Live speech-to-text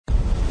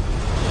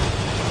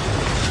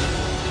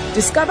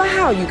Discover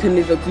how you can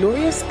live a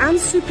glorious and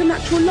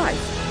supernatural life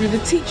through the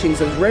teachings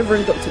of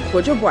Reverend Dr.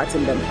 Kojo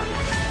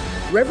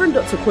Boateng-Bempah. Reverend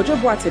Dr. Kojo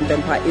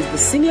Boateng-Bempah is the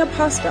senior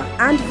pastor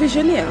and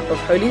visionary of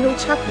Holy Hill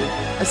Chapel,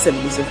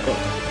 Assemblies of God.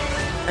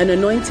 An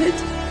anointed,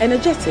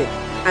 energetic,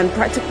 and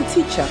practical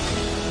teacher,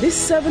 this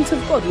servant of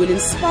God will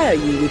inspire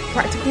you with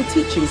practical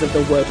teachings of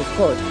the Word of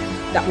God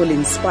that will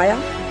inspire,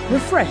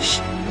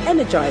 refresh,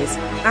 energize,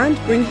 and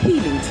bring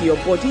healing to your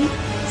body,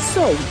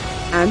 soul,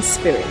 and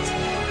spirit.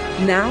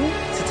 Now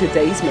to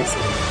today's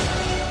message.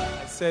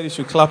 I said you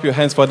should clap your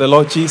hands for the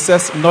Lord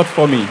Jesus, not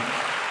for me.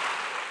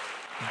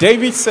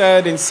 David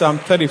said in Psalm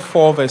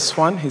 34 verse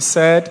 1, he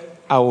said,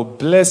 I will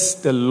bless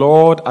the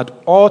Lord at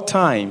all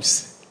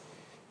times.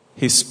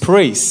 His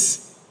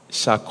praise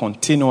shall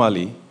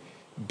continually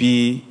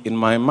be in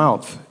my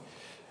mouth.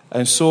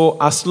 And so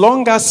as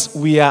long as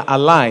we are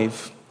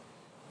alive,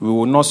 we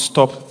will not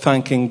stop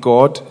thanking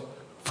God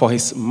for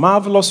his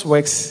marvelous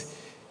works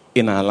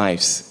in our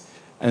lives.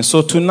 And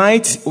so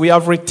tonight we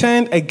have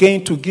returned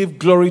again to give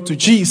glory to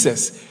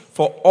Jesus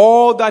for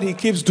all that he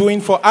keeps doing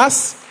for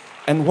us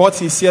and what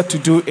he's here to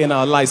do in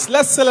our lives.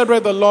 Let's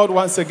celebrate the Lord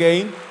once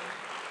again.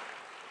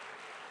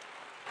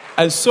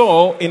 And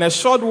so in a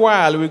short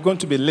while we're going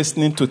to be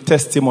listening to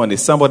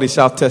testimonies. Somebody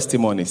shout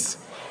testimonies.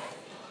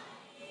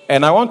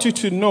 And I want you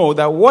to know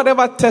that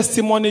whatever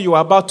testimony you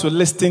are about to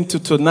listen to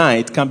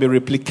tonight can be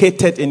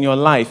replicated in your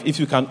life if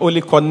you can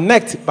only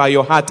connect by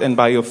your heart and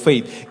by your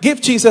faith.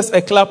 Give Jesus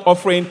a clap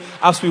offering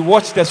as we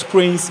watch the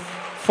screens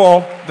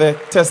for the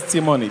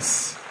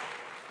testimonies.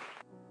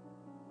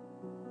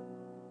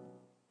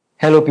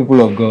 Hello, people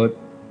of God.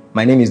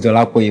 My name is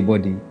Dolapo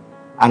Yebodi,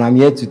 and I'm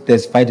here to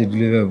testify to the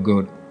glory of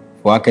God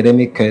for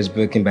academic curse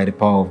broken by the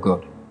power of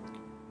God.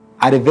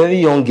 At a very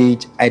young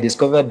age, I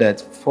discovered that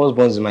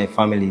firstborns in my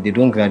family, they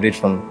don't graduate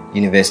from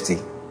university.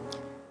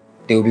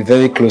 They will be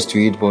very close to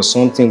it, but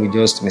something will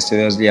just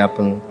mysteriously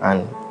happen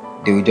and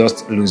they will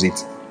just lose it.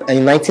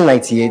 In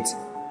 1998,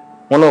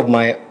 one of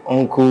my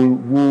uncle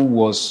who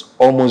was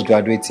almost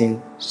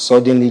graduating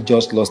suddenly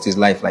just lost his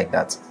life like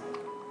that.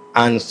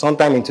 And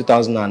sometime in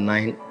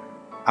 2009,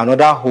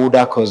 another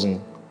older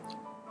cousin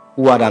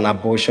who had an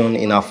abortion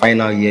in her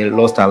final year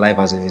lost her life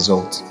as a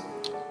result.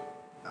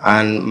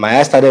 And my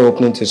eyes started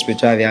opening to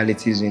spiritual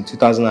realities in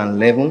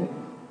 2011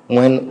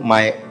 when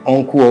my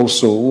uncle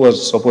also, who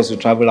was supposed to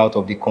travel out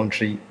of the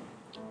country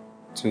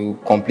to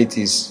complete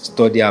his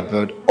study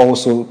abroad,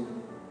 also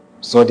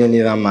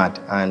suddenly ran mad.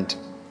 And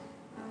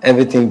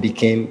everything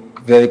became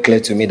very clear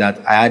to me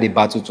that I had a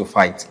battle to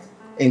fight.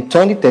 In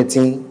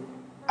 2013,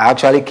 I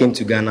actually came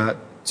to Ghana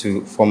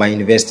for my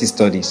university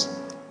studies.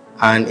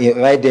 And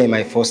right there in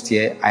my first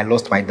year, I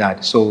lost my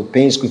dad. So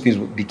paying school fees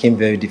became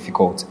very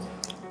difficult.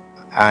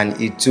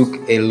 And it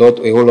took a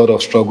whole lot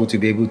of struggle to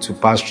be able to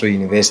pass through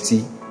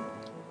university,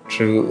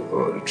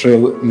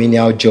 through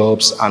menial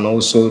jobs, and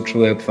also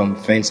through help from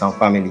friends and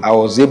family. I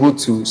was able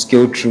to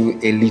scale through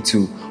a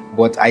little,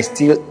 but I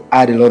still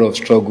had a lot of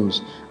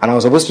struggles. And I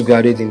was supposed to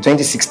graduate in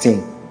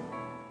 2016,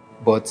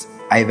 but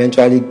I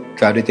eventually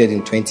graduated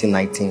in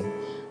 2019.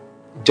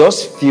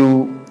 Just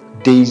few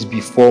days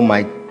before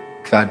my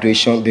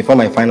graduation, before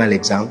my final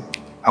exam,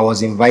 I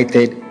was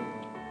invited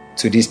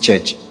to this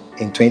church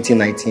in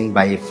 2019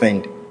 by a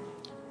friend,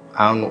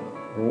 and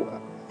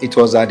it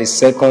was at the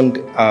second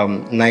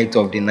night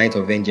of the Night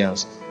of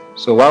Vengeance.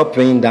 So while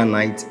praying that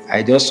night,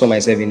 I just saw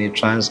myself in a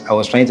trance. I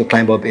was trying to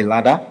climb up a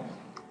ladder.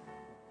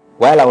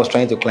 While I was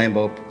trying to climb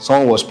up,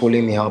 someone was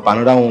pulling me up,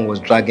 another one was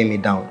dragging me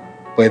down.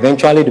 But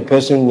eventually the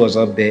person who was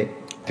up there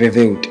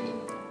prevailed.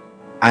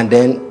 And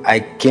then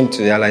I came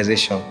to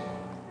realization.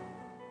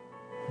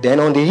 Then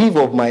on the eve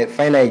of my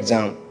final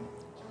exam,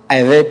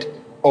 I read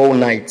all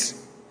night,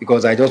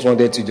 because I just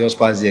wanted to just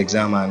pass the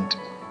exam and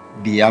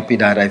be happy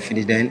that I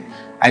finished. Then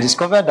I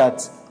discovered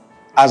that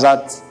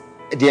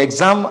the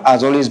exam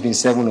has always been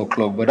 7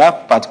 o'clock, but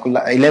that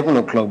particular 11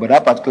 o'clock, but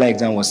that particular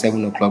exam was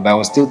 7 o'clock. But I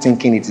was still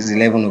thinking it is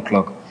 11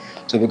 o'clock.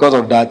 So because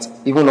of that,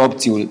 even up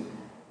till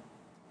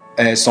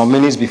some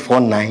minutes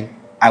before 9,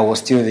 I was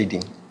still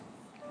reading.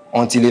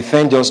 Until a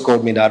friend just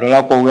called me that,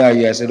 Olapo, where are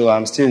you? I said,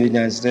 I'm still reading.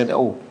 And she said,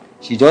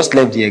 she just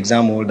left the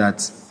exam all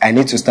that. I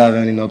need to start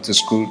running up to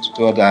school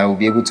so that I will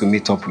be able to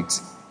meet up with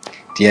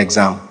the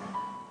exam.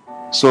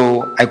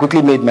 So I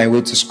quickly made my way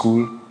to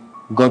school,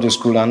 got to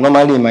school, and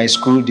normally in my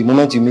school, the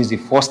moment you miss the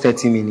first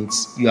 30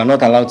 minutes, you are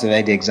not allowed to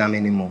write the exam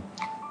anymore.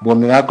 But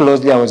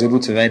miraculously, I was able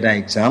to write that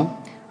exam,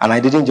 and I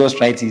didn't just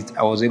write it,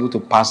 I was able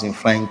to pass in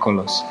flying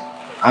colors.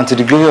 And to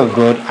the glory of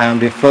God, I am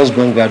the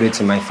firstborn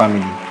graduate in my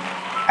family.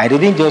 I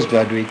didn't just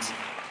graduate.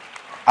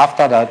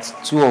 After that,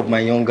 2 of my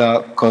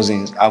younger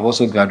cousins have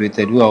also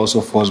graduated, who are also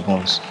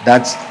firstborns.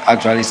 That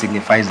actually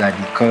signifies that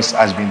the curse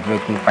has been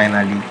broken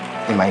finally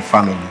in my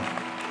family.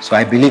 So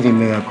I believe in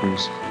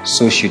miracles,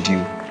 so should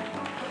you.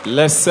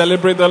 Let's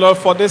celebrate the Lord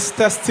for this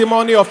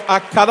testimony of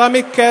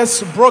academic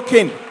curse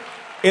broken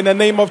in the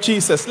name of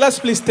Jesus. Let's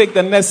please take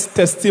the next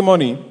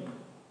testimony.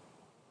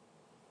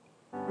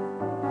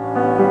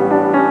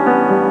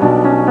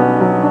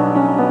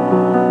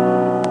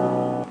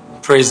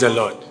 Praise the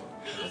Lord.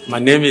 My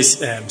name is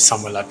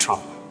Samuel Atram.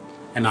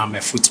 and I'm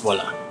a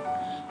footballer.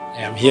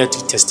 I am here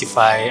to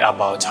testify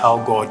about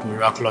how God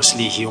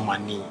miraculously healed my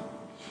knee.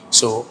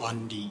 So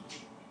on the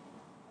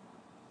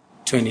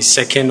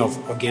 22nd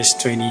of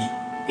August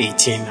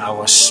 2018, I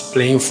was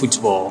playing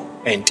football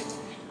and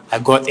I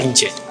got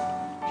injured.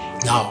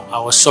 Now, I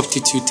was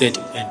substituted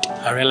and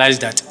I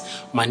realized that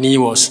my knee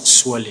was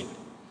swollen.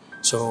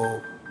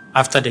 So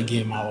after the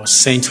game, I was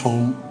sent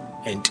home,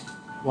 and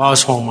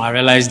whilst home, I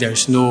realized there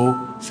is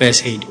no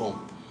first aid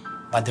home.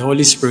 But the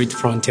Holy Spirit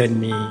prompted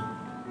me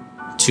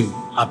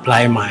to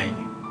apply my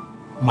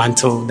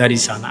mantle, that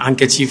is an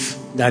handkerchief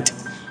that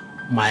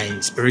my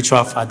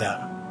spiritual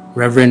father,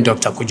 Reverend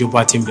Dr. Kojo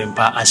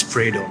Bempa, has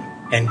prayed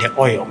on, and the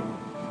oil.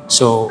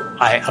 So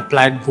I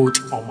applied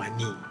both on my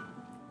knee.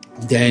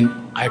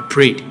 Then I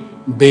prayed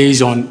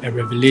based on a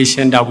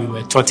revelation that we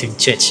were taught in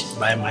church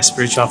by my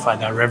spiritual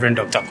father, Reverend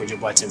Dr. Kojo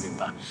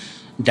Bempa,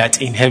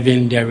 that in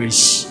heaven there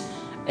is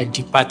a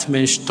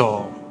department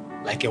store,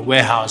 like a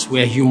warehouse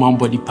where human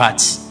body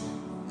parts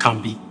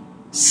can be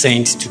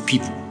sent to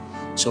people.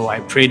 So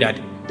I prayed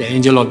that the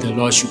angel of the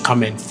Lord should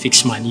come and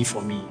fix my knee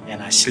for me,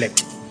 and I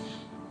slept.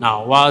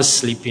 Now, while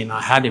sleeping,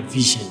 I had a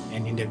vision,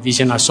 and in the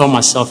vision, I saw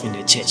myself in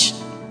the church.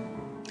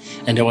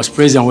 And there was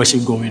praise and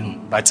worship going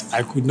on, but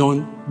I could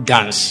not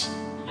dance.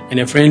 And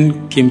a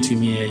friend came to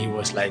me, and he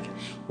was like,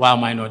 why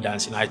am I not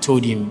dancing? I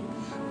told him,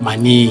 my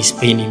knee is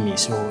paining me,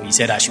 so he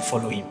said I should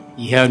follow him.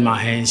 He held my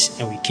hands,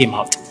 and we came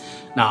out.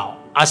 Now,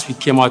 as we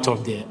came out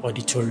of the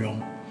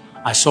auditorium,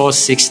 I saw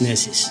 6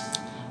 nurses.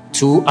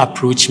 2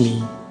 approached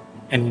me,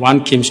 and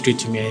one came straight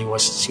to me,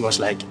 and she was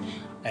like,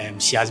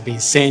 she has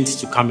been sent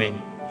to come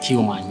and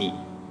heal my knee.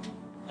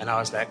 And I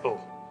was like, oh,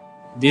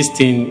 this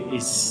thing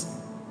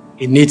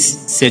it needs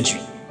surgery.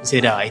 He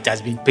said, it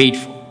has been paid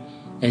for.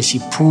 And she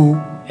pulled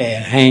her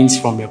hands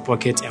from her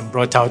pocket and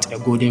brought out a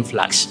golden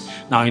flask.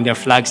 Now in the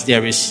flask,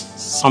 there is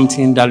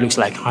something that looks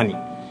like honey.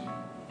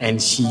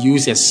 And she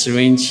used a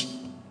syringe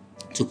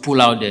to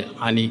pull out the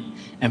honey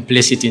and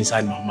place it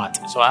inside my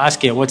mouth. So I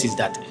asked her, what is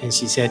that? And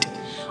she said,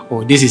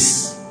 oh, this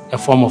is a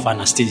form of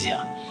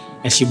anesthesia.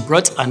 And she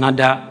brought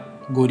another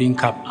golden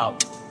cup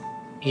out.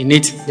 In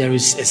it, there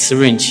is a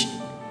syringe.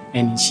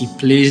 And she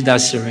placed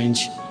that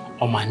syringe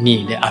on my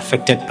knee, the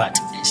affected part,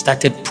 and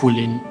started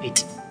pulling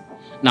it.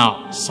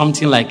 Now,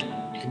 something like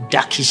a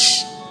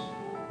darkish,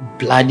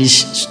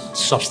 bloodish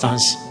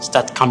substance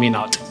started coming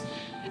out.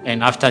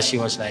 And after she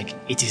was like,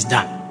 it is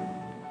done.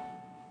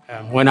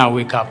 When I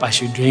wake up, I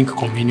should drink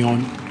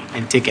communion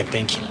and take a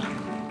painkiller.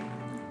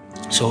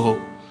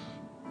 So,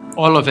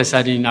 all of a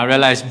sudden, I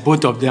realized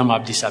both of them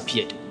have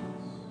disappeared.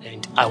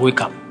 And I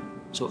wake up.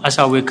 So, as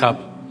I wake up,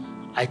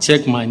 I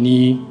checked my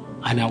knee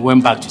and I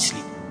went back to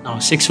sleep. Now,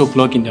 6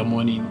 o'clock in the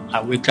morning,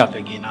 I wake up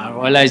again. I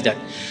realized that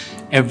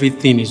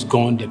everything is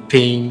gone. The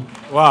pain,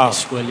 the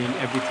swelling,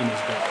 everything is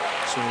gone.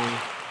 So,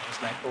 I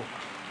was like, oh,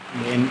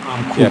 man,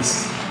 I'm cool.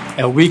 Yes.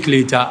 A week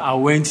later, I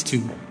went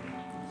to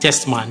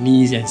test my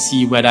knees and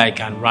see whether I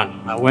can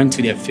run. I went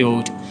to the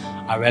field.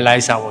 I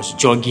realized I was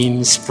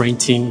jogging,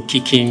 sprinting,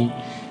 kicking,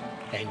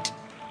 and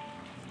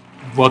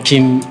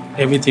walking.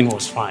 Everything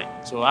was fine.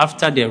 So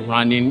after the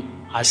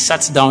running, I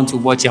sat down to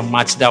watch a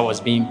match that was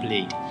being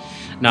played.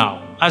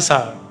 Now, as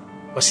I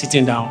was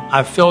sitting down,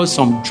 I felt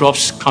some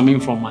drops coming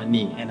from my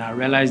knee, and I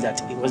realized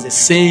that it was the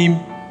same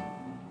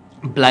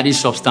bloody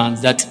substance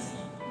that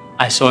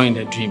I saw in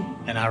the dream.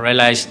 And I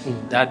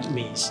realized that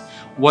means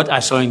what I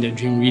saw in the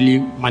dream really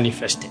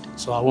manifested.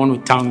 So I want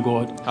to thank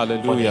God for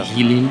the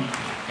healing.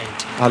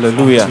 And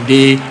Hallelujah.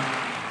 Today,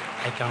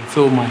 I can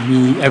feel my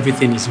knee.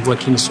 Everything is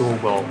working so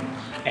well.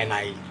 And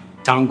I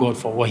thank God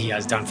for what He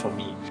has done for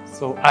me.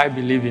 So I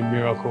believe in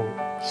miracle.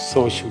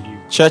 So should you.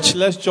 Church,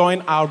 let's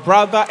join our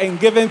brother in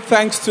giving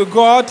thanks to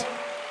God.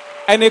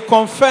 And it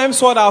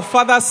confirms what our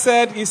father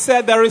said. He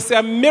said there is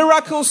a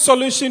miracle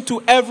solution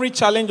to every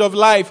challenge of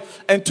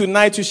life. And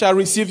tonight you shall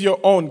receive your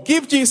own.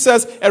 Give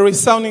Jesus a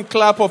resounding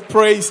clap of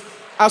praise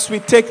as we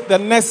take the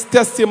next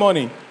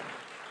testimony.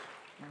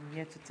 I'm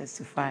here to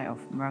testify of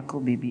miracle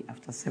baby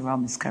after several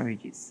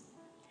miscarriages.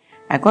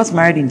 I got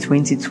married in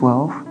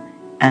 2012,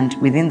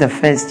 and within the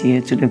first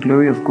year, to the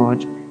glory of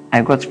God,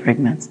 I got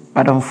pregnant.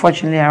 But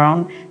unfortunately,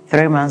 around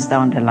 3 months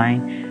down the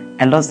line,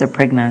 I lost the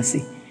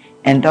pregnancy.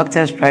 And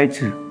doctors tried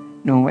to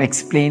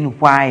explain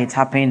why it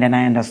happened, and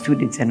I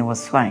understood it, and it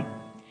was fine.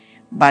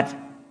 But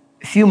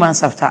a few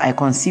months after, I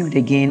conceived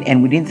again,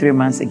 and within 3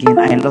 months again,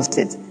 I lost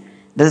it.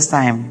 This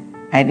time,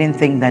 I didn't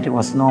think that it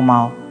was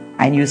normal.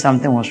 I knew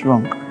something was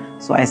wrong.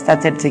 So I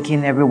started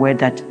taking every word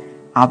that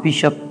our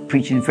bishop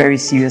preaching very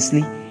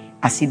seriously.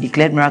 As he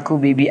declared miracle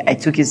baby, I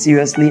took it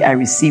seriously. I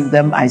received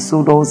them. I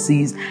sowed all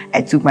seeds.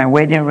 I took my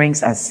wedding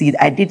rings as seed.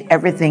 I did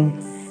everything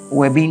we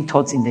were being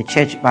taught in the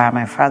church by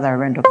my father,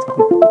 Reverend Dr.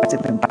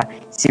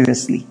 Kojo,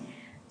 seriously.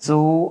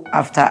 So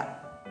after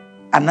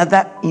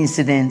another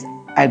incident,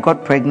 I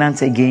got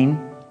pregnant again.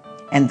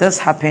 And this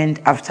happened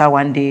after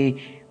one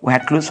day we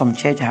had closed from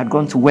church. I had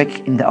gone to work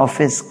in the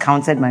office,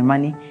 counted my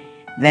money.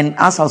 Then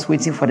as I was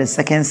waiting for the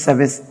second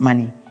service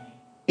money,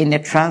 in a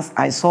trance,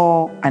 I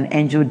saw an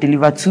angel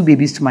deliver 2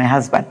 babies to my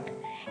husband.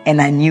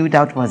 And I knew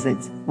that was it.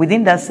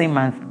 Within that same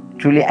month,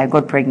 truly, I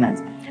got pregnant.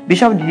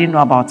 Bishop didn't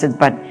know about it,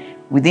 but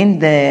within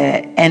the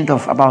end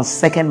of about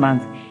second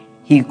month,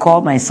 he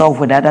called myself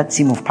with the other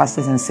team of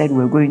pastors and said,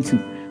 we're going to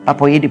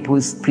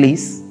Papoyedepo's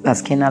place,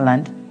 that's Canaan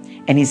land.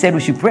 And he said we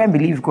should pray and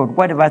believe God.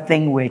 Whatever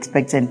thing we're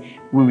expecting,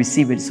 we'll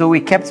receive it. So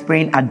we kept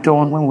praying at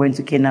dawn when we went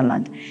to Canaan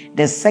land.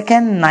 The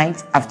second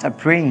night after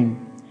praying,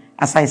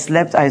 as I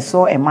slept, I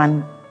saw a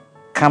man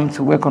come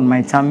to work on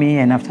my tummy.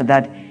 And after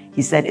that,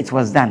 he said it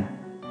was done.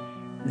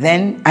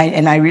 Then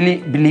I really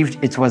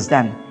believed it was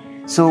done.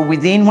 So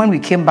when we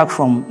came back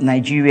from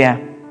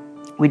Nigeria,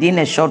 within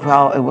a short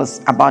while, it was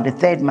about the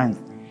third month.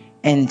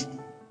 And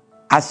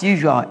as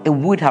usual, it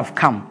would have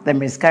come. The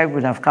miscarriage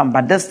would have come.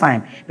 But this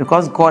time,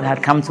 because God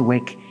had come to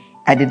work,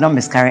 I did not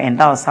miscarry. And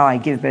that was how I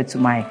gave birth to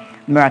my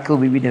miracle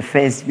baby, the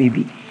first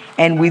baby.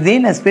 And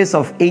within a space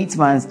of 8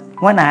 months,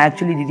 when I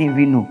actually didn't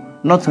even know,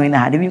 not when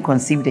I had even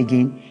conceived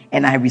again,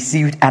 and I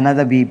received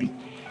another baby.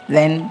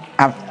 Then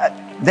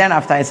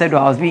after I said,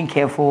 I was being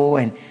careful.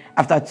 And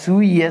after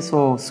 2 years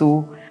or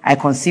so, I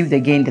conceived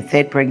again the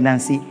third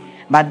pregnancy.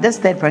 But this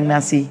third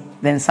pregnancy,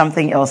 then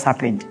something else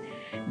happened.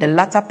 The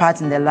latter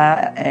part in the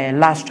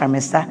last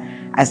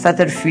trimester, I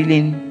started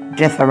feeling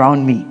death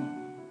around me,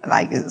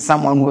 like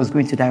someone who was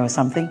going to die or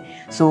something.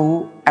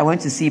 So I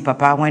went to see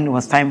Papa when it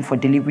was time for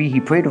delivery.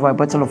 He prayed over a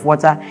bottle of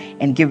water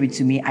and gave it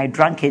to me. I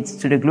drank it.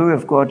 To the glory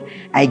of God,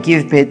 I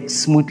gave birth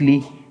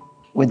smoothly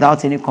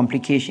without any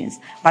complications.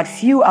 But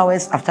few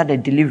hours after the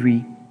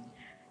delivery,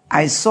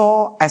 I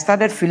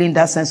started feeling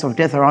that sense of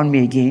death around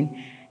me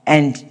again.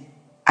 And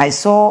I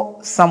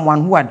saw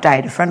someone who had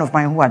died, a friend of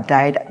mine who had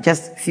died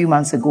just a few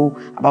months ago,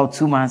 about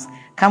 2 months,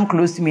 come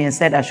close to me and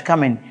said I should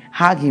come and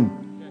hug him.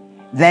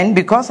 Then,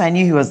 because I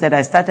knew he was dead,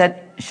 I started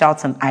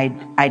shouting,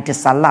 I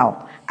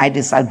disallow, I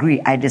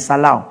disagree, I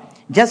disallow.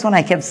 Just when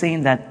I kept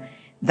saying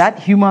that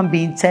human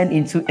being turned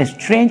into a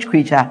strange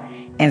creature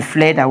and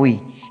fled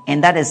away.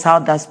 And that is how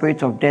that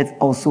spirit of death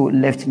also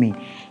left me.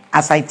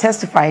 As I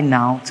testify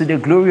now, to the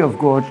glory of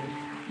God,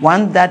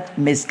 one that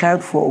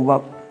miscarried for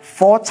over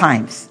 4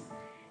 times,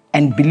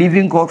 and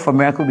believing God for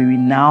miracle baby,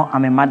 now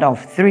I'm a mother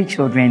of 3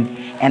 children,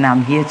 and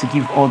I'm here to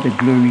give all the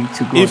glory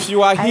to God. If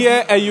you are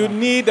here and you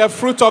need the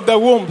fruit of the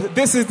womb,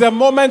 this is the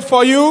moment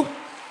for you.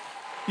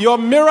 Your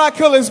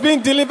miracle is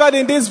being delivered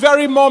in this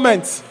very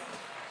moment.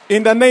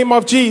 In the name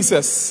of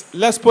Jesus,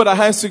 let's put our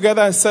hands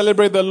together and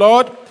celebrate the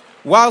Lord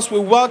whilst we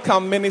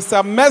welcome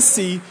Minister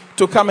Mercy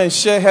to come and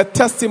share her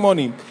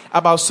testimony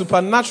about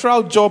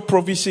supernatural job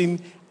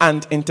provision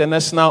and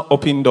international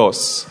open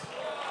doors.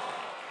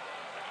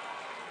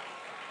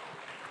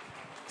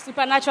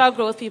 Supernatural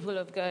growth, people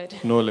of God.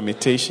 No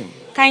limitation.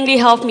 Kindly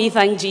help me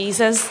thank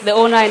Jesus, the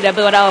owner and the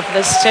builder of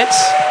this church.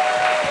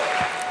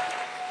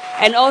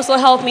 And also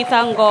help me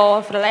thank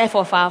God for the life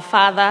of our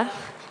father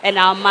and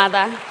our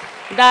mother.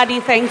 Daddy,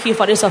 thank you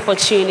for this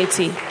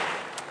opportunity.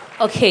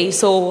 Okay,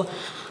 so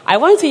I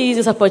want to use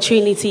this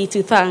opportunity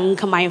to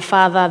thank my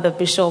father, the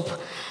bishop,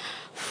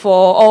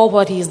 for all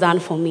what he's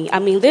done for me. I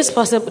mean, this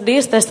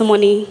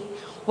testimony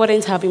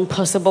wouldn't have been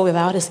possible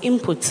without his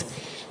input.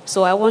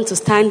 So I want to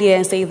stand here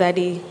and say,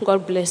 Daddy,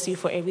 God bless you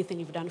for everything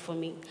you've done for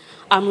me.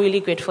 I'm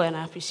really grateful and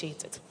I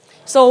appreciate it.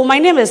 So my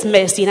name is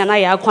Mercy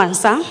Nanaya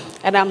Kwansa,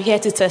 and I'm here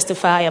to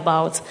testify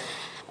about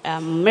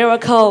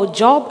miracle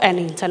job and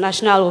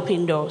international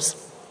open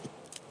doors.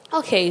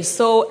 Okay,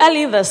 so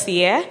early this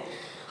year,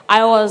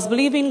 I was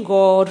believing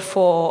God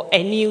for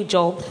a new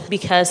job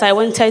because I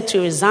wanted to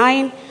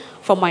resign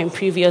from my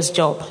previous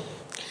job.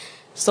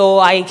 So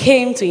I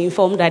came to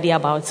inform Daddy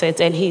about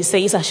it, and he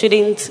says I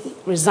shouldn't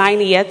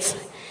resign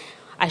yet.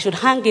 I should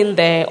hang in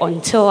there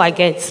until I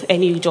get a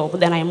new job,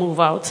 then I move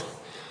out.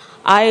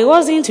 I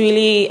wasn't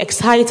really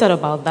excited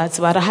about that,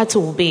 but I had to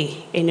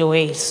obey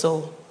anyway.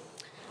 So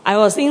I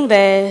was in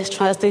there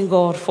trusting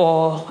God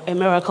for a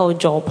miracle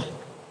job.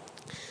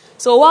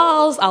 So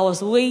whilst I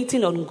was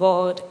waiting on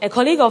God, a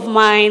colleague of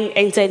mine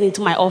entered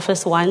into my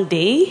office one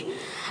day,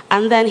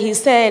 and then he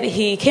said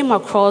he came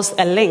across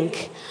a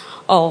link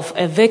of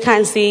a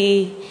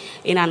vacancy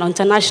in an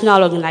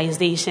international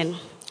organization.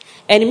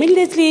 And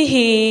immediately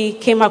he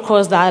came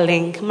across that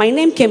link, my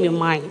name came in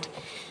mind.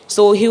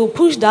 So he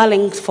pushed that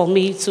link for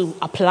me to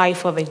apply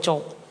for the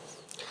job.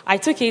 I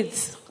took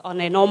it on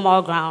a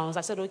normal grounds.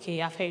 I said,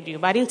 okay, I've heard you,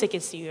 but I didn't take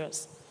it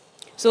serious.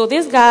 So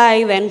this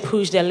guy then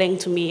pushed the link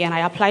to me, and I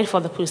applied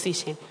for the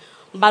position.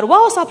 But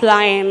while I was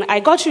applying, I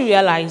got to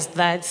realize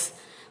that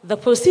the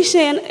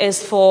position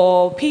is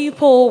for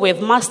people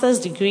with master's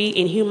degree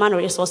in human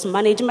resource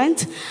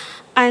management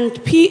and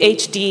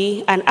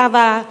PhD and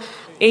other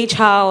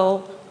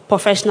HR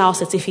professional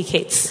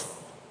certificates.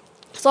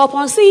 So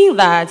upon seeing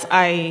that,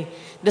 I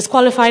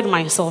disqualified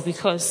myself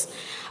because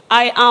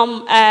I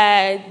am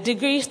a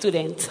degree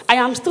student. I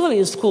am still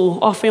in school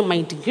offering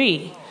my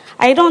degree.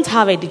 I don't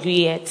have a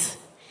degree yet.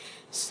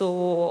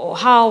 So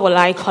how will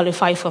I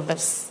qualify for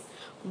this?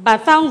 But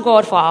thank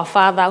God for our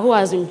Father who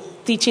has been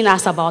teaching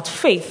us about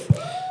faith.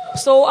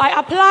 So I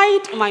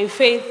applied my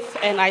faith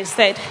and I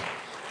said,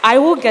 I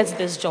will get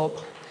this job.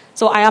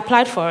 So I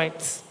applied for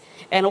it.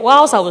 And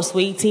whilst I was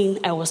waiting,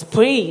 I was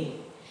praying.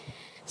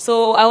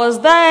 So I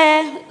was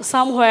there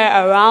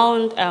somewhere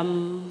around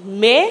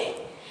May,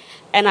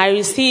 and I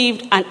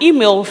received an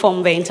email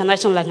from the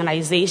international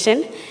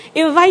organization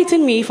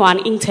inviting me for an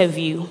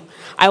interview.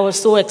 I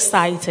was so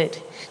excited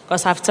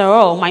because after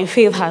all, my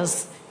faith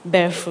has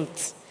bear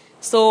fruit.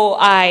 So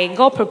I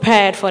got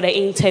prepared for the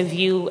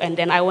interview, and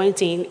then I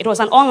went in. It was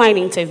an online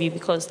interview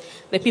because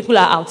the people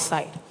are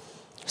outside.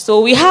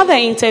 So we had the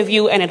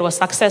interview, and it was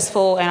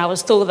successful, and I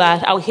was told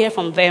that I'll hear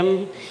from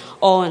them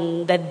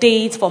on the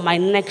date for my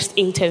next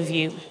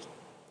interview.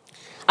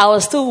 I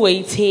was still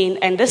waiting,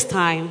 and this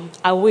time,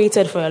 I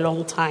waited for a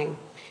long time.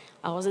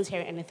 I wasn't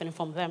hearing anything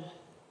from them.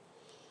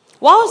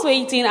 While I was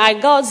waiting, I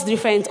got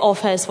different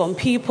offers from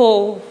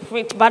people,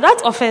 but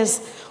that offers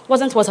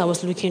wasn't what I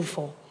was looking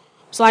for.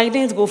 So I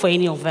didn't go for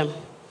any of them.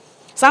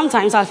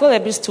 Sometimes I feel a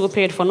bit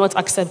stupid for not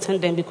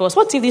accepting them, because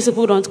what if these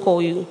people don't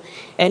call you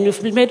and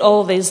you've made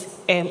all these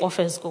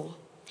offers go?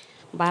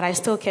 But I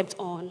still kept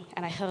on,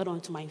 and I held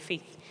on to my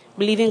faith,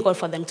 believing God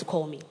for them to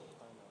call me.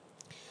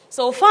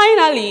 So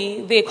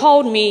finally, they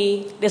called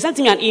me. They sent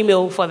me an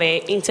email for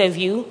the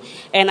interview,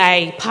 and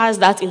I passed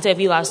that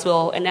interview as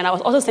well. And then I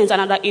was also sent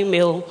another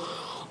email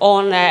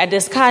on a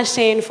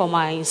discussion for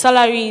my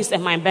salaries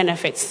and my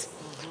benefits.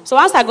 So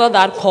once I got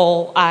that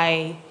call,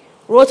 I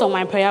wrote on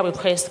my prayer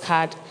request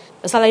card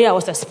the salary I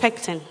was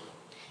expecting,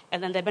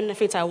 and then the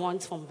benefits I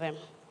want from them.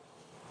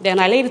 Then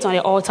I laid it on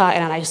the altar,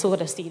 and I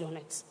sowed a seed on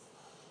it.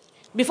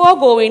 Before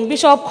going,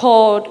 Bishop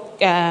called,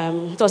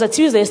 it was a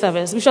Tuesday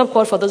service, Bishop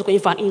called for those going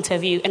for an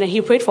interview, and then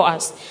he prayed for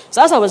us.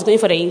 So as I was going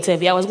for the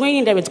interview, I was going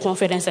in there with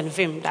confidence and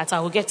vim that I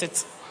will get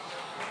it.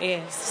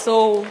 Yes.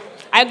 So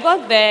I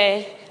got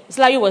there, the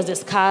salary was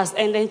discussed,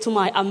 and then to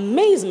my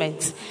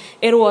amazement,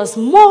 it was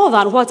more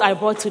than what I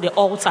brought to the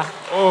altar.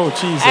 Oh,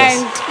 Jesus.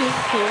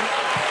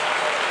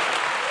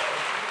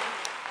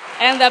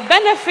 And the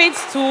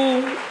benefits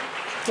too,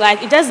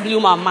 like, it just blew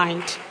my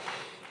mind.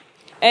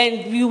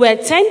 And we were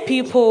 10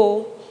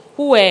 people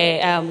who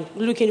were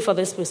looking for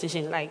this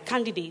position, like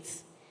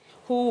candidates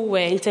who were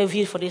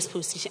interviewed for this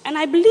position. And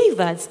I believe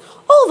that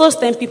all those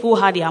 10 people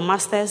had their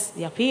masters,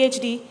 their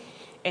PhD,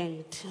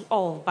 and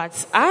all.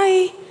 But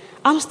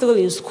I'm still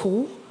in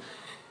school,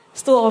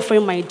 still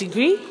offering my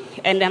degree,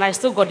 and then I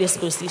still got this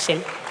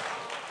position.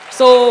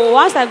 So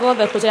once I got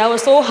the position, I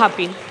was so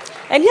happy.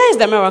 And here is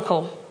the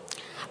miracle.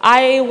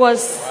 I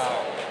was...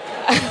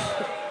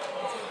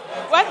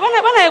 When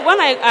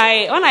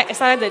I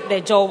started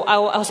the job, I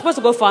was supposed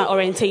to go for an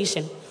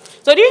orientation.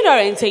 So during the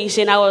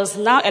orientation, I was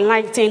now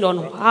enlightened on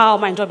how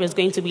my job is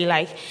going to be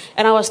like.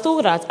 And I was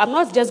told that I'm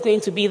not just going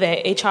to be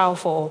the HR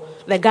for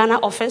the Ghana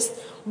office,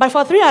 but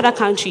for 3 other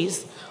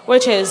countries,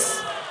 which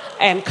is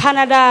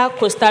Canada,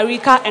 Costa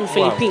Rica, and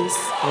Philippines.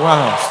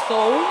 Wow. So,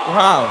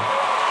 wow.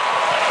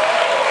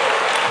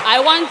 I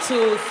want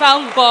to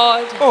thank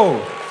God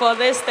for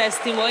this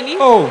testimony.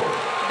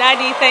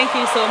 Daddy, thank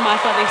you so much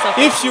for this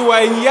opportunity. If you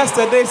were in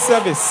yesterday's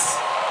service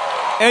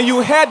and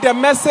you heard the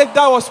message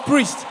that was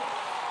preached,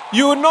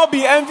 you will not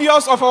be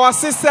envious of our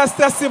sister's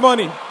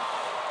testimony.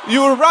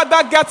 You will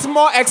rather get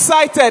more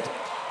excited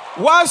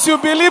once you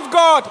believe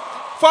God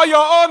for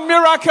your own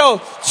miracle.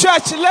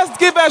 Church, let's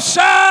give a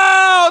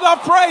shout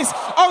of praise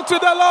unto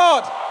the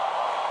Lord.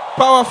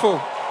 Powerful.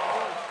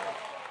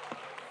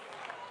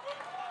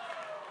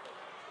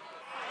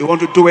 You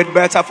want to do it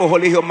better for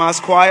Holy Hill Mass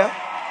Choir?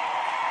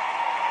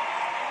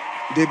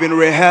 They've been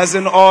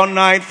rehearsing all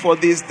night for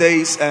these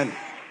days and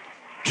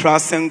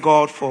trusting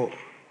God for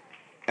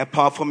a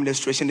powerful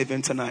ministration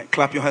even tonight.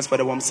 Clap your hands for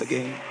them once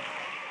again.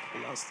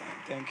 The last time.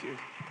 Thank you.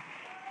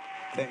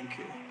 Thank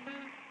you.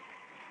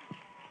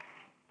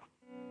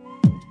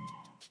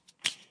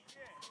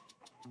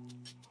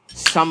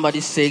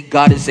 Somebody say,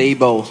 God is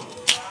able.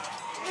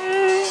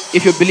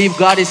 If you believe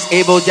God is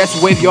able,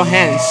 just wave your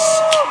hands.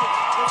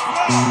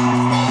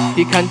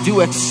 He can do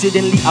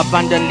exceedingly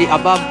abundantly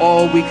above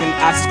all we can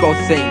ask or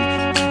think.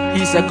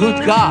 He's a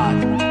good God.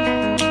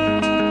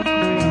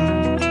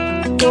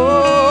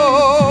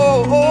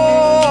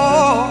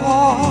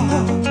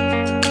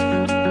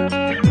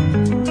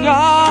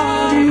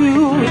 God,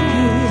 you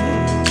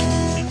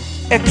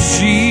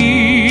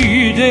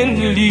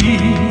exceedingly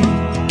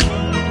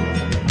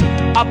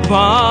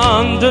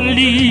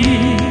abundantly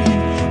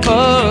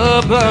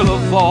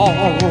above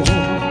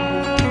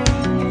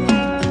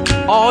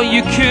all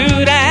you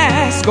could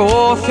ask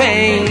or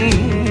think,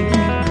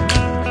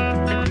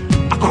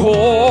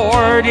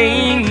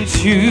 according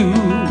to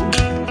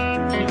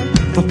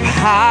the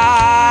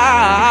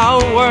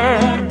power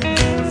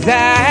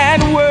that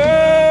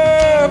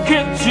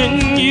worketh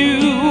in you.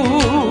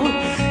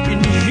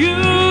 In you,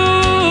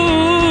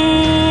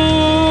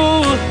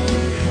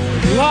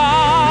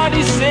 God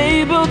is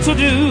able to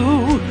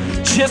do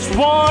just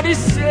what He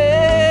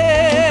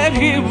said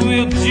He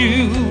will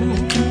do.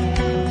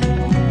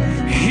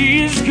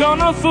 He's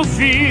gonna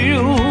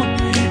fulfill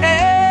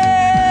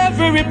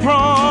every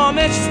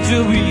promise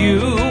to you.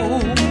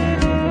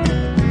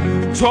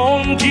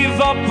 Don't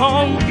give up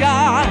on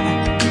God,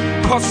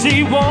 'cause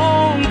He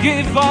won't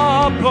give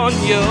up on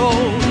you.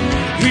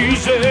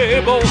 He's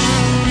able.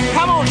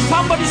 Come on,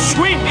 somebody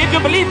scream if you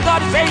believe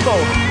God is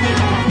able.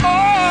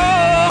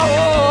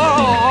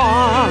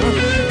 Oh,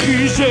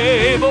 He's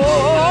able.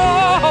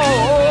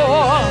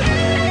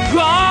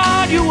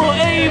 God, you are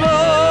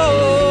able.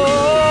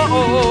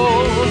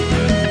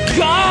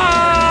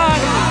 God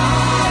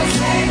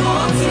is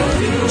able to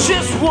do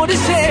just what He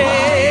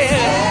said.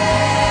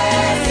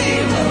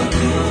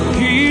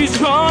 He's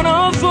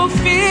gonna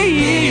fulfill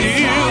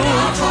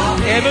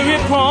every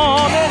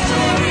promise.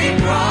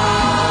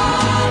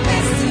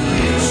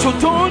 So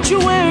don't you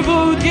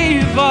ever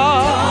give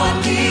up.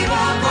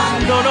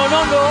 No, no,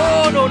 no, no,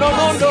 no, no,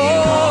 no, no.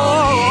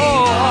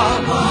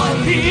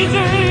 He's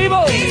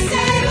able.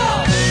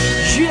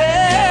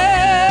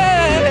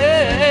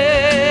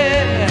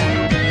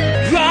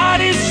 Yeah.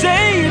 God is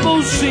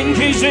able. Sing,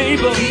 He's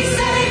able.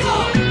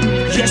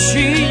 Yes,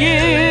 He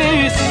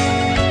is.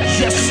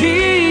 Yes,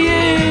 He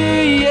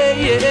is.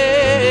 Yeah,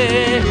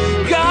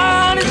 yeah.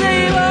 God is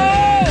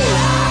able.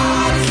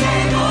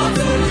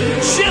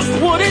 Just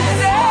what it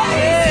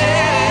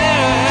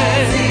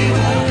says.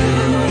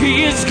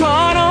 He's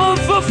gonna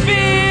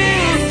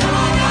fulfill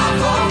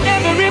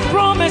every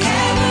promise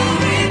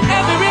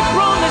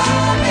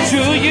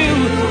to you.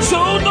 So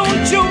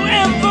don't you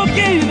ever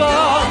give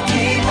up.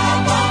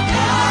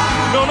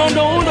 No, no,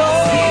 no, no.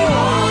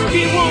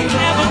 He won't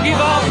ever give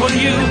up on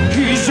you.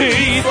 He's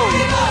able.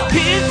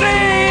 He's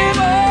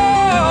able.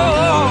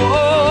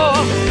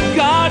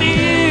 God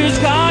is,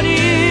 God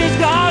is,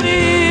 God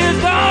is,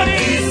 God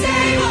is.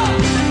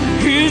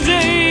 He's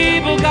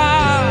able,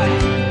 God.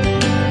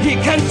 He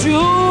can do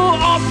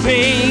all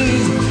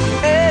things.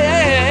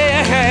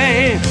 Hey,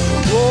 hey.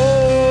 Oh,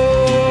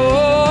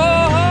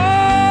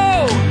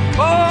 oh,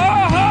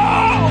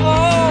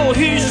 oh, oh,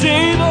 He's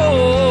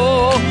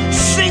able.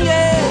 Sing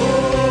it.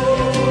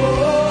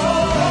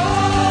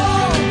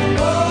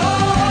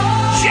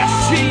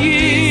 Yes,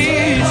 He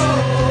is.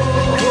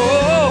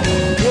 Oh,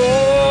 oh,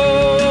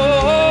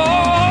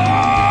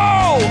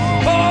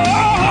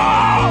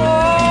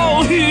 oh,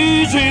 oh,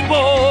 He's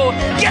able.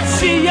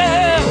 Yes, He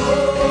is.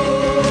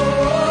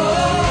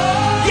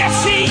 Yes,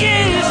 He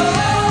is.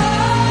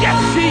 Yes,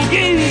 He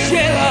is.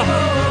 Yeah.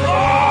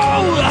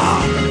 Oh,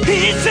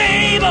 He's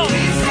able.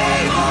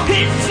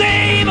 He's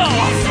able.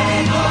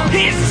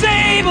 He's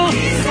able.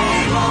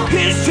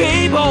 He's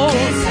able.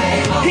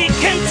 He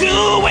can do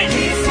it.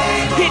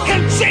 He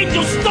can change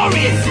your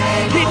story.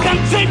 He can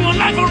turn your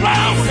life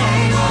around.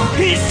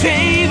 He's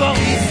able.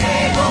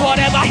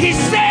 Whatever He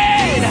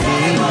said,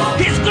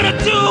 He's gonna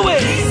do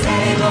it.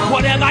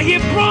 Whatever He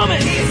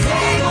promised,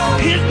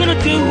 He's gonna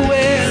do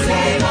it.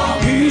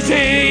 He's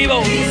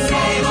able.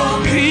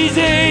 He's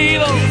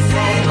able.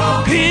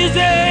 He's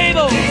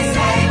able.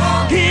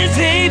 He's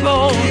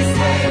able.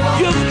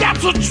 You've got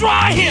to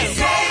try Him.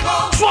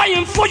 Try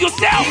Him for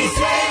yourself.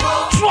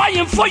 Try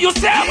Him for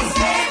yourself.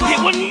 He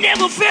will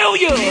never fail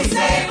you.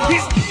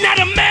 He's not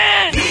a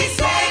man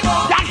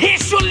that He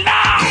should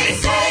lie.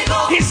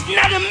 He's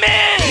not a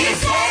man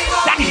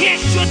that He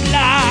should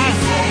lie.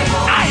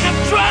 I have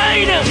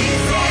tried Him.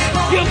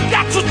 You've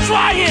got to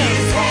try Him.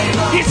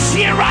 He's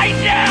here right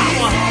now.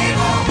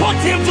 Put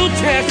Him to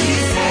test.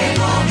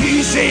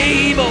 He's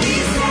able.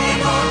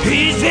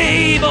 He's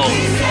able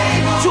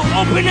to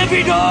open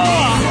every door.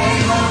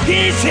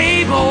 He's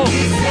able.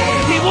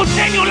 He will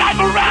turn your life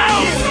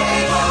around.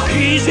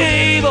 He's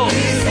able.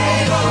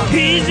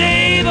 He's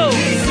able.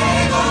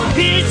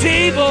 He's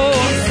able.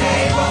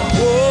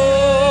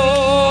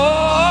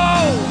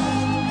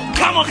 Oh,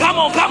 come on, come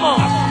on, come on.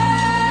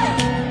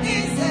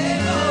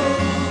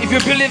 If you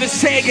believe it,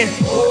 say again.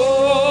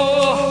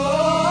 Oh,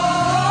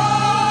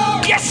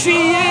 yes,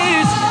 He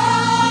is.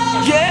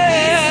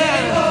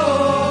 Yeah.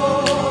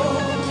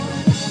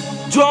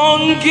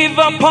 Don't give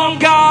up on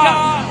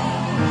God.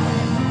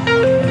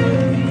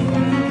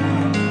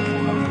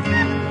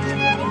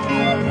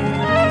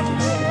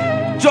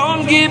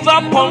 Don't give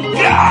up on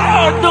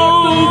God.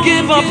 Don't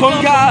give up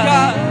on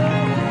God.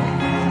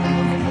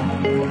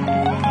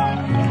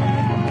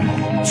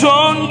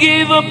 Don't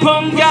give up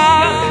on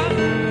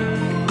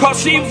God.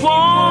 'Cause He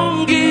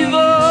won't give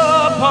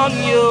up on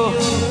you.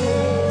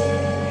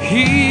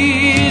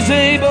 He's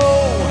able.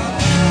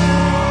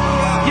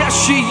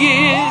 Yes, He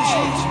is.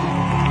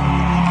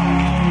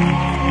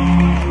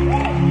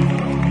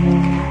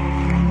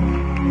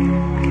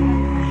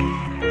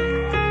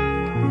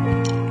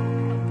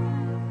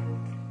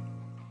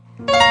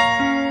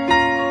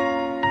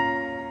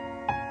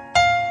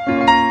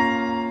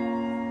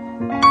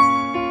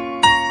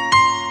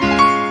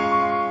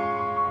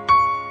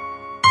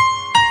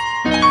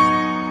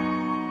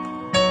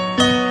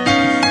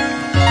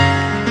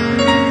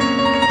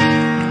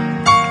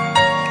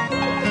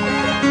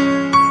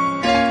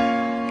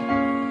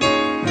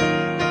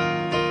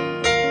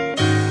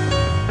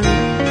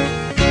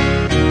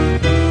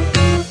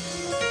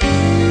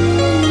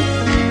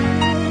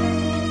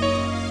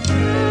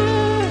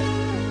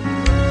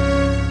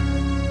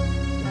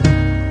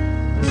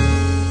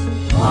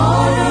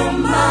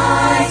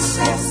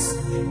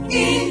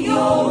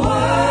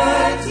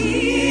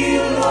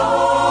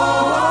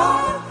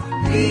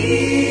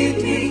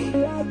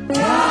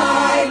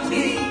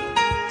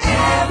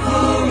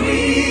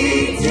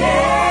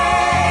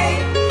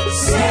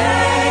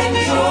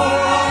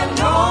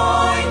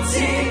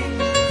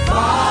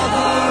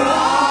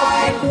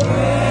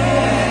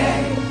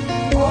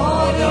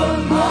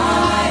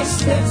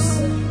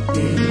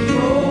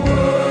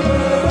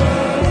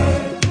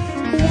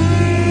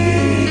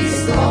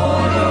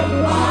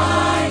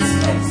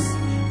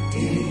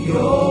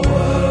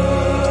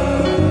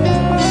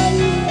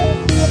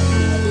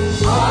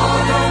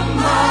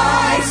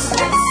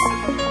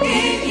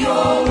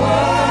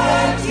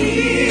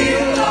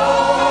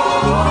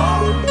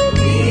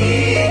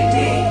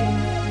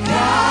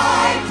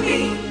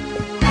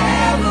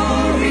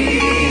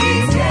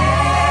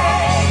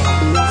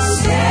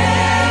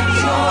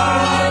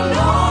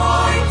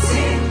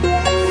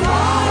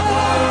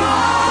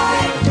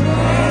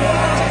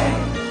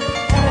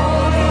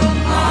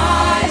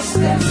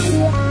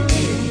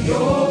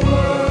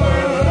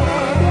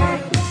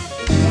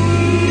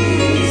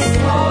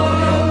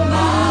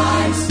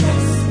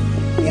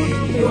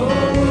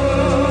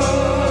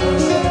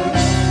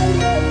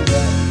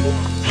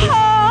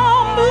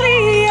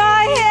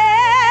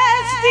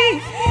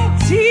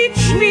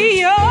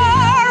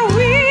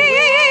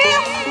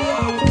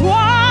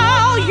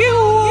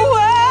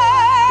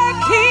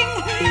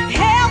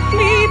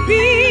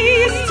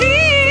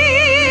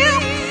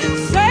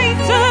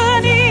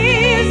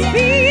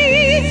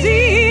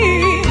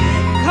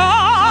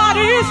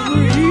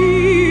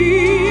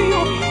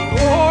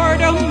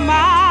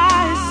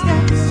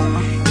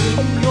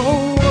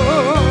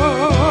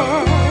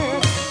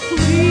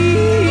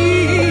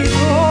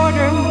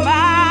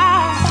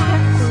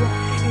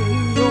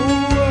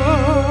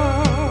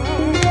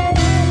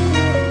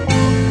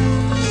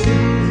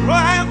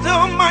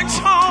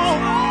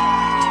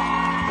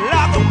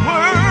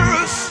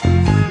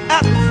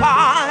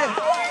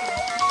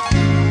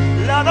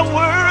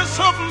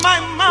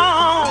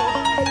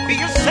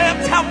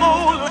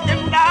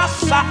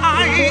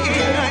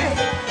 side.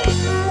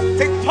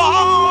 Take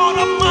part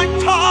of my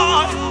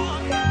thought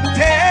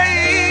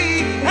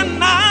day and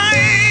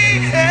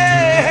night.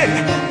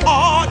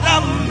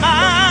 Order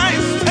my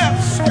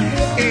steps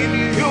in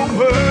your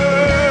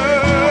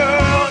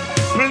word,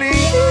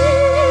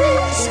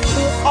 please.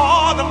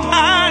 Order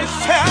my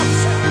steps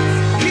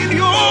in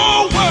your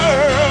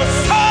word.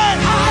 Say,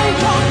 I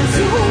want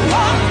to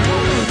walk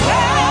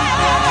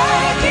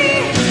worthy.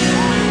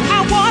 I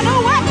want to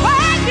walk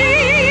worthy.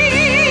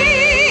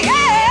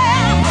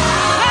 Yeah.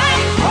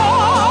 I'm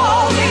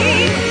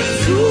calling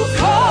to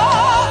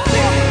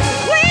coffee.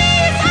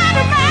 Please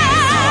honor my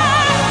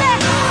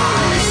steps.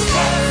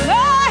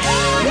 Lord,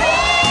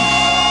 please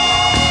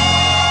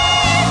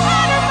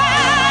honor my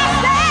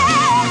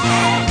steps.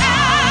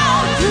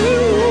 I'll do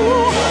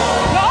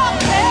your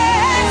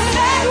best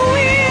and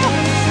will.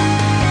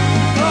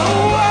 The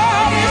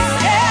world is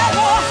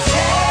ever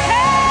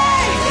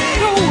changing.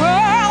 The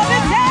world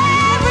is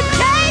ever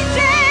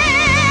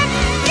changing.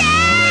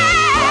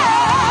 Yeah,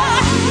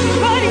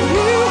 but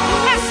you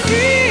are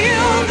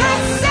still the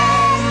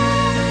same.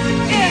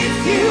 If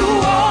you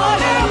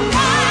order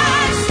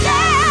my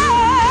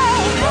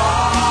steps,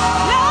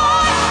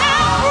 Lord,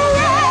 I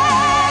pray,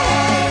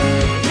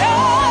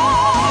 Lord,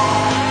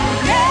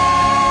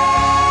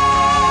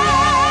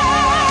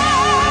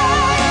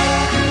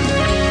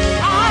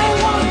 I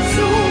want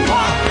to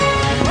walk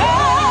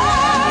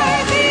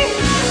worthy.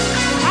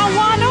 I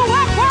want to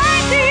walk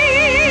worthy.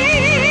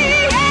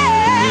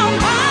 Yeah,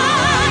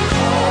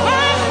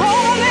 I'm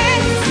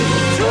calling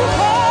to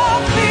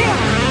coffee.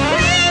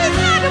 Please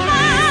honor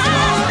my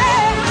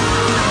steps.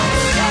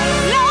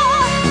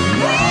 Lord,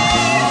 please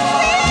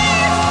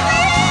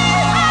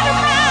honor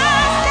my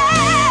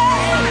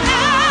steps.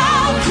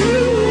 I'll do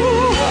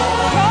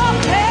your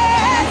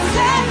best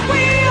and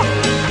will.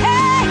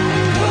 Hey,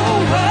 the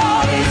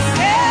world is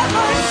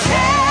ever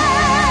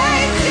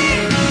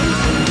changing.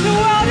 The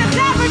world is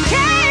ever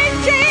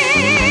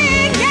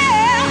changing,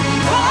 yeah.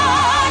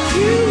 But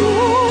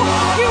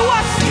you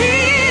are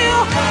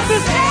still the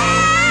same.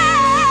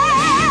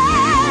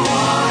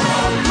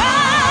 My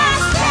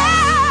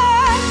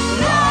steps,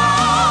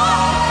 Lord,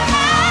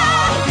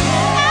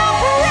 I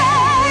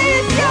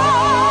praise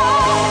your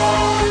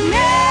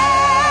name.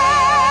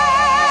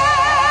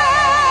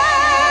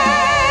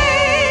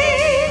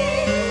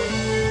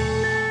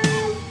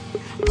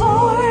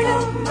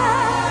 Order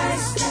my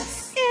steps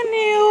in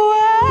your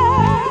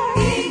word.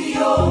 In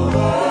your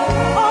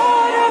word.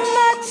 Order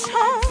my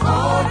tongue.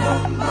 Order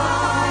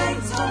my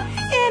tongue.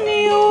 In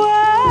your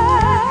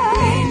word.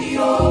 In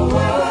your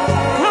word.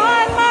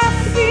 Guide my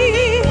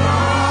feet.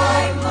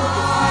 Guide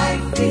my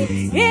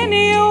feet. In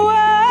your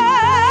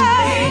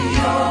word. In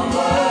your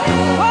word.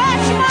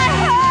 Watch my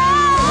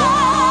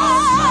heart.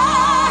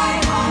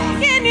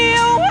 In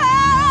your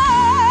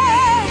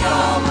word.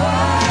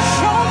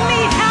 Show me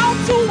how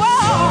to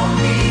walk.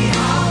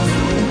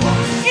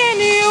 In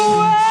your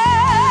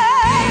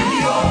word.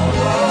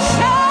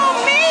 Show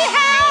me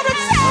how to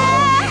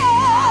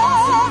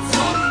talk.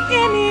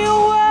 In your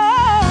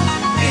word.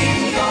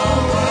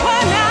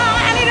 Well, now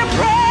I need a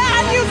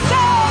brand new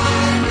song.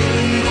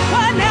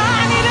 Well, now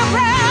I need a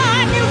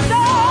brand new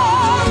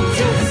song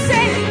to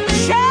sing.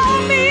 Show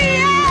me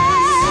how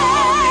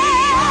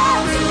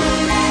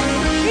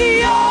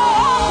your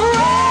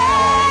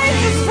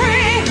praise is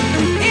free.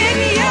 In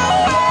your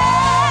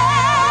word.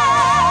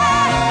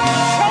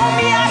 Show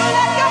me how to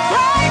let your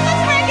praise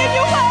ring in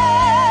your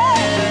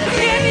word.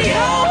 In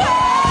your word.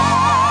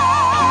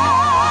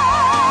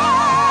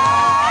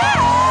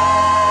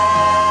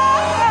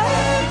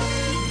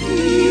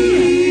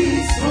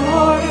 Please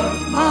order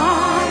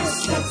my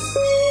steps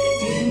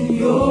in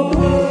your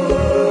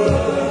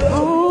word.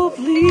 Oh,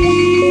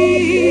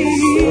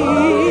 please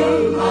order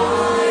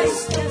my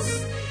steps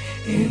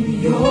in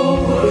your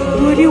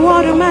word. Would you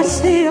order my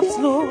steps,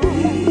 Lord?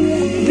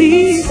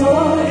 Please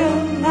order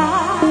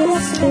my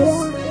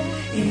steps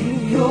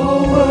in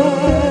your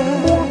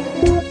word.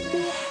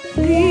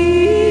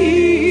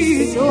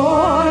 Please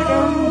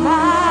order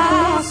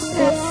my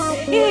steps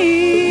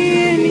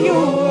in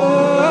your word.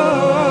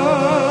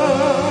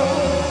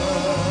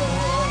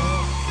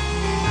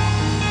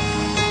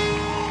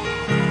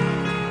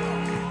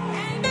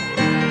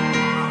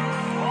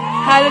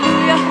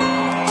 Hallelujah.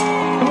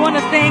 I want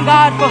to thank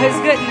God for his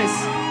goodness.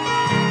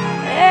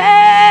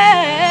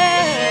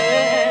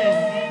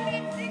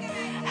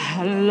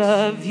 I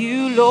love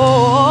you,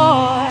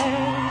 Lord,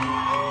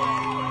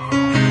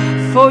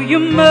 for your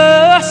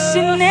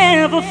mercy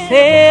never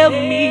failed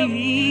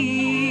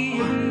me.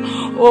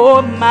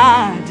 All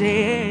my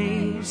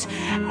days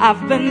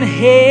I've been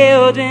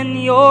held in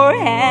your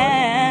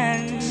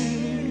hands.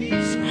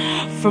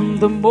 From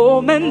the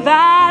moment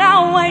that I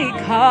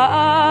wake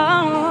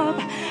up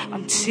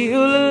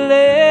until I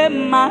lay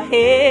my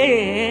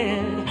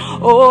head,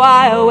 oh,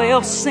 I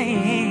will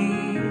sing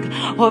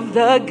of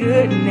the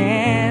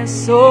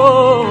goodness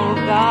of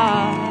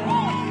God.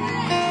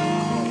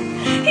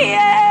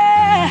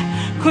 Yeah,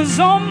 'cause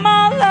all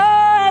my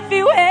life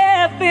you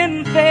have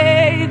been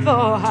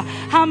faithful.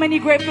 I'm many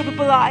grateful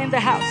people are in the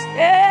house?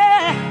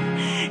 Yeah.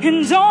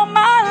 And all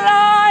my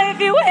life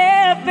you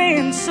have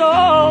been so,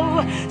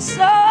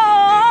 so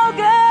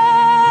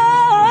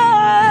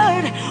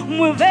good.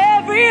 With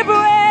every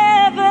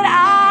breath that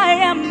I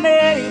am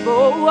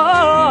able,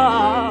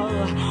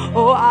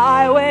 oh,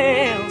 I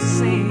will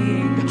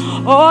sing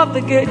of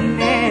the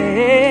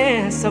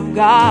goodness of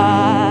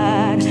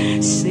God.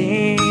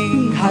 Sing,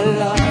 I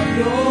love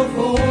your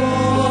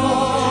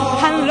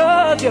voice. I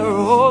love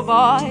your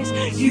voice.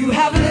 You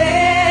have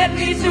led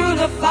me through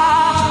the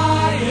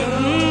fire.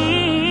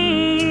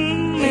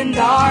 In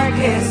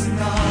darkest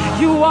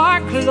night, you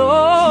are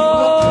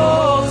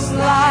close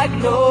like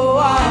no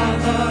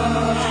other.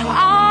 I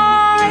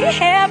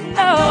have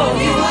known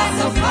you as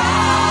a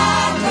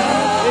father.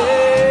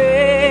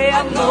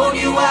 I've known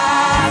you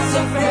as a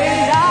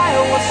friend. I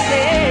will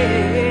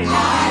say I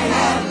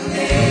have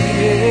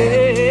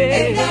lived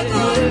in the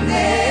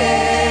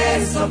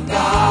goodness of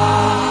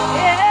God.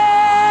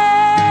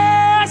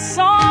 Yes,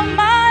 all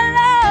my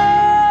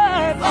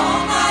life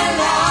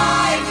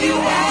you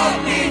have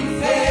been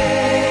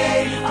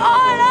faithful.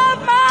 All of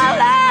my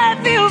life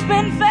you've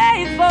been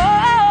faithful.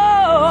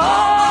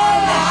 All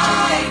my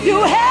life you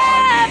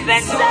have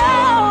been so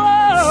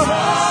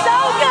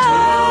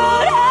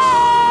good.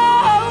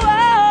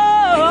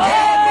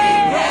 Every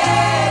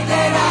breath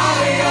that I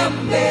am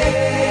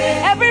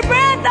able, every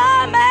breath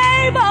I'm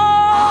able,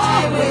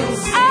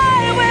 I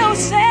will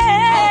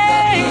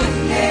sing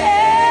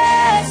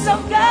yes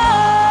of God.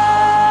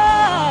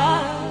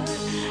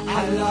 I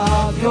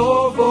love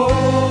your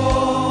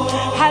voice.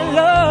 I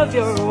love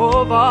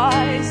your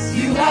voice.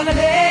 You have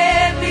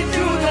led me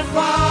through the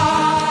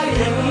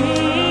fire.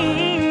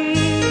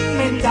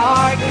 In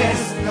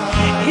darkest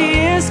night, He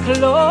is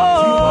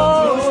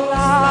close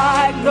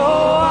like no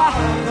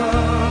other.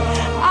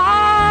 I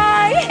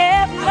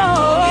have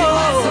known you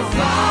as a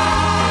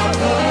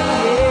father.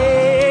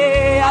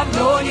 Yeah, I've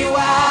known you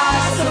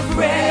as a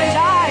friend. I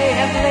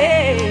have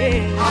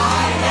lived.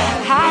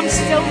 I'm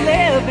still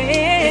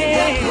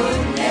living.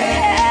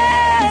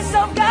 Yes,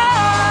 of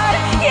God.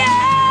 Yeah,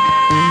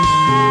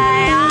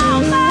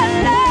 all my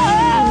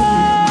life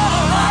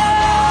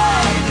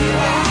you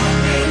have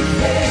been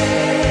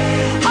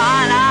faithful.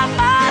 All of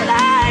my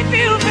life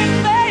you've been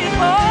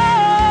faithful.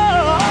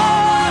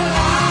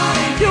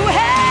 You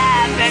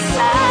have been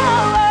so,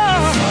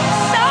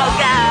 so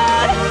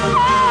good.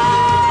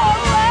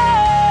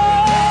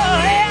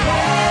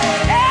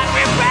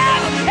 Every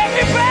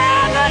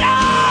breath that I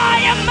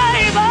am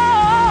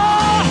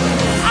able,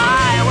 I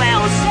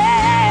will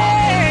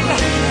sing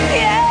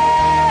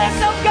yes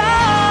of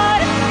God.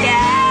 Yeah,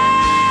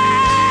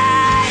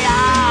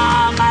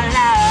 all my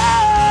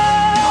life.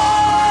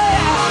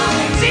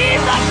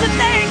 Jesus, we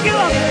thank you.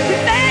 We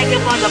thank you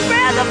for the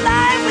breath of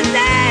life. We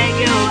thank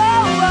you.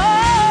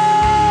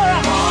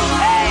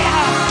 Hey,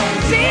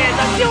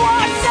 Jesus, you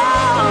are so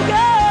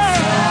good.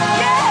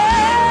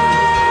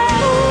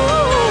 Yeah.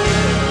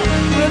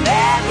 With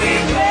every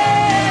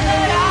breath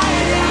that I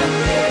am,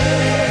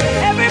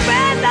 every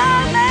breath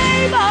I'm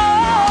able,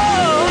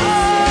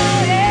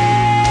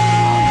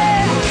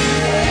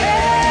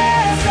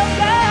 yes, of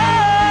God.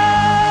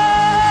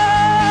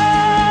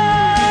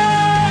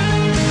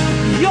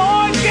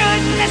 Your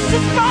goodness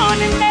is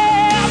running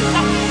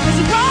after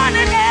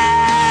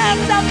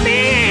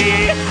me.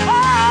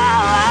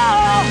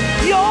 Oh,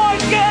 your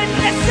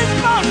goodness is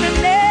running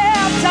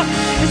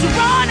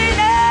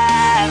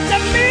after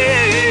me.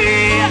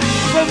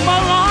 With my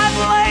life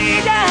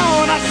laid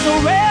down, I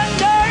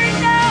surrender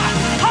now.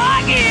 I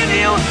give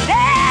you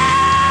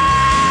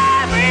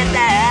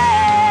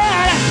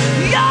everything.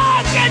 Your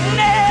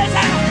goodness,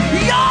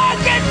 your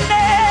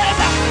goodness,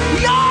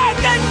 your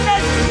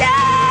goodness,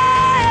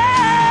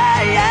 yeah,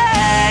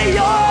 yeah,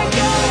 your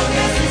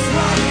goodness is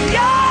running.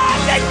 Your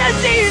goodness,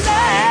 Jesus,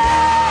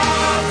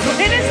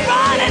 it is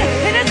running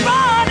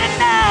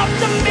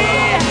after me.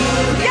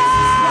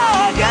 Your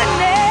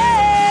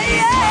goodness,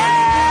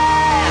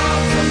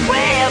 yeah.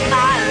 With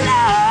my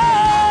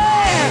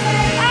life,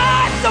 I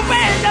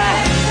surrender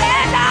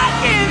and I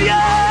give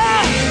you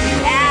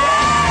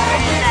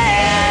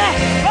everything.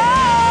 Oh,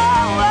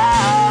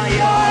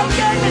 your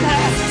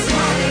goodness,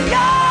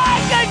 your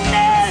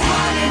goodness,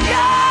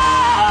 your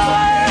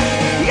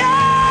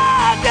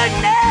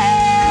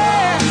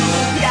goodness,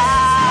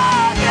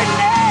 your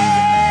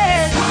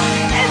goodness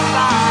is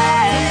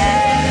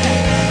mine.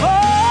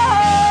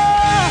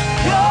 Oh,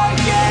 your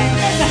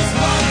goodness,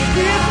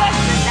 we bless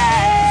the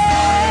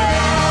name.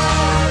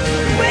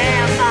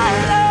 With my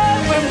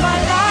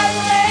life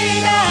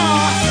laid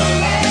down,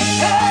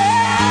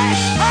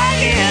 I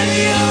give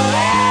you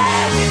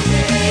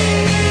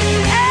everything.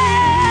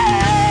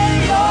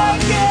 Your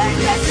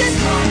goodness is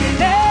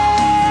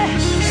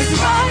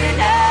running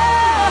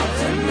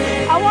after me.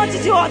 I want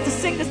you all to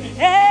sing this.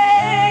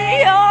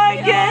 Hey,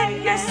 your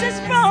goodness is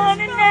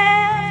running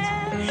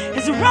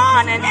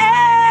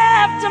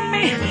after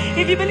me.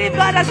 If you believe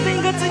God has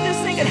been good to you,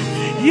 sing it.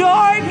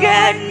 Your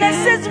goodness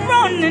is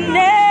running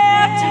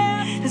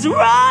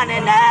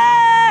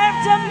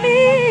after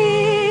me.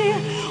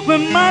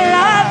 When my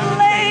life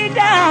lays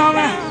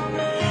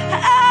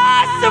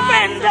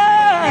surrender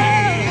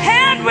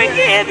and we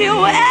give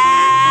you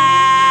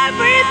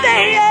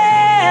everything.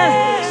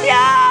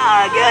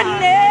 Your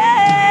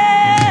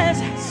goodness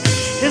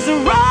is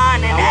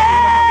running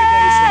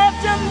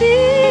after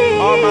me.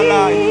 All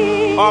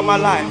my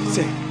life.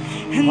 Say,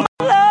 and I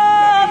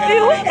love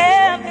you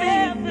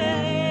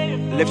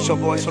everything. lift your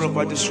voice all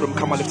over this room.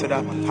 Come on, lift it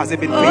up. Has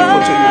it been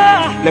faithful to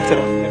you? Lift it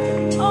up.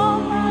 All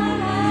my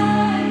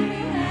life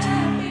you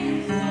have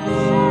been so.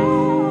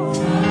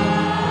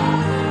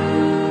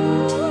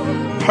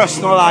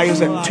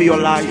 Personalize it to your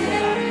life.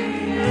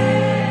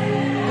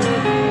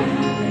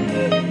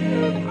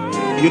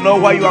 You know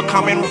where you are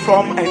coming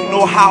from and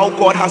know how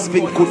God has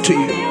been good to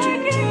you.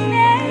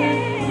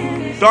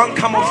 Don't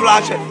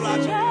camouflage it.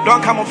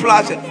 Don't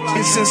camouflage it.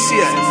 Be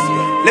sincere.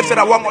 Lift it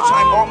up one more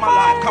time. All my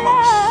life. Come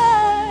on.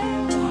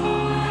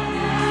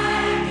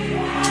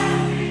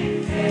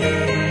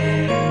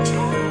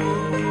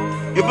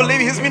 You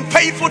believe He's been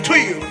faithful to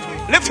you.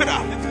 Lift it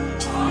up.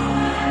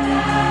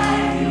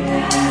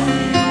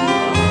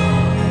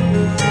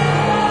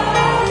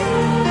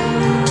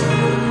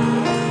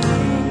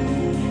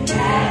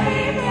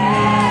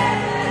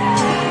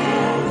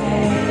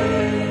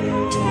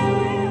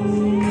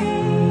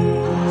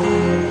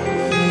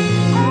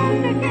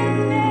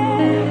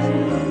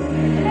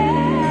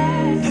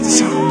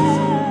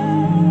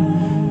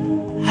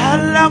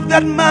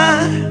 That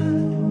man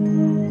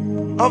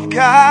of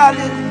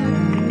Galilee.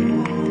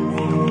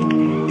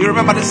 You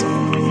remember this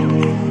song?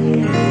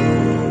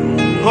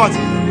 What?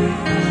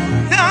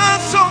 Done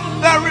so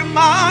very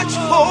much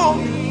for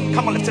me.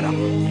 Come on, lift it up.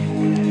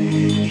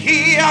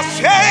 He has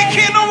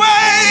taken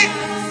away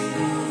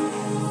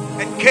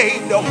and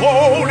gave the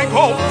Holy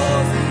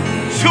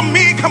Ghost to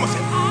me. Come on, say,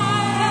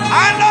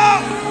 I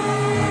know.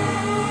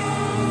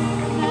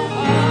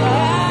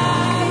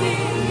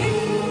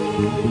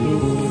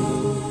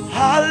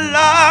 I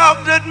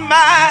love that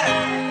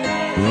man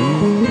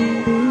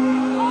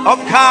of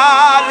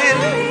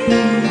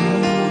Galilee.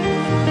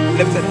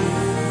 Lift it up.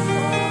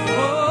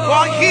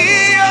 For He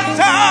has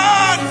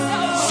done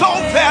so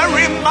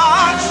very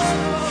much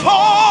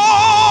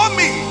for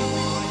me.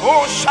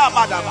 Oh,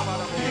 Shabadaba.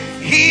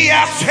 He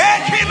has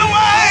taken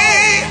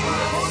away,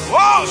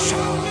 oh,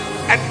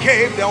 and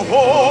gave the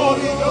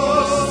Holy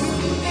Ghost.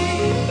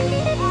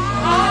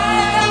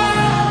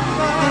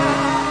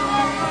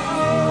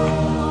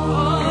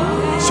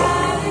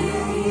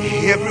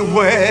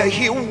 Everywhere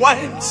He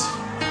went,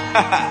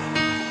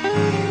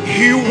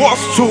 He was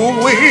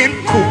doing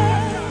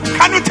good.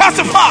 Can you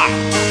testify?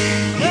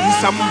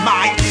 He's a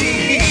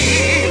mighty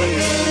healer.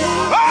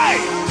 Hey,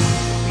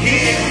 He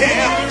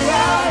helped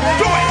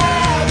do it.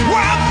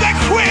 When the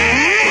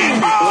queen,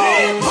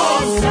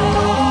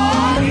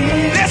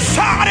 they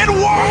started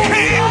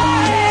walking.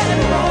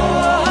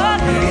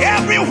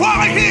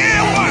 Everywhere He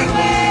went,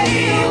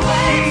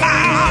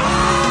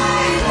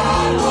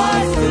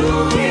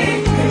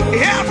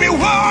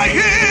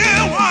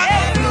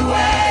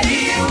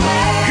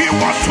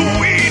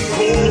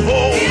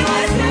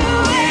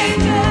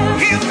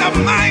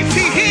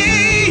 mighty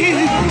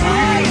healer.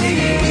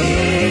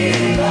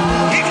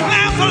 He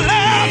climbs the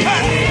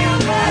ladder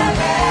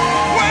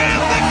when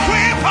the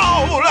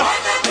crippled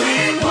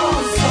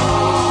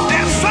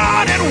they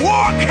started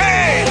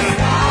walking.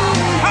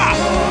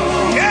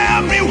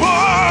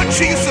 Everywhere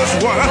Jesus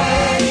went.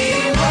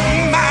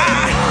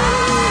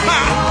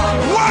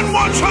 One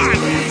more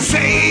time,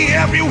 say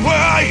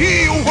everywhere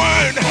He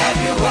went.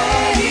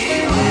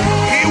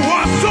 He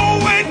was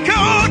doing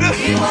good.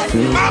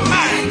 My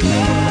mind.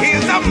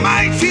 He's a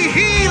mighty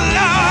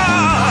healer.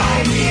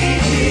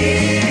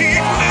 He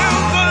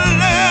cleansed the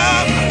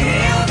lamb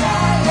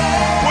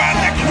when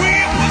the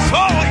queen was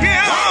for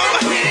Him.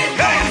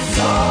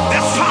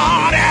 They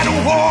started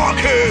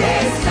walking.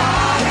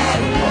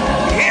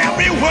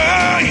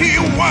 Everywhere He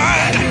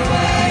went.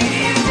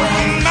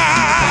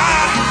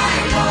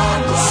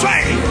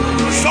 Say,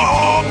 so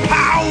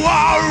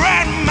power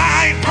and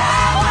might.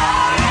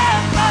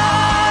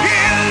 He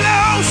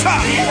loves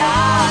us.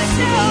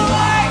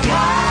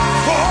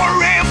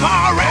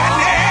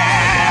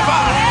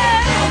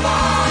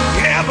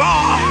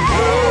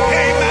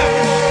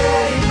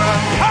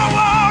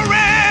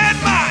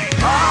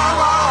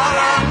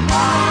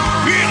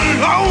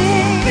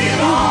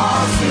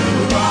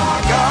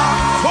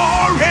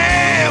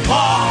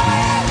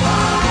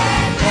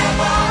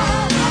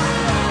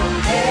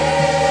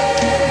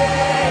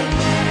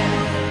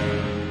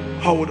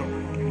 Hold on.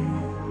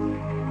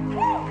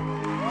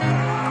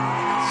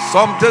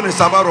 Something is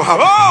about to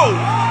happen.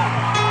 Oh!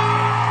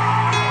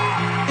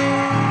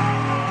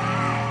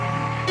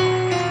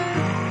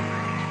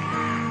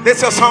 This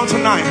is your song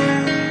tonight.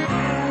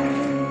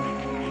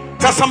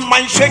 That some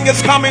mind change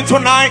is coming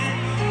tonight.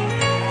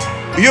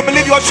 Do you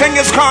believe your change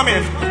is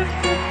coming?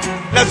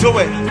 Let's do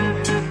it.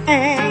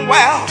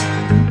 Well,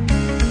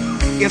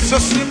 it's a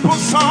simple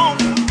song.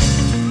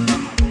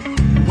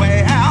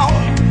 Well,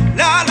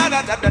 la la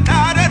la la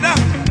la la la.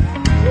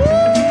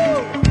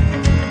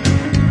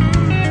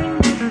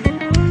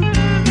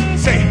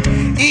 Say,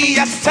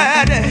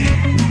 yesterday,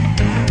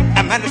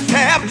 a man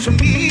said to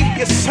me,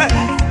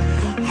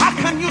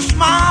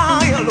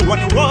 when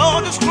the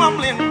world is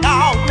crumbling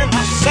down, and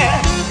I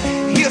said,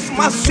 here's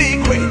my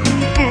secret.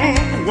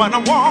 When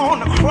I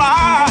wanna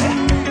cry,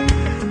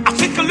 I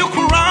take a look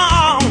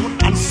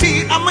around and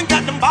see I'm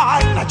getting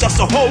by. Now just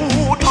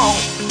hold on.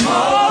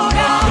 Hold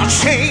on. The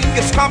change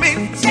is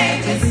coming.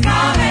 Change is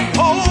coming.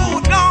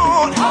 Hold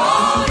on.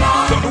 Hold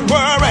on. Don't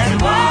worry.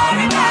 Don't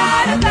worry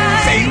about a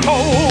thing. Say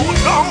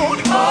hold on.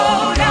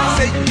 Hold on.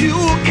 Say you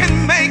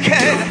can make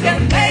it. You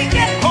can make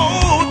it.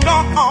 Hold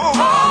on.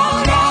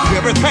 Hold on.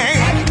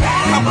 Everything.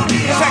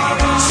 Say,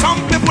 some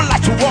people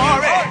like to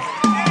worry.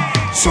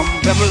 Some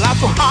people like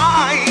to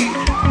hide.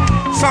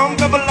 Some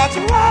people like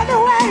to run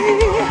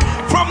away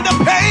from the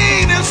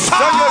pain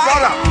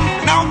inside.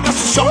 Now that's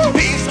some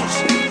pieces.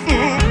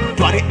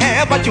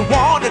 Whatever you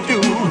want to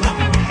do,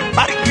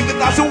 but if it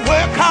doesn't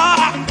work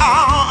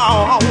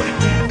out,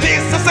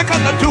 this is a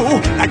gonna do.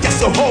 I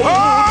just hold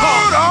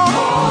on.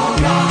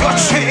 Your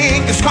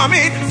change is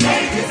coming.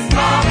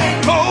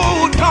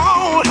 Hold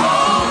on.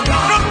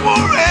 Don't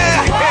worry.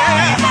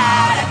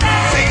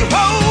 Say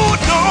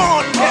hold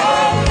on.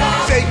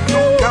 Say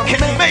you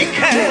can make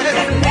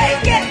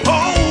it.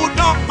 Hold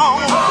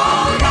on.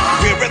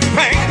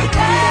 Everything.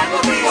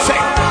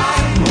 Say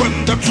when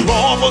the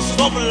troubles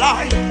of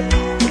life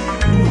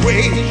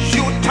weigh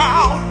you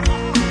down,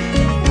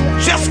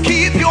 just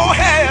keep your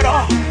head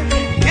up.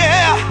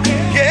 Yeah,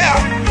 yeah.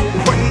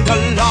 When the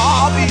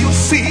love you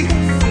see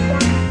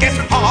is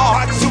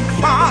hard to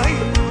find,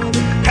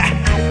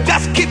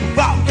 just keep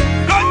up.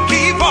 Don't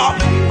give up.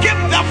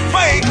 Give the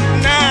faith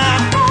now.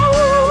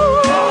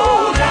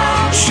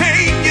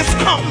 Change is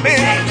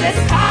coming.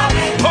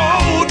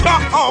 Hold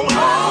on.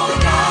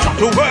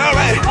 Don't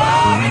worry.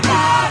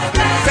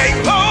 Say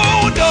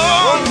hold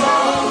on.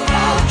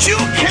 You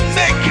can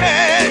make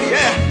it.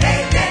 Yeah.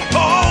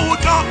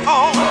 Hold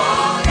on.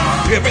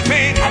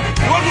 Everything.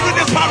 You want to do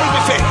this part of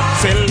the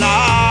say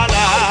la la.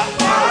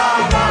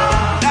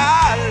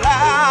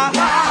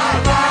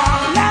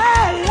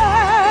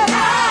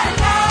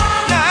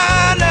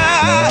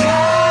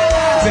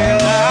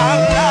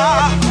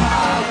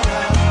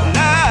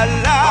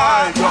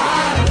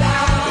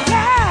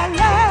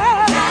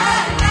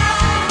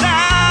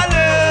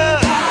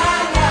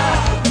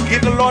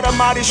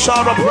 Somebody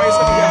shout a praise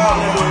in here.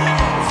 Hallelujah.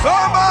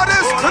 Somebody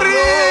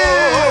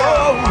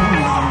scream.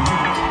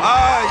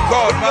 My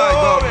God, my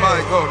God, my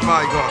God,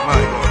 my God,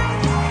 my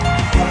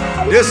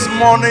God. This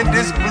morning,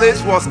 this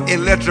place was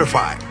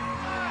electrified.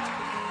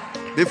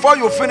 Before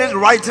you finish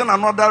writing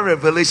another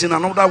revelation,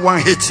 another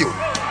one hit you.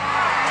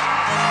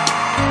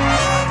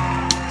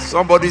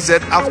 Somebody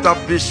said after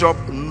Bishop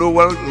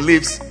Noel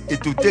leaves,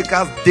 it will take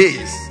us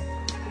days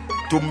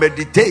to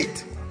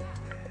meditate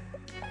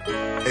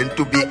and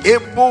to be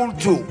able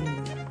to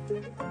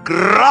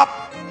grab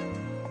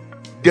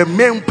the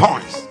main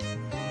points.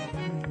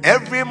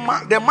 Every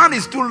man, the man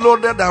is too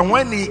loaded that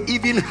when he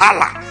even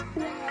holler,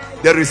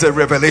 there is a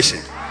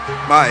revelation.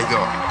 My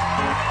God.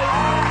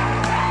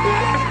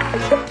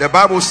 The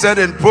Bible said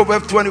in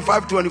Proverbs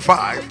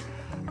 25:25,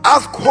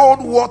 as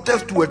cold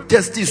waters to a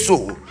thirsty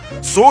soul,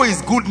 so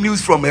is good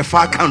news from a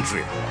far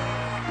country.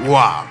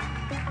 Wow.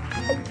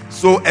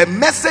 So a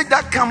message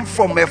that comes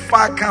from a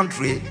far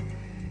country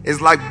is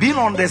like being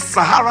on the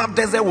Sahara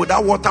desert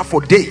without water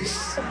for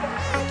days.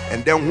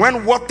 And then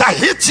when water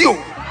hits you,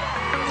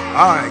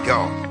 my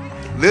God.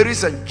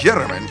 Ladies and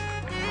gentlemen,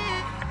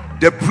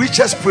 the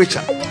preacher's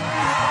preacher.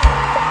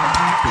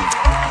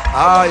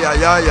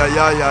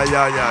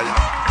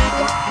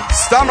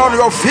 Stand on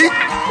your feet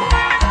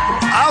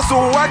as we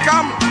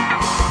welcome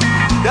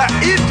the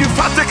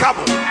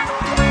indefatigable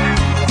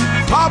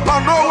Papa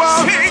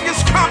Noel. Change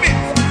is coming.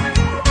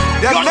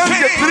 The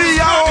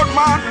 93-year-old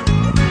man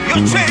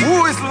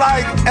who is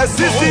like a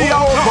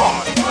 60-year-old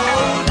boy.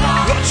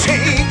 Your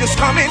change is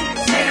coming.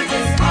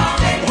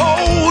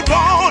 Hold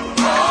on.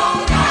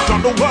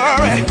 Don't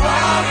worry.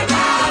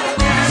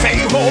 Say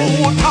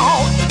hold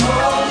on.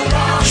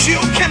 You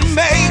can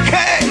make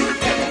it.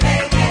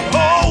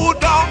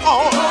 Hold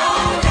on.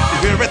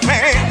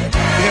 Everything.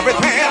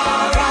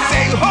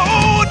 Say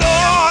hold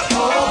on.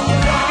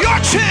 Your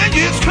change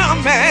is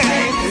coming.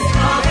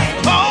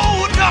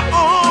 Hold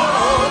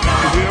on.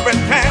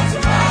 Everything.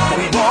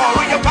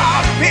 Worry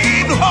about me.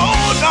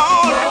 Hold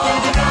on.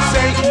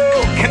 Say you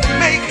can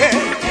make it.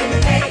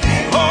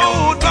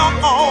 Hold on.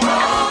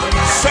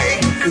 Say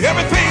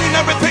everything's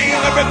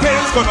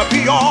gonna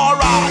be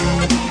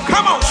alright.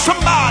 Come on,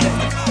 somebody.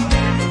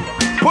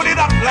 Put it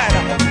up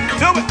ladder.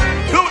 Do it.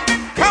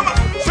 Come on,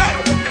 say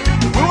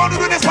it. We want to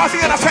do this while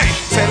singing. I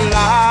say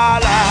la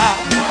la.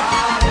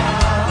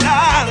 La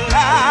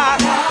la.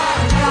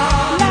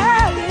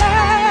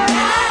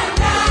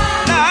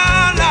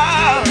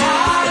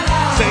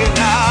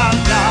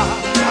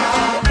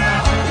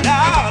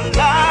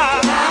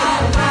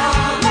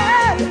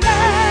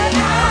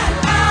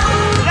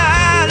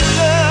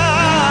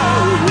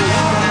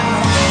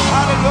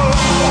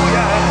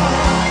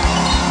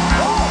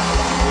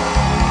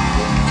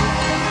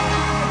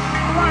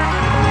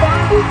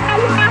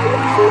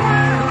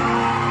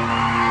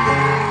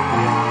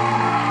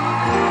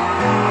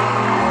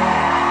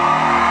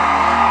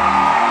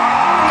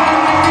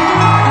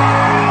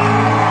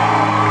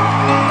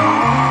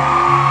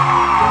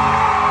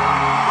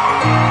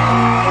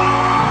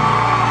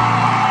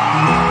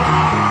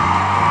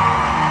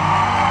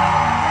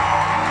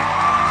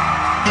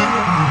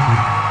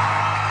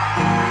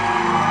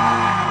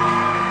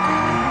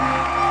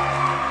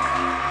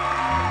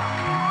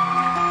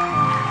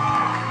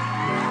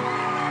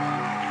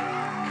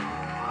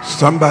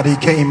 Somebody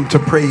came to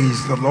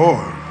praise the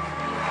Lord.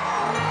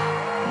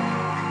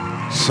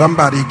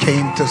 Somebody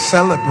came to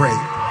celebrate.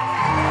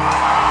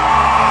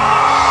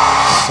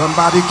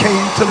 Somebody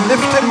came to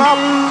lift him up.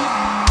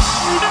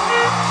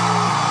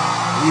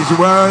 He's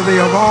worthy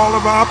of all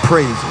of our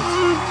praises.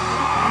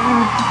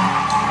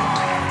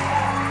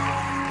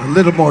 A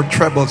little more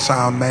treble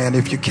sound, man,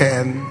 if you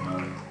can.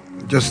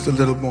 Just a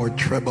little more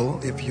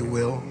treble, if you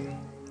will.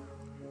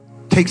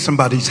 Take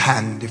somebody's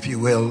hand, if you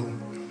will.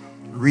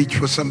 Reach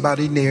for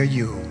somebody near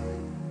you.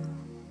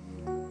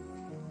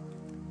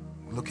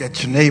 Look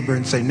at your neighbor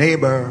and say,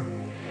 neighbor,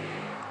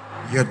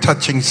 you're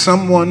touching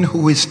someone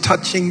who is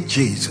touching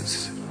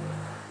Jesus.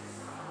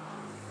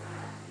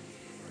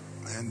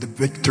 And the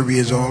victory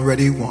is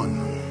already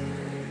won.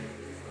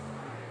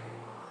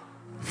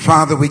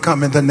 Father, we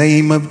come in the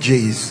name of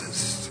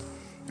Jesus.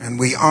 And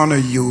we honor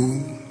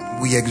you.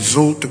 We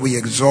exalt, we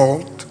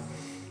exalt.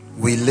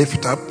 We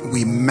lift up,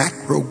 we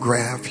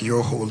macrograph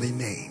your holy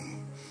name.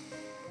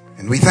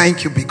 And we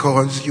thank you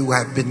because you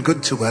have been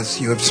good to us.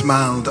 You have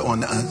smiled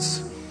on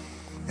us.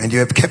 And you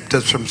have kept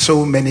us from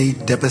so many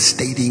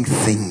devastating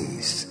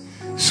things.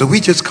 So we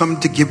just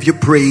come to give you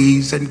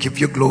praise and give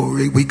you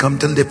glory. We come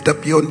to lift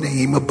up your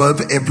name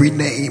above every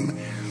name.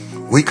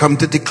 We come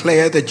to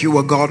declare that you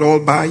are God all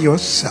by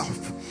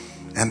yourself.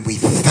 And we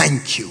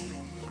thank you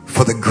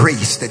for the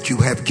grace that you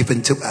have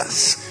given to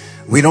us.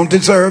 We don't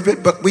deserve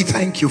it, but we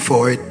thank you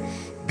for it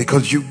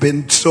because you've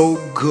been so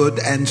good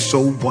and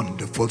so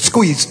wonderful.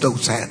 Squeeze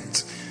those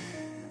hands.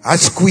 I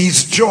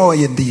squeeze joy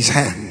in these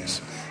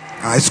hands.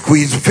 I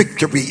squeeze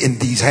victory in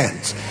these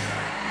hands.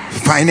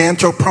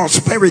 Financial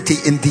prosperity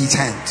in these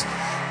hands.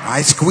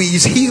 I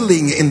squeeze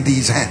healing in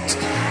these hands.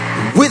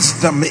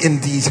 Wisdom in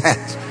these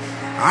hands.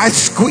 I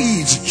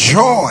squeeze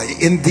joy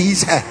in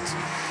these hands.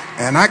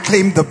 And I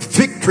claim the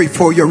victory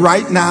for you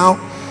right now.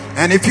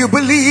 And if you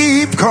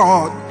believe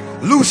God,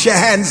 loose your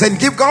hands and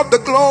give God the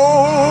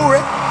glory.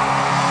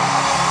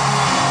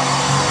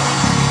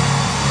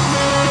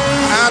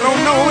 I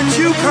don't know what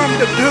you come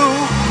to do.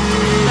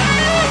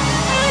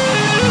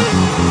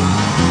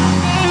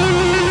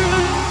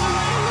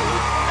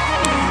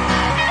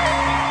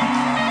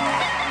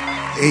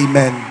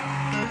 Amen.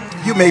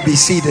 You may be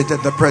seated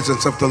in the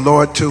presence of the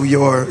Lord. To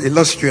your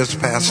illustrious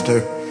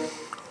pastor,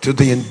 to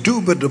the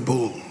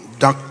indubitable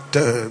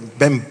Dr.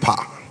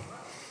 Bempa.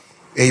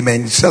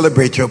 Amen.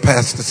 Celebrate your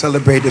pastor.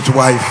 Celebrate his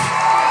wife.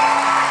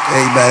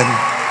 Amen.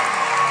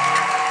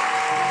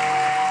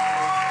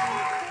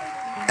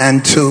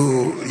 And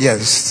to,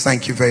 yes,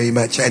 thank you very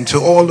much. And to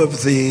all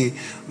of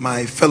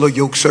my fellow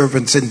yoke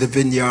servants in the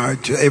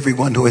vineyard, to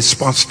everyone who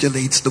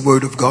expostulates the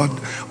word of God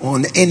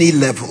on any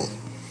level.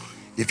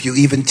 If you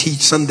even teach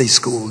Sunday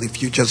school,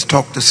 if you just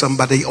talk to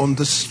somebody on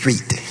the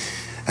street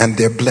and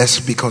they're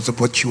blessed because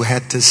of what you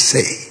had to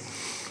say,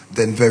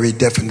 then very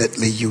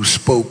definitely you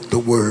spoke the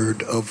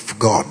word of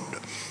God.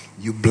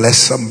 You bless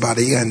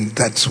somebody, and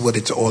that's what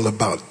it's all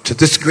about. To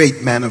this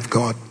great man of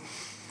God,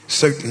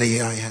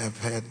 certainly I have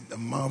had a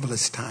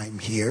marvelous time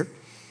here,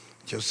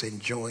 just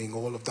enjoying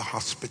all of the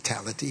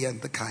hospitality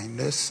and the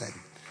kindness, and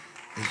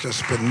it's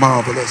just been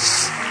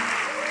marvelous.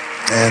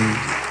 And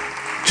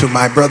to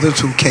my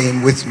brothers who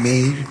came with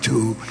me,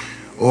 to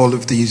all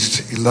of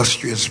these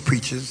illustrious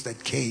preachers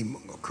that came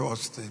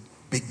across the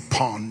big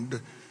pond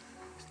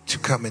to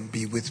come and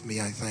be with me,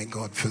 I thank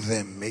God for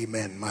them.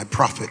 Amen. My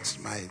prophets,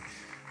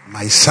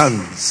 my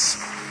sons,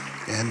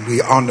 and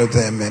we honor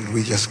them and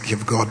we just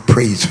give God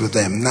praise for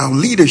them. Now,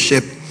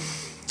 leadership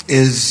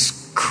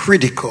is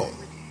critical.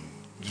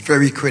 It's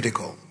very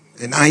critical.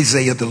 In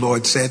Isaiah, the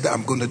Lord said,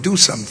 I'm going to do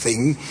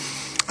something.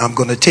 I'm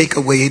going to take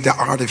away the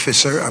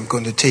artificer. I'm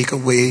going to take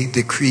away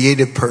the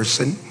creative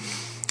person.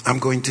 I'm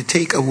going to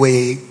take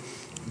away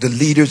the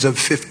leaders of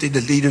 50,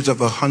 the leaders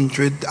of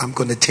 100. I'm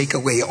going to take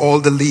away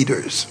all the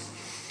leaders.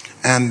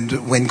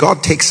 And when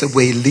God takes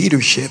away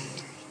leadership,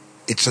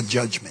 it's a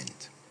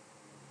judgment.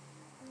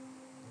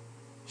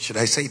 Should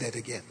I say that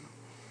again?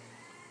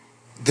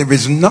 There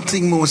is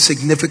nothing more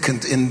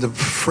significant in the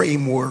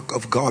framework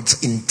of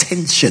God's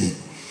intention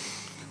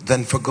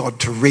than for God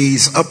to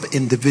raise up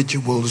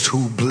individuals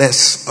who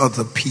bless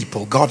other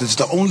people. God is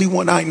the only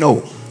one I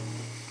know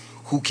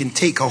who can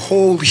take a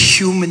whole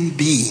human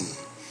being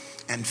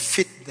and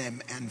fit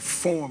them and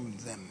form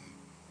them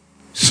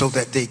so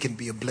that they can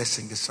be a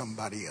blessing to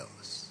somebody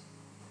else.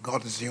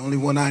 God is the only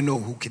one I know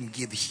who can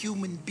give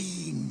human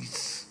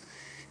beings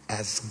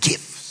as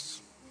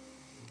gifts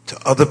to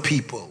other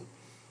people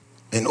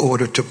in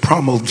order to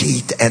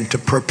promulgate and to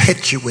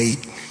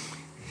perpetuate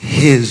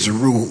his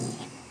rule.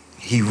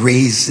 He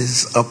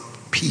raises up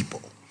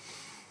people.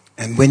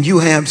 And when you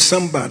have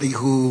somebody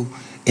who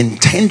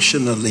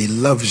intentionally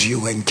loves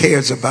you and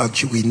cares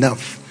about you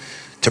enough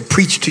to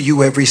preach to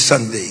you every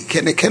Sunday,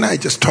 can I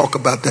just talk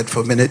about that for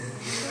a minute?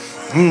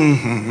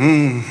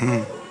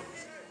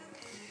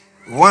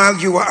 While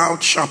you are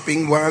out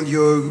shopping, while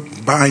you're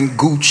buying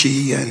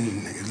Gucci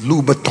and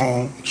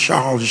Louboutin,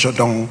 Charles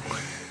Jourdan,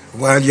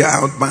 while you're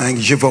out buying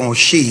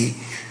Givenchy,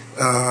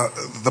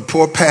 the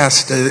poor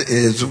pastor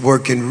is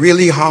working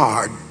really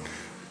hard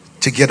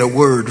to get a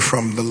word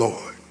from the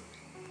Lord.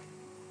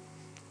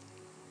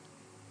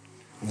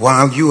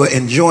 While you are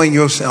enjoying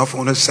yourself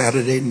on a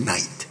Saturday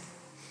night,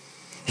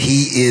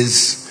 he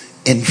is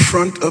in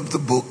front of the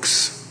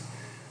books,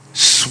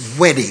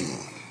 sweating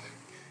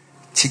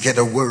to get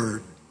a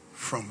word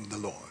from the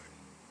Lord.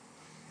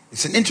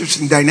 It's an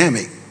interesting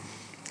dynamic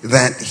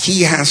that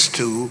he has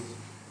to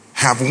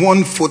have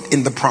one foot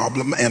in the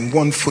problem and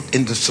one foot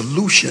in the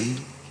solution,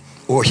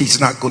 or he's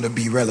not going to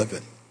be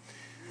relevant.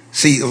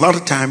 See, a lot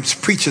of times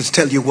preachers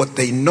tell you what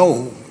they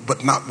know,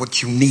 but not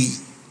what you need.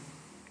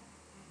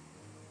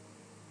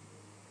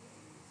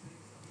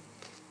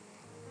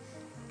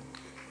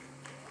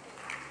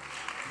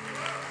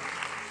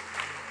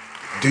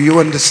 Do you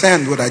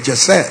understand what I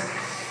just said?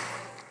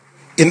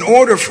 In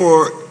order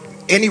for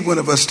any one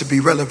of us to be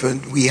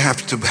relevant, we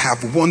have to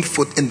have one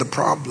foot in the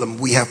problem.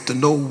 We have to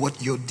know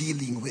what you're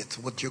dealing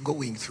with, what you're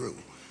going through.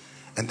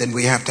 And then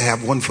we have to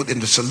have one foot in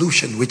the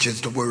solution, which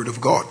is the Word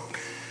of God,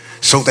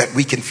 so that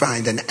we can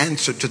find an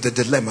answer to the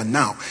dilemma.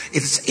 Now,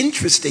 it's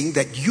interesting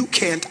that you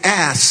can't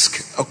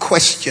ask a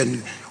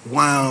question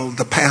while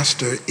the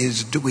pastor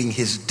is doing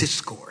his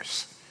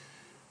discourse.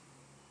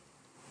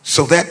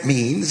 So that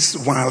means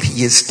while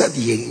he is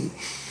studying,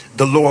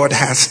 the Lord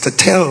has to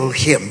tell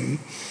him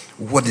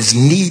what is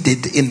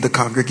needed in the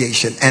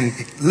congregation. And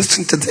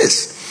listen to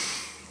this.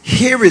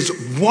 Here is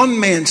one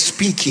man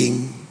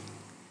speaking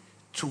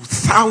to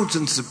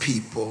thousands of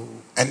people,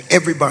 and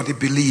everybody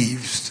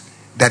believes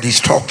that he's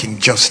talking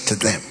just to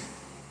them.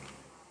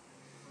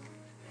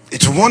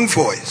 It's one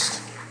voice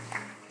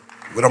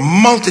with a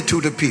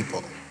multitude of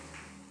people.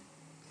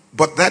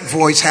 But that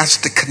voice has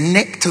to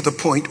connect to the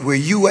point where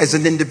you as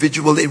an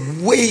individual,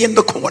 way in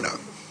the corner,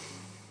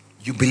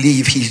 you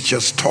believe he's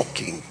just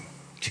talking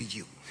to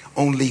you.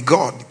 Only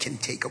God can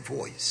take a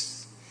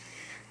voice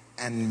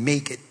and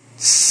make it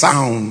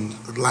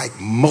sound like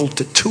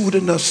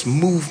multitudinous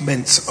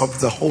movements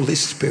of the Holy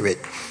Spirit.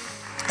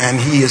 And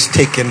he is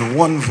taking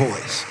one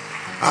voice.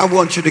 I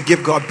want you to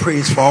give God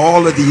praise for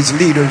all of these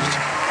leaders,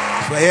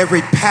 for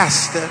every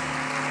pastor,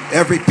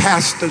 every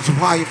pastor's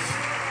wife.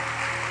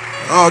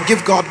 Oh,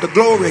 give God the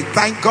glory.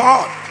 Thank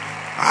God.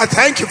 I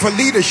thank you for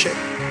leadership.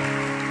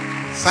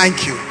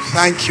 Thank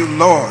you,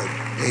 Lord.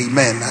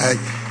 Amen.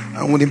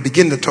 I want to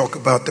begin to talk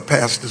about the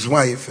pastor's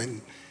wife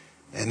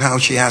and how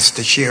she has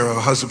to share her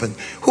husband.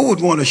 Who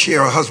would want to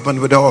share a husband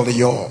with all of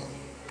y'all?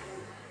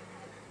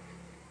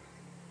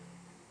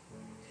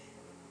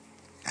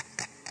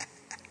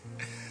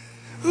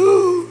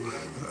 Ooh,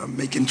 I'm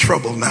making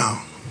trouble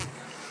now.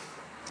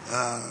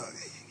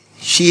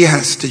 She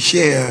has to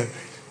share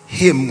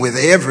him with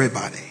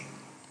everybody.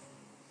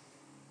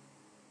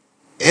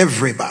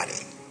 Everybody.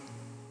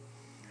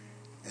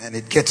 And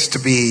it gets to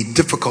be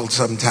difficult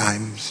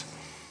sometimes,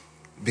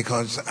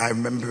 because I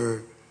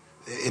remember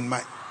in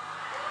my...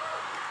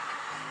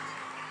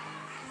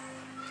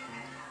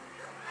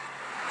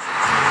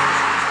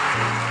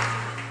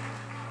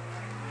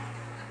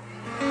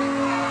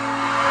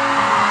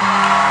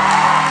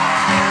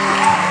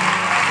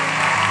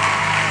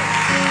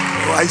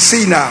 Oh, I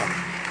see now.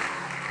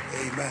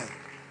 Amen.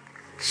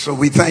 So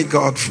we thank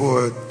God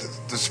for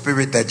the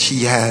spirit that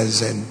she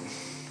has, and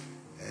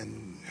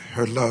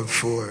her love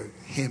for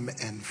him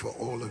and for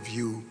all of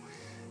you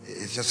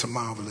is just a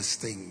marvelous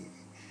thing.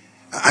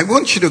 I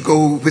want you to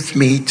go with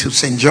me to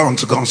St.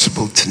 John's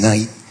Gospel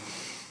tonight,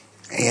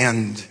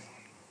 and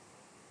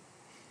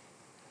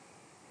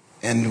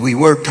we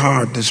worked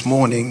hard this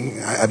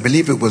morning. I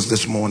believe it was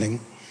this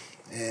morning,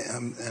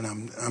 and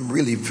I'm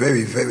really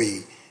very,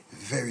 very,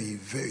 very,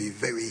 very,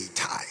 very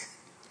tired.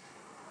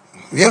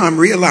 Yeah, I'm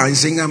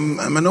realizing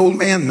I'm an old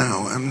man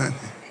now. I'm not.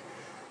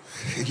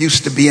 It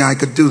used to be I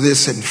could do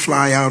this and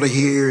fly out of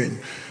here and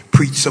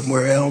preach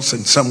somewhere else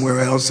and somewhere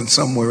else and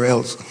somewhere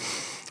else.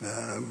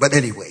 But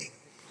anyway,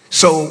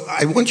 so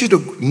I want you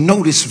to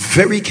notice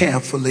very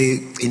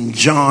carefully in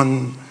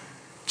John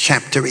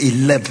chapter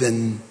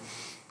 11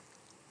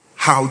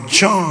 how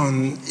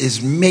John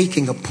is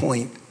making a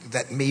point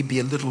that may be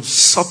a little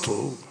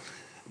subtle,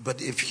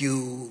 but if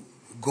you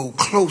go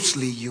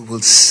closely, you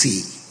will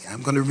see.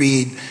 I'm going to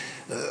read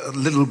a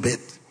little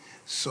bit,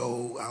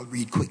 so I'll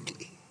read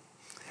quickly.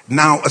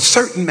 Now, a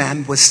certain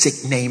man was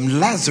sick named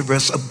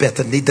Lazarus of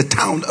Bethany, the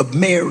town of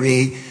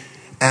Mary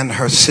and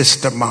her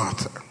sister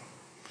Martha.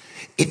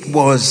 It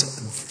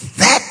was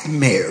that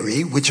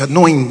Mary which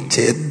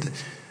anointed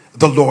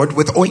the Lord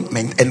with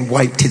ointment and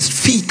wiped his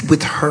feet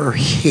with her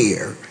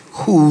hair,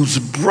 whose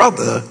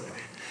brother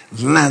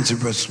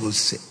Lazarus was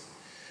sick.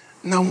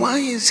 Now, why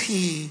is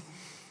he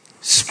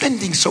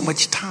spending so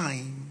much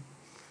time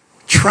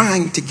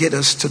trying to get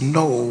us to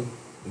know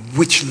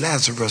which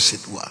Lazarus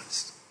it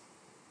was?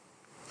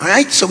 All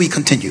right, so he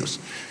continues.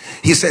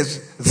 He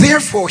says,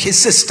 therefore his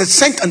sister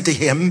sent unto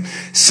him,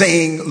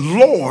 saying,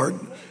 Lord,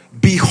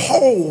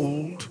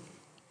 behold,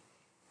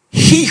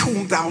 he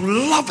whom thou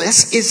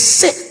lovest is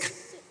sick.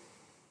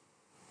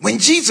 When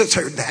Jesus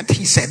heard that,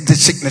 he said, the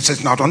sickness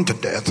is not unto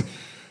death,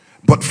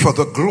 but for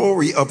the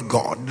glory of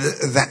God,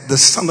 that the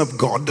Son of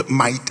God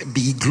might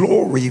be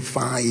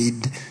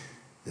glorified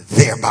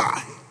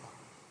thereby.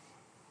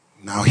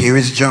 Now here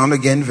is John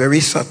again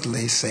very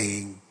subtly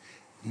saying,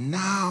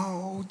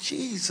 now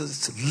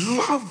Jesus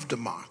loved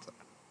Martha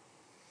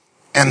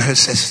and her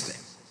sister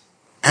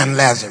and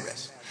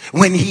Lazarus.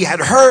 When he had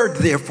heard,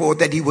 therefore,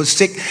 that he was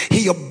sick,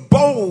 he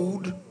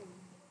abode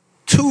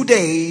 2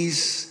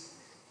 days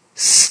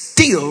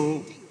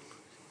still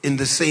in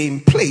the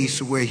same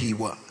place where he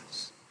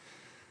was.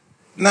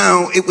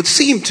 Now, it would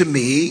seem to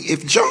me,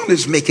 if John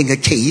is making a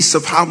case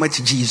of how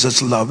much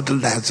Jesus loved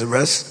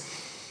Lazarus,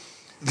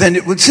 then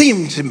it would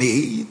seem to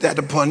me that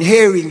upon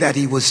hearing that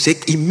he was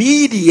sick,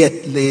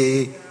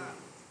 immediately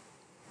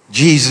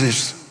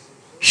Jesus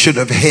should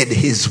have had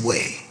his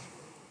way.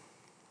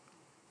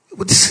 It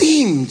would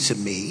seem to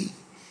me,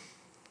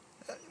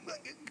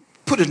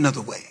 put it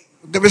another way,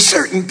 there are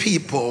certain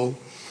people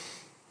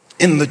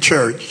in the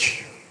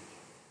church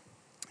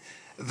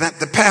that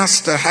the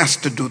pastor has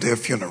to do their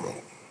funeral.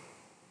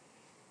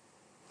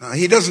 Now,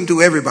 he doesn't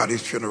do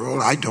everybody's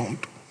funeral, I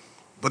don't.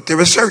 But there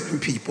are certain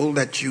people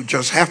that you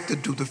just have to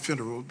do the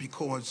funeral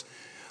because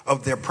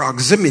of their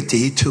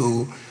proximity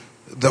to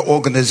the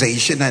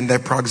organization and their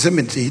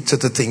proximity to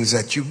the things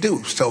that you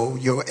do. So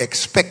you're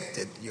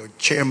expected, you're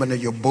chairman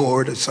of your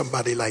board or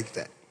somebody like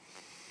that.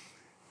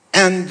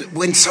 And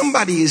when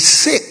somebody is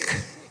sick,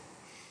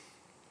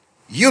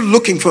 you're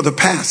looking for the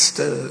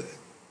pastor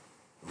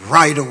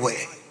right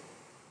away.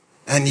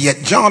 And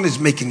yet John is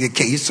making a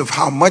case of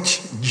how much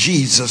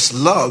Jesus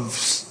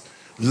loves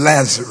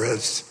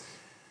Lazarus,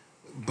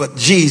 but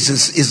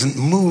Jesus isn't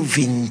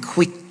moving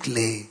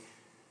quickly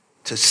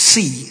to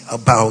see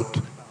about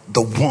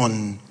the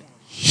one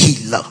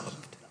he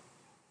loved.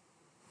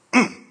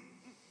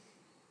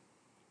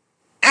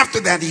 After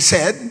that, he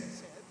said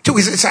to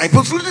his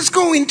disciples, let us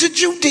go into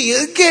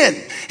Judea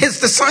again. His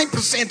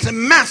disciples said to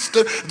him,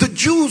 Master, the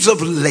Jews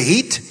of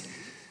late,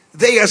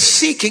 they are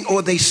seeking,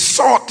 or they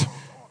sought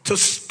to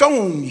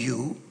stone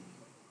you.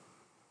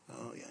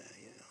 Oh, yeah.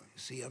 You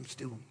see, I'm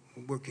still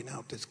working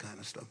out this kind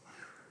of stuff.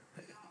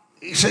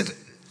 He said,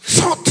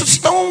 sought to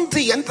stone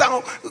thee, and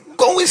thou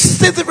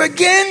goest thither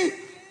again?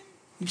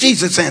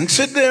 Jesus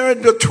answered, there are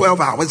 12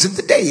 hours in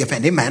the day. If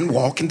any man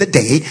walk in the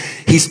day,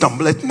 he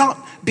stumbleth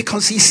not,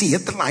 because he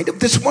seeth the light of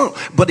this world.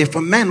 But if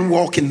a man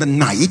walk in the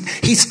night,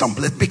 he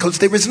stumbleth, because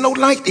there is no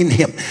light in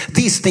him.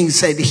 These things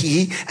said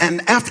he,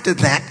 and after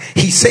that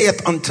he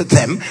saith unto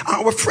them,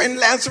 our friend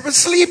Lazarus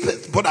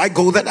sleepeth, but I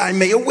go that I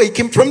may awake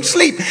him from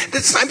sleep. The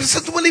disciple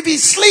said, well, if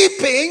he's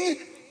sleeping,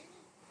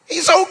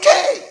 he's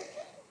okay.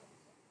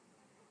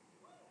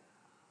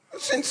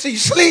 Since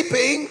he's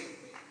sleeping,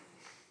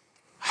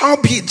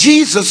 howbeit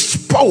Jesus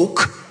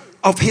spoke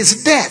of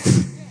his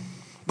death,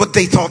 but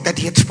they thought that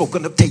he had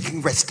spoken of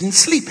taking rest in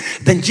sleep.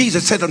 Then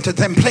Jesus said unto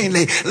them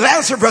plainly,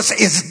 Lazarus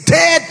is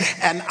dead,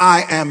 and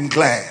I am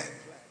glad.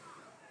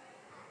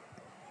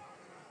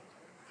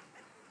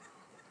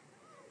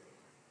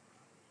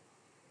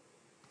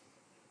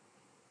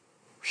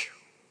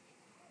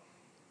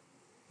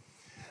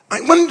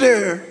 I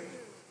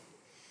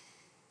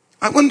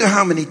wonder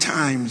how many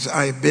times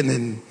I've been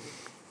in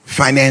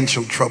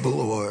financial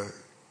trouble or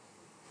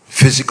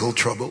physical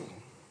trouble,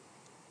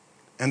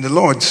 and the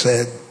Lord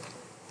said,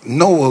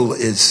 Noel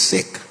is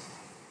sick,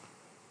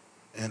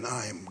 and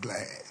I am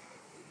glad.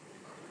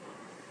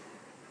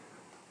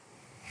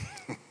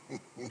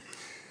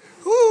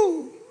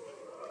 Woo.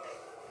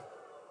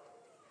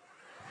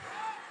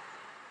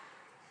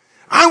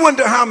 I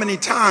wonder how many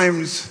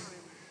times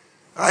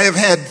I have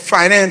had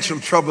financial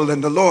trouble,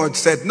 and the Lord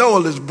said,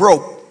 Noel is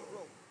broke,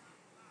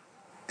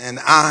 and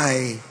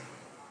I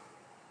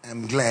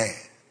am glad.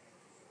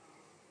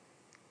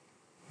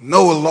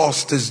 Noel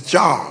lost his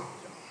job,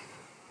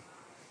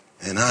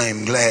 and I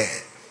am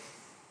glad.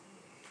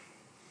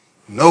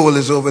 Noel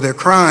is over there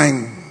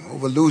crying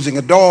over losing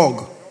a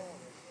dog,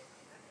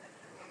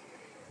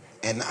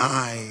 and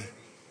I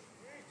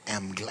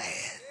am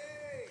glad.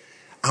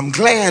 I'm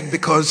glad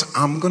because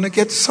I'm going to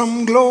get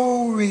some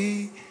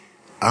glory.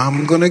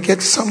 I'm going to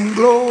get some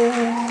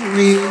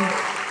glory.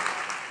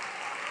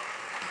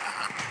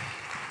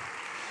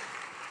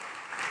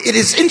 It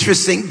is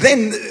interesting.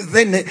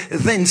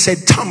 Then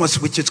said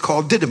Thomas, which is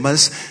called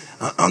Didymus,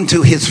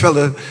 unto his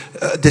fellow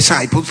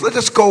disciples, let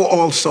us go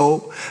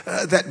also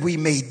that we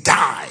may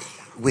die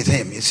with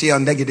him. You see how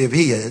negative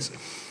he is.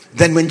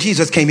 Then when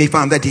Jesus came, he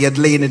found that he had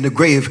lain in the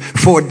grave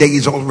 4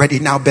 days already.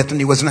 Now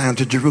Bethany was nigh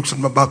unto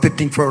Jerusalem, about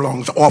 15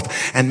 furlongs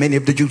off. And many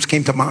of the Jews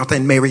came to Martha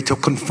and Mary to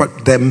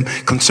confront them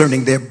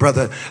concerning their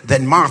brother.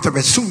 Then Martha,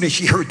 as soon as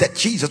she heard that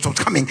Jesus was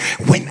coming,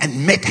 went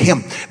and met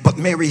him. But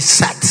Mary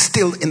sat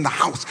still in the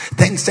house.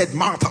 Then said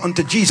Martha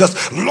unto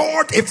Jesus,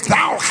 Lord, if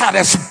thou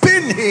hadst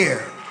been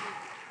here,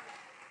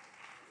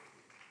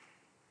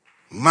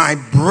 my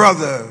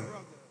brother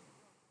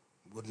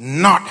would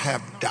not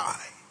have died.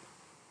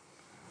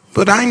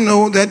 But I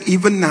know that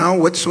even now,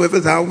 whatsoever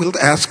thou wilt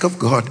ask of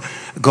God,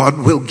 God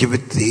will give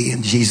it thee.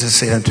 And Jesus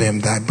said unto him,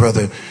 thy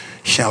brother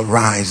shall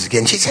rise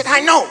again. She said,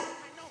 I know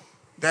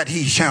that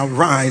he shall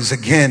rise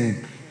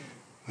again.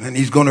 And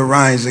he's going to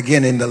rise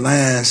again in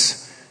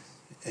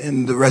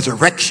the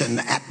resurrection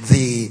at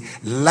the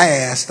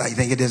last, I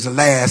think it is the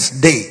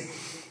last day.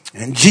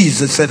 And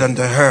Jesus said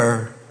unto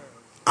her,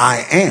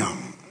 I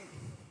am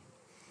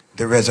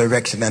the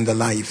resurrection and the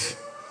life.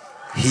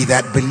 He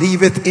that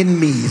believeth in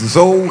me,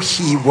 though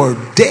he were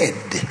dead,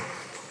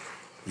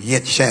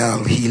 yet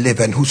shall he live.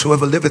 And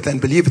whosoever liveth and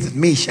believeth in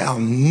me shall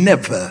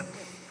never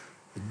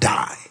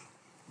die.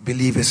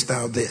 Believest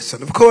thou this?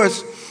 And of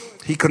course,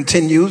 he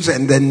continues,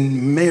 and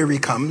then Mary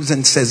comes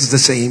and says the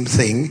same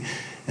thing.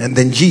 And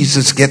then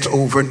Jesus gets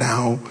over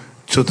now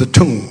to the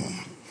tomb.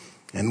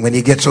 And when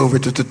he gets over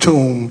to the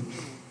tomb,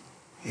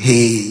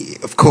 he,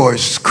 of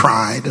course,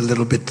 cried a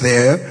little bit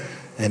there,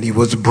 and he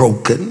was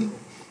broken.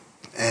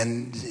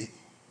 And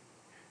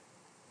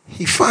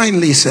he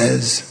finally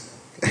says,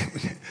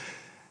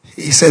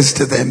 he says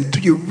to them, do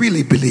you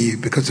really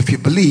believe? Because if you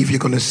believe, you're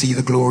going to see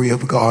the glory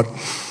of God.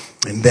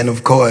 And then,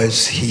 of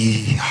course,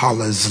 he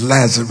hollers,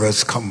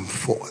 Lazarus, come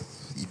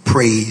forth. He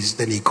prays,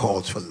 then he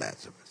calls for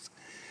Lazarus.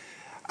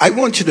 I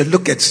want you to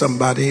look at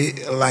somebody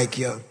like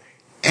you're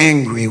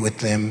angry with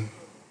them.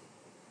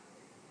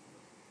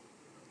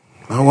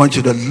 I want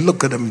you to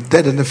look at them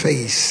dead in the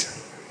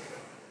face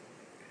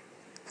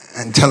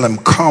and tell them,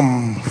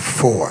 come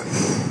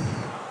forth.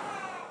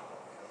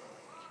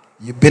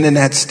 You've been in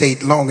that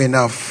state long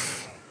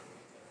enough.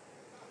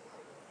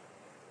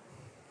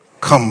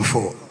 Come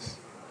forth.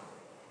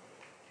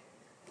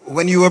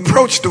 When you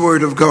approach the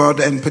Word of God,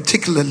 and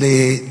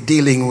particularly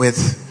dealing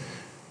with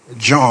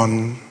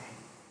John,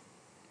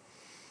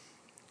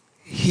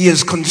 he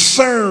is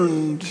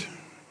concerned,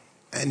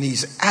 and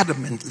he's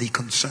adamantly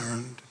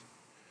concerned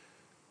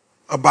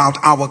about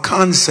our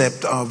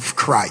concept of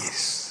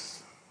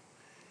Christ.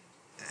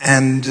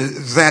 And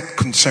that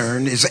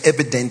concern is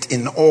evident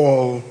in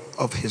all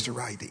of his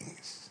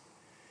writings.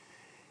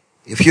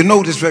 If you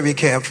notice very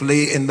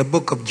carefully in the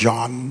book of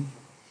John,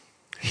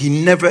 he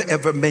never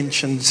ever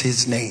mentions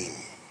his name.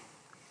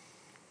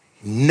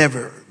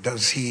 Never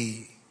does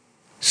he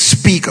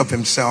speak of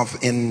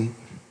himself in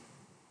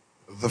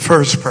the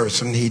first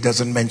person. He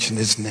doesn't mention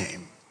his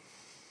name.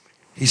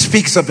 He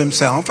speaks of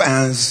himself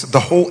as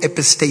the whole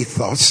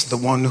epistathos, the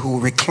one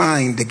who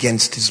reclined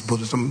against his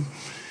bosom.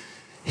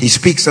 He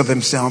speaks of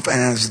himself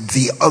as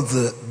the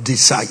other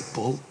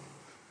disciple.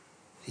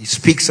 He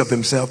speaks of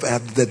himself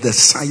as the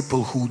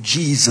disciple who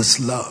Jesus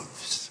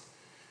loves.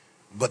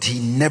 But he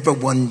never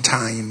one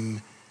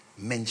time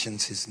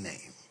mentions his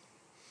name.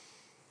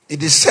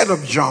 It is said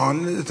of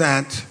John,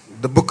 that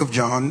the book of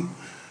John,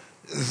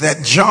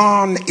 that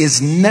John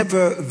is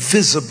never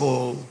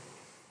visible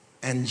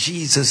and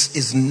Jesus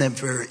is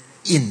never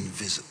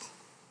invisible,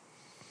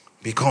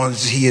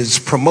 because he is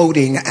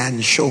promoting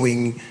and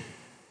showing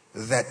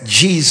that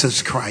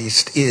Jesus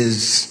Christ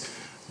is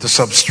the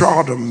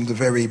substratum, the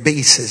very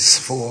basis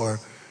for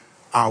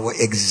our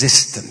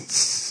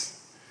existence.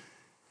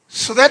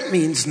 So that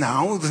means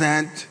now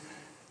that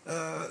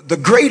the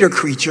greater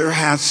creature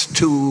has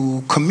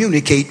to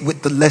communicate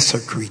with the lesser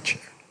creature.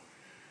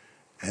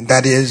 And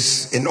that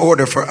is, in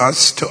order for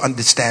us to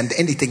understand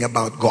anything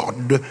about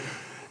God,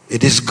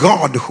 it is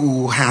God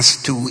who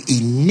has to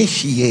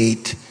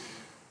initiate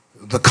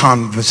the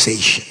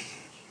conversation.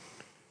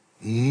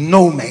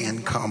 No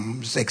man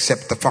comes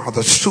except the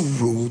Father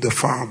Suru, the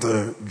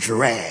Father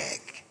drag.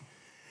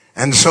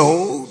 And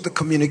so the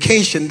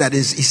communication that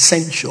is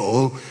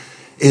essential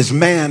is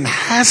man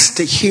has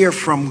to hear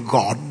from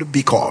God,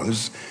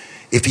 because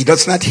if he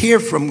does not hear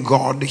from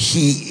God,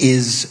 he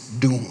is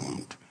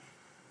doomed.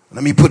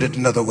 Let me put it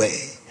another way.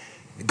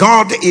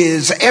 God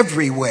is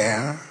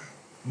everywhere,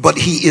 but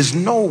he is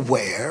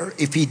nowhere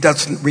if he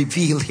doesn't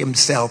reveal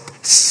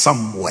himself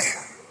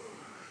somewhere.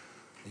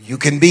 You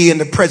can be in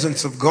the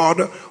presence of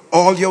God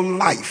all your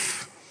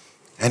life,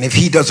 and if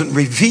he doesn't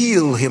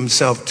reveal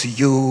himself to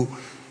you,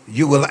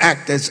 you will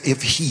act as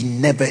if he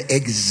never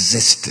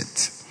existed.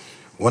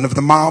 One of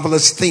the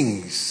marvelous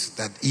things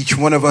that each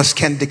one of us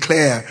can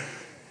declare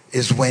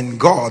is when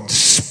God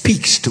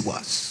speaks to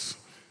us.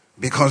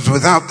 Because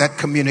without that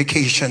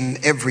communication,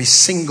 every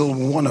single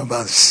one of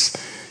us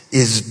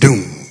is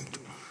doomed.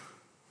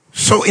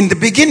 So in the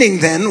beginning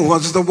then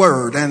was the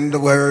Word, and the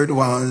Word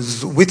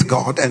was with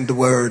God, and the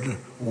Word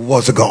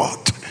was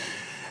God.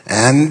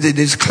 And it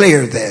is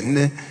clear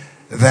then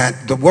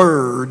that the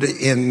Word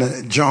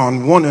in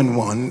John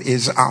 1:1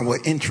 is our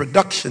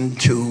introduction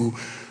to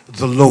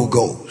the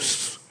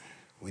Logos.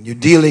 When you're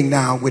dealing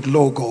now with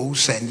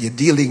Logos, and you're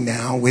dealing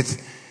now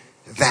with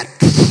that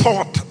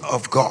thought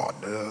of God,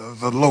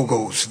 the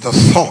Logos, the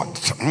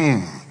thought.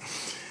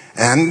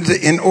 And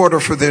in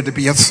order for there to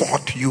be a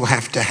thought, you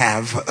have to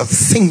have a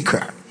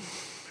thinker.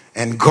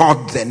 And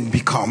God then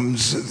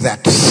becomes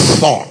that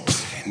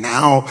thought.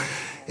 Now,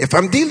 if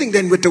I'm dealing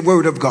then with the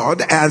Word of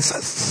God as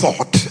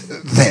thought,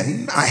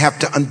 then I have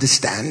to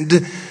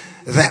understand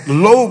that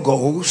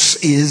Logos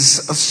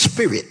is a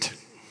spirit.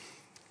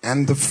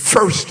 And the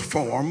first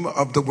form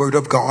of the Word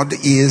of God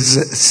is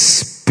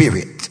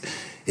spirit.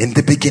 In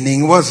the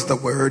beginning was the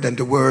Word, and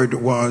the Word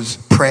was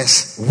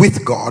present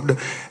with God,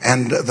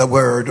 and the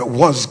Word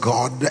was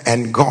God,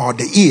 and God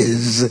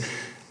is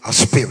a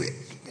spirit.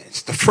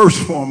 It's the first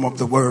form of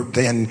the Word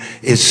then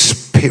is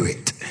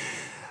spirit.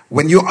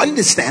 When you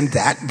understand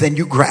that, then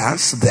you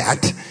grasp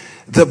that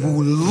the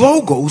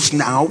Logos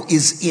now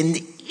is in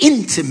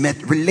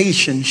intimate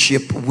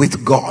relationship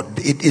with God.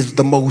 It is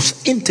the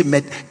most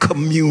intimate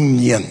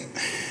communion.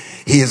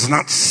 He is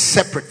not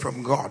separate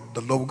from God. The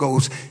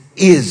Logos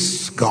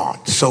is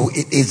God. So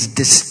it is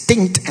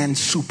distinct and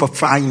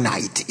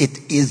superfinite.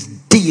 It is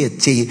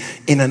deity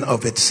in and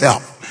of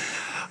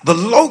itself. The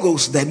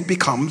Logos then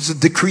becomes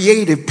the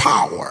creative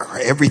power.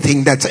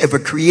 Everything that's ever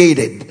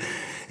created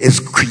is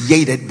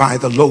created by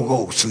the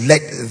Logos.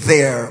 Let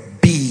there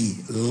be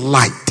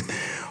light.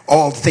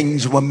 All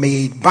things were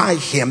made by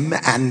him,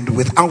 and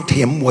without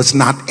him was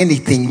not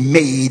anything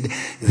made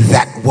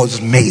that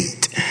was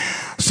made.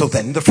 So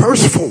then the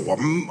first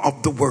form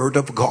of the word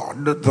of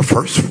God, the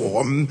first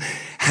form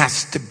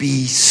has to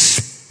be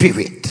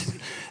spirit.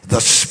 The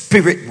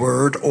spirit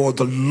word, or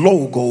the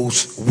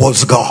Logos,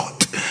 was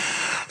God.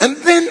 And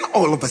then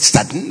all of a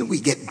sudden we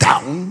get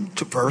down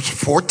to verse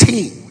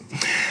 14.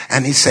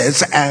 And he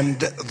says, and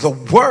the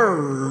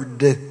word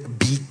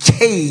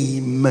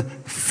became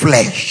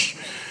flesh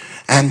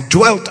and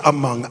dwelt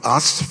among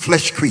us,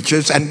 flesh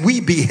creatures, and we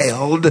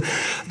beheld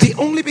the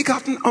only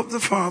begotten of the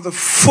Father,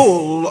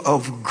 full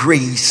of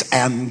grace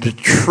and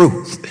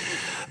truth.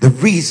 The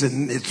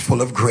reason it's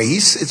full of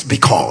grace is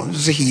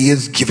because he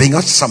is giving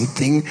us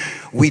something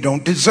we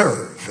don't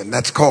deserve, and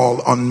that's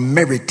called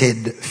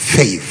unmerited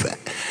favor.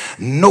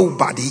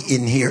 Nobody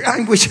in here,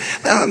 I wish,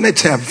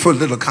 let's have a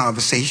little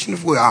conversation.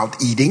 If we're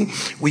out eating,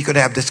 we could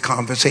have this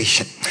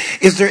conversation.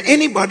 Is there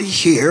anybody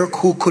here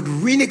who could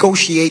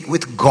renegotiate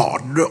with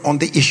God on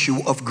the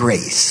issue of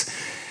grace?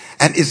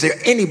 And is there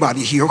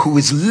anybody here who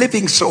is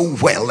living so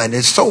well and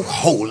is so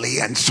holy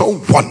and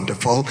so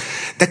wonderful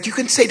that you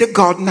can say to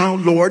God, now,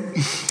 Lord,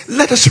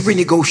 let us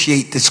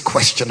renegotiate this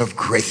question of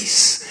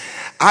grace.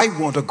 I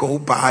want to go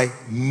by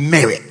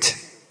merit.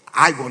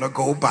 I want to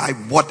go by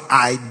what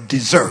I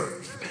deserve.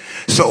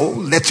 So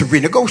let's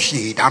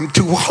renegotiate. I'm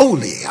too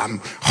holy.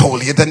 I'm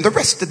holier than the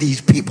rest of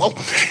these people.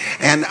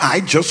 And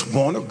I just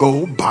want to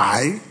go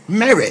by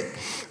merit.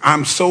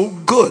 I'm so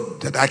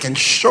good that I can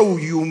show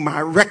you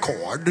my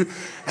record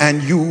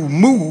and you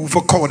move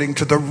according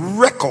to the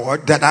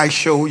record that I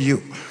show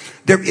you.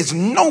 There is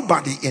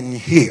nobody in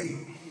here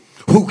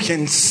who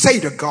can say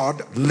to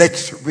God,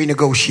 let's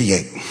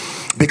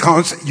renegotiate,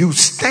 because you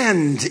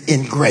stand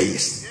in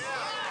grace.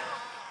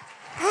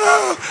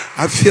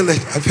 I feel it.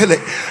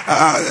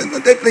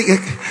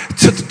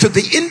 To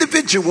the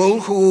individual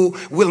who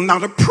will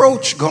not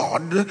approach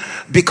God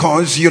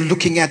because you're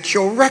looking at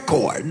your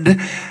record,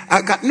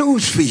 I got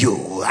news for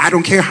you. I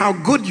don't care how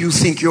good you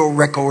think your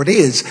record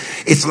is.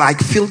 It's like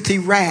filthy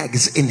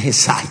rags in his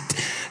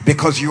sight,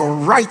 because your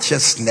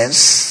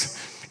righteousness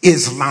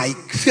is like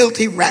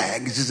filthy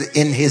rags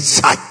in his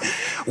sight.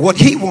 What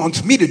he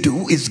wants me to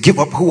do is give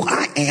up who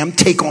I am,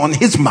 take on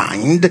his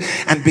mind,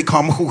 and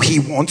become who he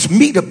wants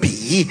me to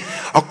be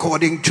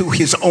according to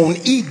his own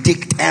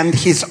edict and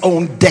his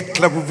own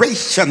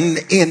declaration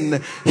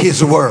in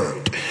his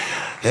word.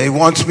 He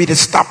wants me to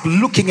stop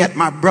looking at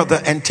my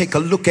brother and take a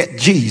look at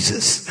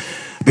Jesus.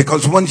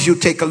 Because once you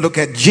take a look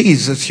at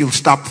Jesus, you'll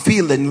stop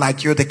feeling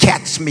like you're the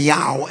cat's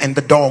meow and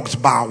the dog's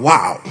bow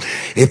wow.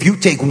 If you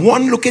take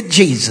one look at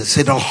Jesus,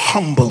 it'll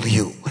humble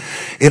you.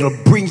 It'll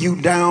bring you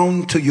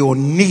down to your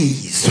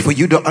knees for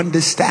you to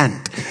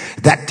understand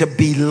that to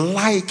be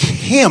like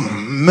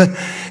him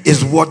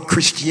is what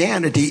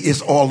Christianity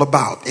is all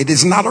about. It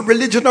is not a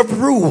religion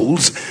of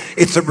rules.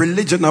 It's a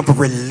religion of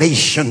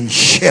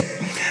relationship.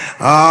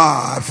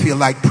 I feel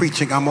like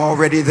preaching. I'm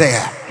already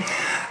there.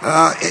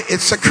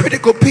 It's a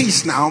critical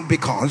piece now,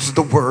 because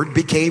the word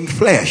became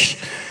flesh,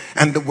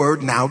 and the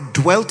word now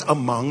dwelt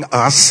among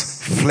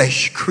us,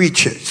 flesh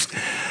creatures,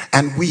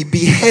 and we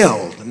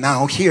beheld.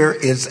 Now here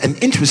is an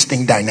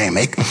interesting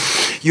dynamic.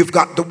 You've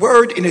got the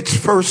word in its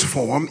first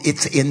form,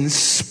 it's in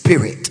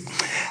spirit.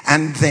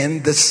 And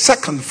then the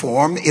second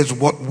form is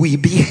what we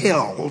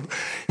beheld,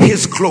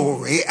 his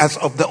glory as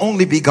of the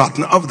only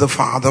begotten of the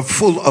Father,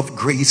 full of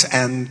grace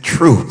and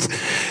truth.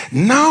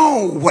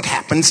 Now what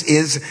happens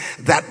is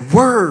that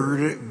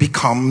word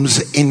becomes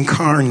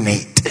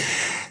incarnate.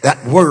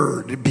 That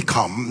word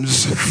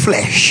becomes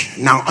flesh.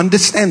 Now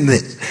understand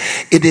this.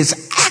 It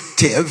is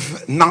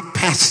active, not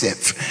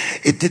passive.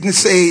 It didn't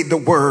say the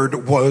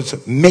word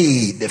was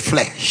made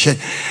flesh.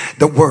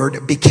 The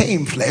word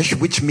became flesh,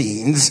 which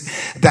means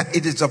that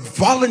it is a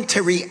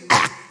voluntary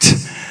act.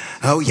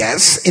 Oh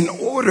yes, in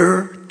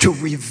order to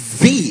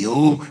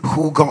reveal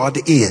who God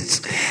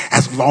is.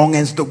 As long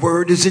as the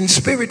word is in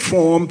spirit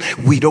form,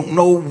 we don't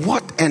know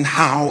what and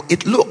how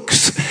it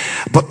looks.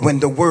 But when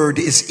the word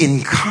is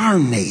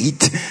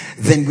incarnate,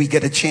 then we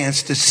get a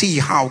chance to see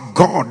how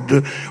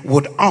God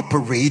would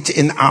operate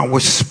in our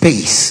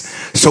space.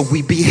 So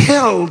we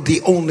beheld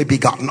the only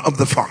begotten of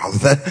the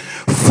Father,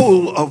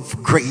 full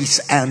of grace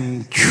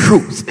and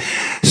truth.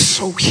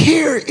 So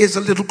here is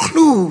a little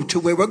clue to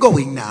where we're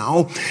going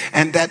now,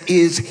 and that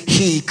is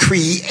he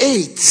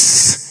creates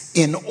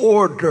in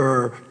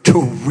order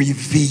to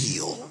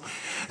reveal.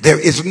 There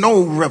is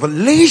no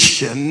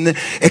revelation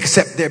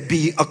except there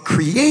be a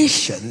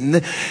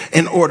creation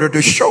in order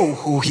to show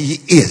who he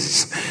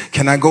is.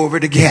 Can I go over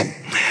it again?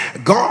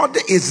 God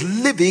is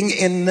living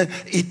in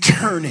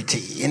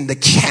eternity, in the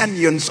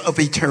canyons of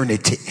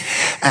eternity.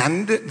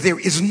 And there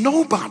is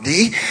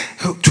nobody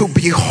to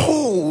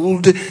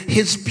behold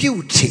his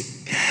beauty,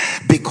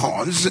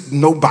 because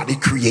nobody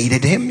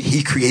created him.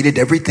 He created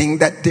everything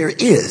that there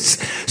is.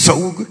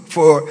 So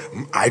for,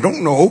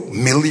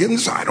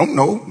 millions,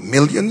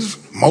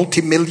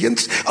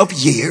 multi-millions of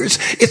years,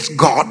 it's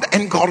God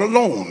and God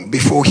alone.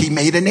 Before he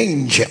made an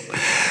angel,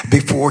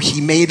 before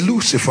he made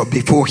Lucifer,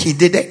 before he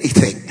did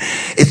anything,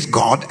 it's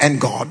God and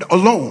God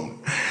alone.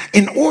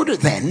 In order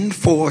then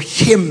for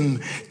him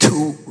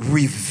to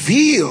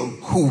reveal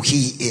who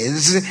he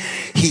is,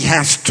 he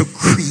has to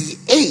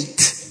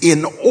create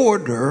in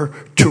order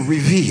to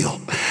reveal.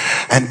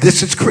 And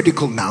this is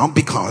critical now,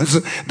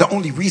 because the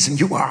only reason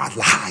you are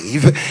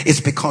alive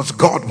is because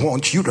God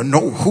wants you to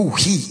know who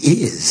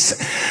he is.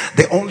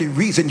 The only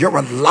reason you're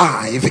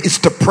alive is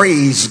to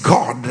praise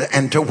God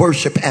and to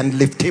worship and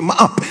lift him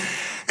up.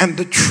 And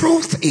the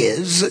truth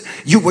is,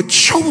 you were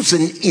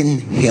chosen in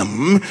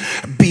him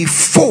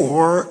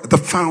before the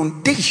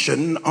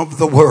foundation of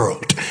the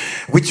world,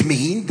 which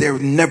means there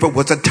never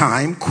was a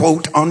time,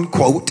 quote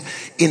unquote,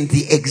 in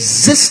the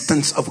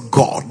existence of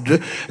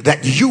God that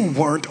you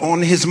weren't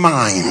on his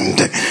mind.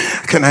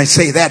 Can I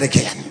say that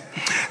again?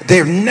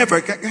 There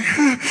never,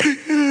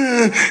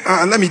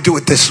 let me do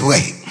it this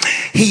way.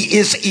 He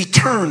is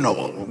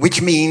eternal,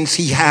 which means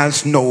he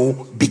has no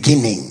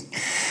beginning.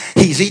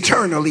 He's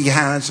eternal. He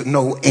has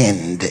no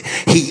end.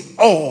 He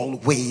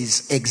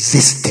always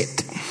existed.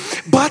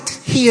 But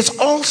he is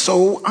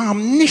also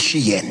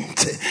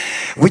omniscient,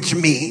 which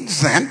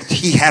means that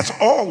he has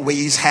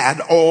always had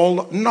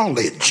all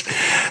knowledge.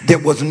 There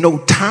was no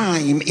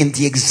time in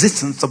the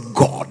existence of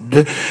God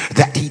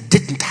that he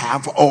didn't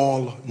have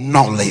all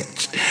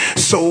knowledge.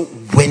 So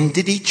when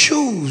did he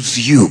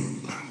choose you?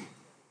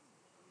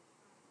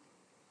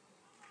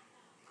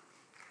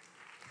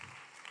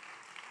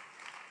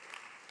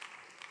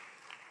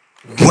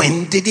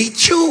 When did he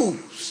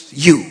choose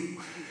you?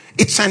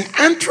 It's an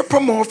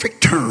anthropomorphic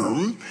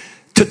term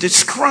to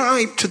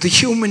describe to the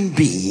human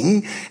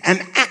being an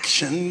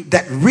action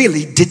that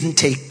really didn't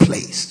take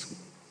place.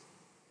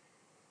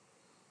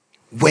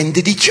 When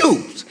did he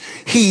choose?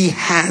 He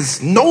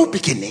has no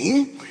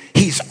beginning.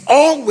 He's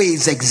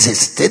always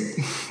existed,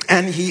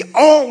 and he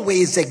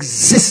always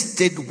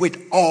existed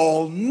with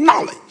all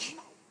knowledge.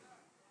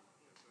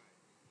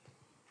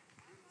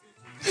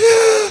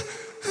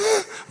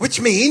 Which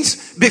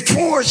means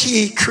before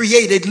he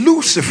created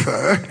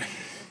Lucifer,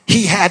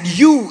 he had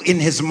you in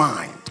his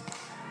mind.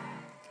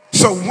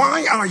 So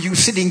why are you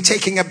sitting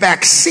taking a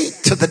back seat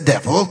to the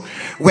devil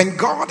when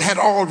God had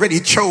already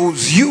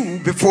chose you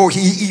before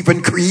he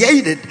even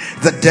created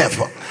the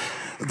devil?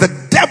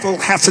 The devil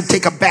has to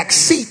take a back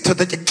seat to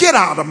get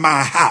out of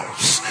my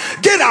house,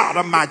 get out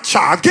of my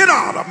child, get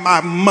out of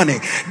my money,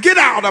 get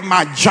out of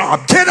my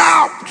job, get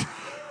out.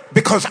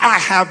 Because I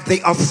have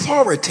the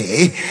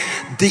authority,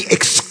 the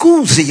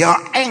exousia,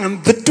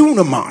 and the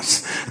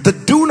dunamis. The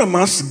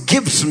dunamis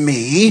gives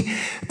me,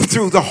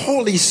 through the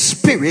Holy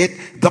Spirit,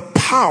 the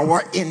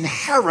power,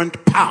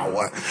 inherent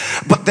power.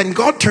 But then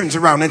God turns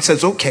around and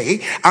says,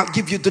 okay, I'll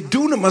give you the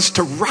dunamis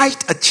to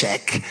write a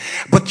check,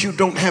 but you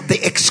don't have the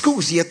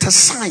exousia to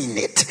sign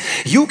it.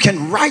 You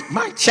can write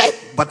my check,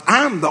 but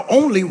I'm the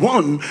only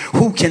one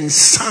who can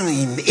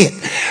sign it.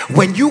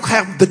 When you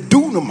have the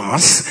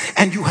dunamis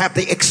and you have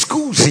the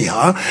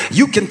exousia,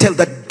 you can tell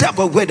the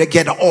devil where to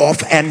get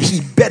off, and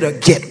he better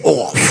get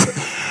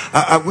off.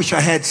 I wish I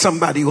had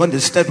somebody who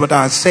understood what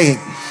I was saying.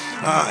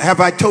 Have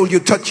I told you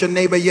touch your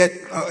neighbor yet?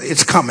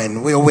 It's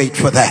coming. We'll wait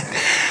for that.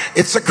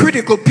 It's a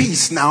critical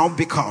piece now,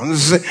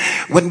 because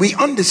when we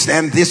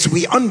understand this,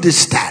 we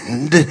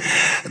understand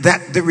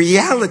that the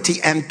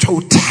reality and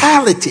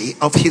totality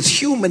of his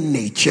human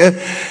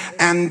nature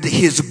and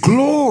his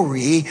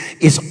glory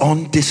is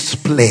on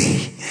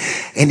display.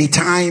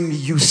 Anytime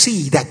you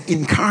see that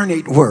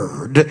incarnate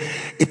word,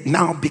 it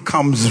now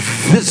becomes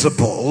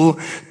visible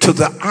to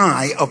the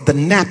eye of the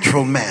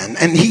natural man,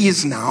 and he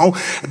is now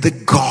the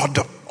God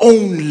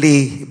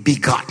only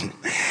begotten.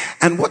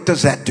 And what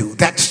does that do?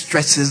 That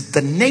stresses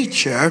the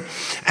nature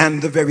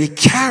and the very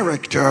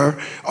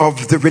character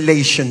of the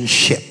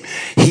relationship.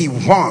 He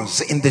was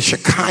in the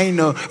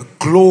Shekinah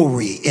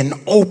glory in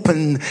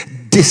open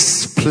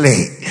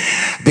display,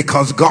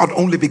 because God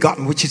only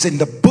begotten, which is in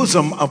the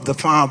bosom of the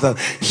Father,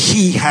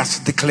 he has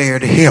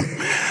declared him.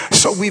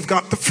 So we've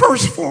got the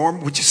first form,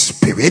 which is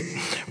spirit.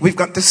 We've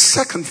got the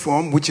second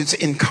form, which is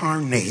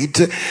incarnate.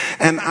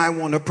 And I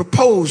want to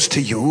propose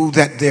to you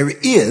that there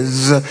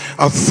is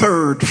a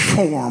third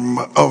form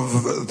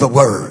of the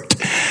word.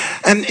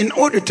 And in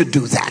order to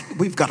do that,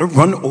 we've got to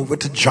run over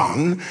to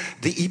John,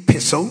 the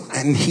epistle,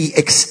 and he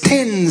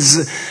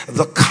extends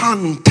the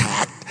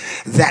contact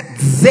that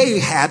they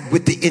had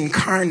with the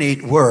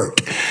incarnate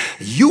word.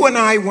 You and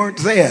I weren't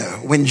there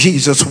when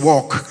Jesus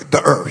walked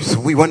the earth.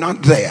 We were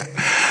not there.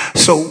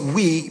 So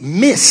we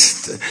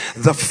missed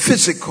the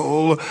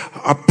physical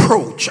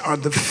approach or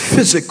the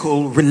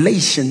physical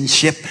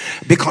relationship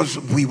because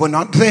we were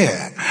not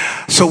there.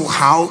 So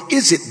how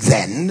is it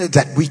then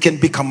that we can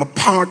become a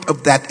part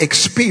of that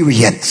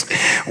experience?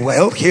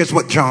 Well, here's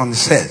what John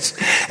says.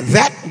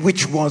 That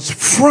which was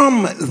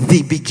from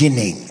the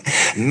beginning,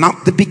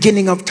 not the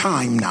beginning of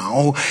time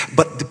now,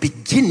 but the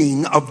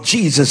beginning of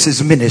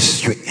Jesus'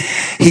 ministry.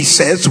 He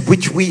says,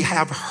 which we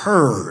have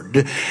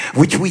heard,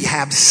 which we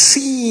have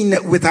seen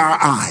with our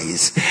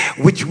eyes,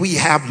 which we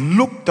have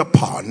looked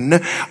upon,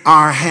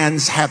 our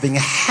hands having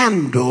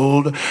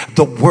handled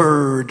the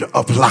word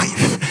of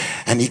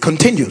life. And he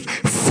continues,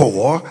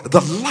 for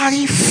the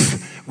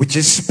life, which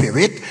is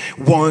spirit,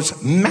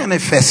 was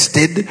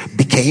manifested,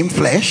 became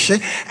flesh,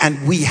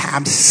 and we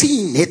have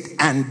seen it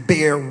and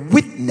bear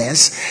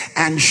witness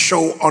and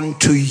show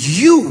unto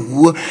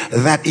you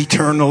that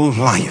eternal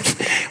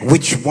life,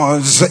 which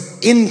was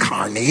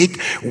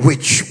incarnate,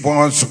 which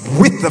was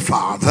with the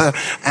Father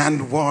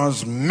and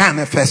was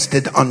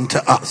manifested unto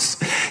us.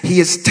 He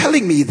is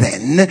telling me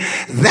then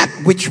that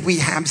which we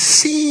have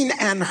seen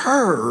and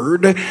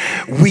heard,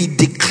 we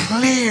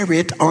declare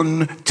it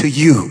unto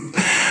you.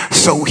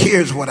 So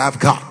here's what I've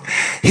got.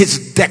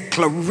 His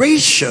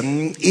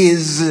declaration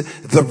is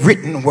the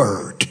written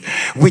word,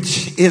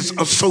 which is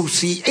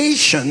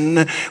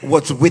association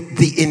was with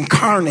the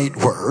incarnate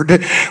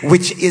word,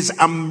 which is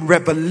a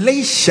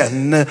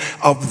revelation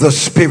of the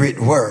spirit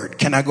word.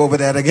 Can I go over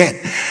that again?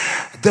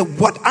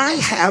 What I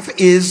have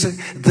is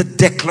the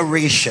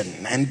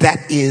declaration, and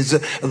that is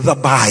the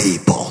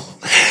Bible.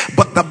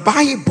 But the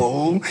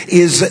Bible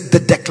is the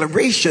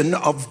declaration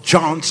of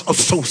John's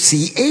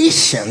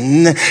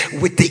association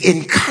with the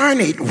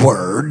incarnate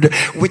word,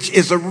 which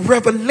is a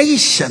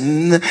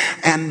revelation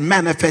and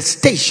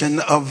manifestation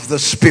of the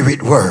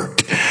spirit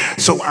word.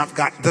 So I've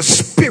got the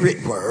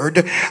spirit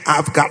word,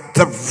 I've got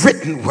the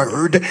written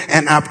word,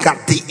 and I've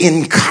got the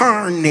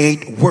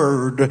incarnate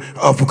word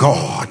of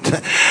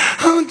God.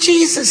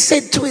 Jesus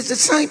said to his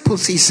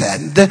disciples, he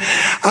said,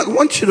 I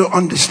want you to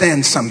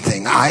understand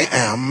something. I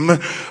am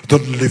the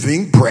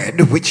living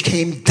bread which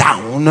came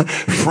down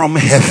from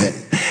heaven.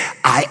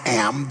 I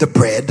am the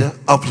bread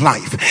of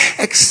life.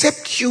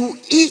 Except you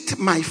eat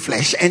my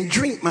flesh and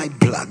drink my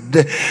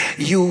blood,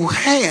 you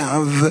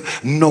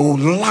have no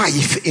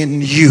life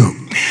in you.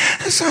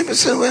 Simon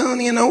said, well,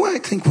 you know, I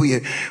think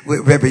we're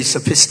very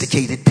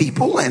sophisticated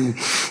people, and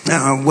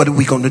what are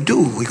we going to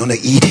do? We're going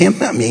to eat him?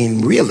 I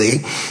mean, really?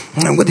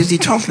 What is he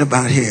talking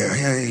about here?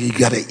 You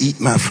got to eat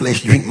my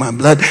flesh, drink my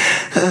blood.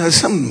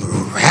 Something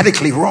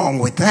radically wrong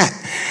with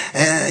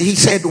that. He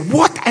said,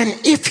 what and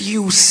if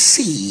you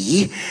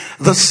see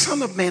the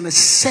Son of Man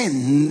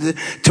ascend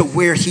to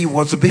where he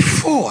was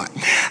before?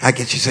 I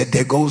guess you said,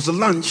 there goes the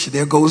lunch,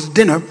 there goes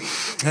dinner.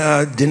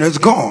 Dinner's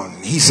gone.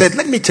 He said,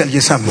 let me tell you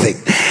something.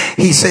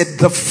 He said,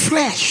 the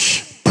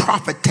flesh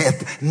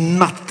profiteth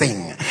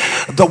nothing.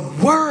 The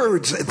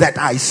words that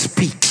I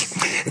speak,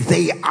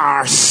 they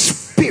are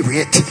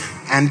spirit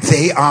and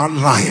they are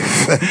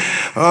life.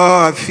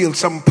 Oh, I feel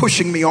something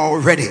pushing me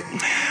already.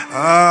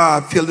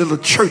 I feel a little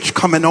church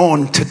coming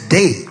on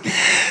today.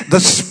 The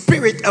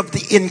spirit of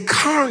the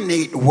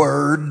incarnate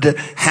word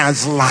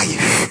has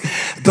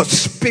life. The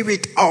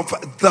spirit of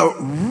the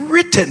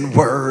written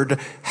word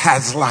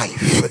has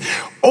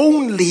life.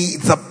 Only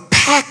the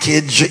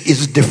package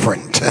is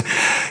different.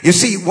 You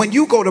see, when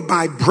you go to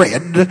buy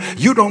bread,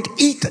 you don't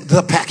eat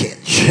the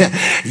package.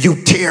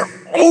 You tear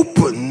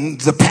open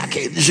the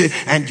package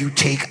and you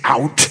take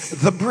out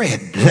the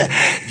bread.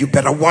 You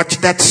better watch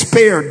that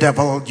spare,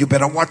 devil. You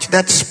better watch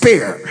that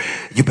spare.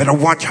 You better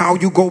watch how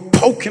you go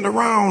poking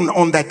around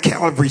on that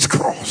Calvary's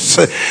cross,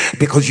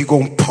 because you're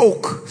going to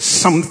poke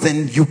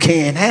something you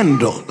can't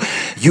handle.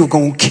 You're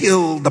going to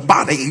kill the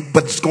body,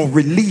 but it's going to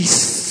release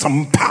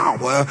some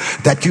power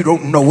that you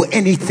don't know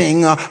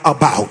anything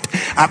about.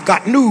 I've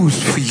got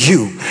news for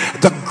you.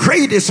 The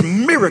greatest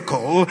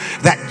miracle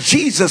that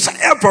Jesus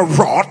ever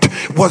wrought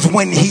was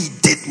when he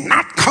did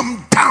not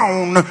come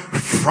down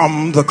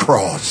from the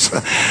cross.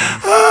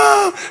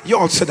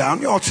 Y'all sit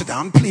down. Y'all sit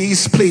down.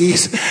 Please,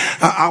 please.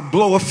 I'll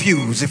blow a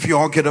fuse if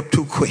y'all get up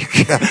too quick.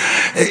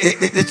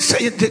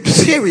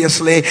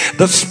 Seriously,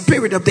 the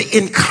spirit of the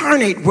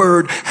incarnate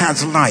word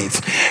has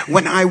life.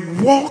 When I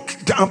walk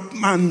up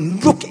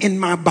and look in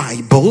my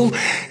Bible,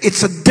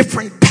 it's a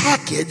different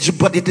package,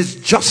 but it is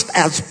just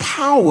as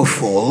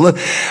powerful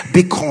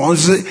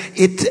because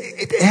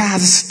it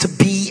has to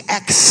be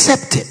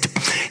accepted.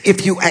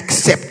 If you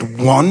accept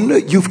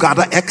one, you've got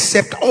to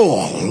accept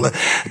all,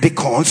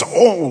 because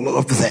all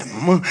of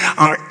them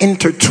are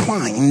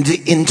intertwined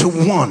into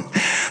one.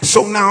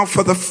 So now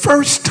for the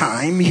first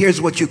time,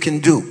 here's what you can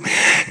do.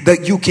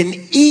 That you can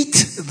eat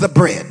the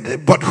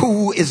bread, but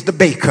who is the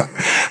baker?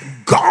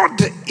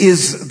 God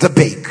is the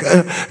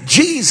baker,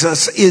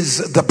 Jesus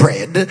is the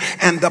bread,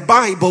 and the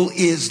Bible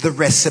is the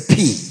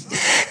recipe.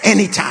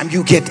 Anytime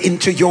you get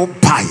into your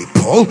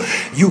Bible,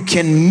 you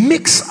can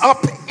mix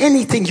up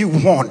anything you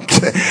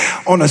want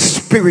on a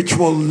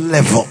spiritual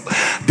level,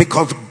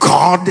 Because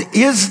God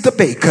is the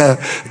baker,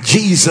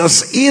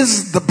 Jesus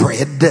is the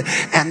bread,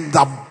 and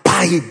the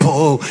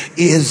Bible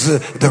is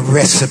the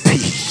recipe.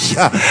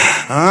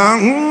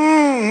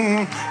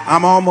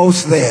 I'm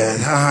almost there.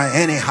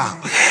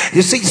 Anyhow,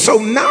 you see, so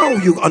now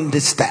you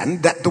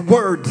understand that the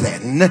word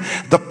then,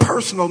 the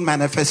personal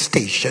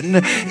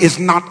manifestation, is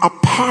not a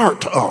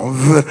part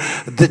of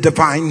the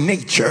divine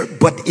nature,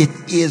 but it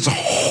is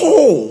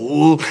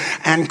whole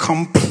and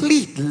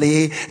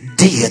completely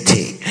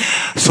deity.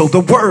 So the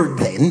word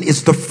then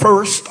is the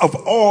first of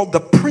all the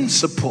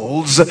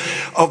principles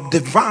of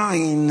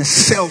divine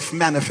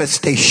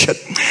self-manifestation.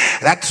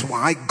 That's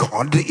why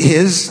God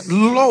is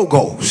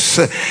Logos.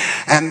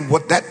 And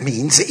what that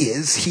means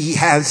is he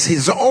has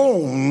his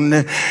own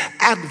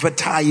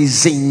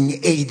advertising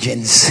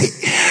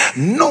agency.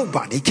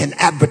 Nobody can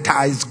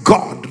advertise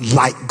God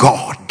like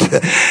God.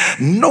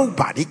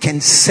 Nobody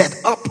can set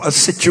up a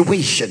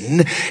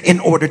situation in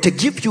order to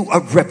give you a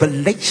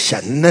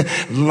revelation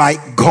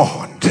like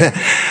God.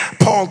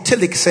 Paul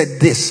Tillich said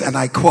this, and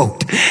I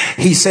quote,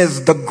 he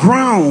says, the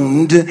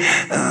ground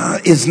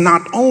is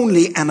not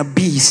only an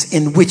abyss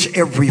in which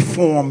every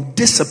form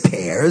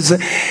disappears,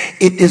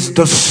 it is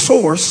the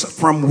source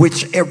from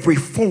which every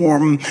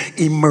form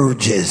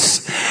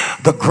emerges.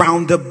 The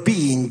ground of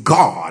being,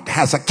 God,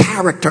 has a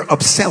character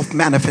of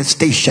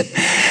self-manifestation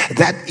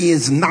that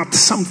is not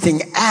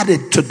something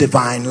added to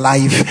divine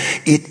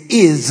life. It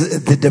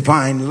is the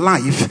divine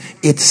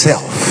life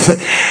itself.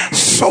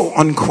 So,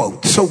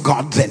 unquote. So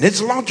God then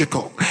is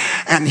logical,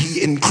 and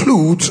he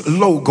includes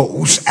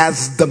Logos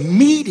as the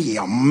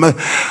medium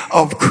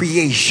of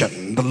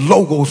creation, the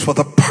Logos for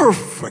the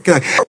perfect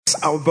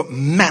of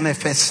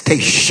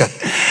manifestation.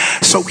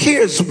 So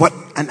here's what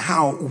and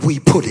how we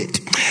put it.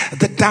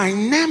 The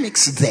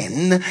dynamics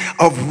then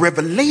of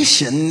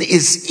revelation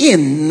is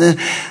in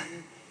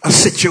a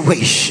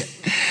situation.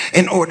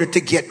 In order to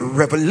get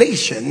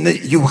revelation,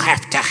 you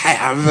have to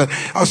have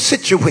a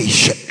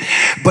situation.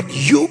 But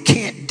you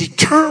can't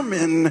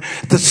determine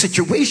the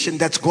situation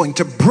that's going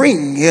to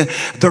bring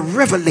the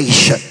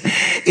revelation.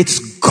 It's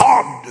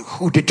God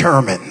who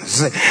determines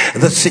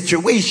the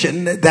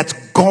situation that's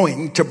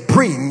going to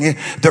bring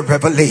the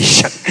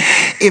revelation.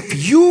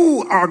 If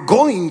you are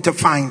going to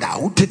find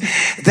out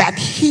that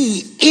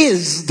he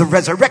is the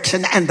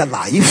resurrection and the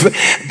life,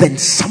 then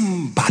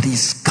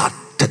somebody's got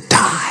to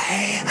die.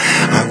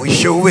 I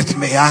wish you're with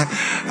me.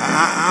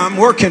 I'm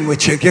working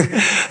with you.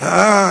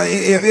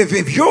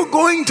 If you're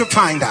going to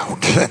find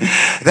out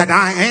that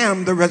I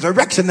am the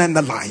resurrection and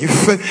the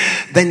life,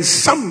 then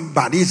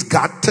somebody's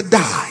got to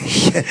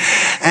die.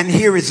 And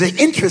here is the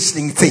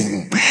interesting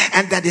thing,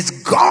 and that is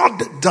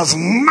God does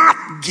not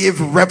give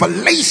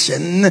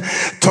revelation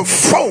to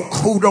folk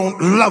who don't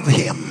love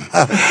him.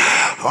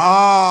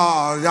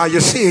 Oh, are you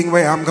seeing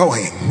where I'm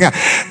going?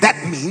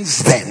 That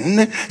means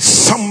then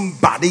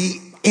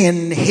somebody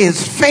in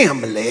his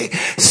family,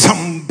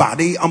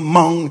 somebody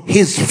among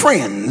his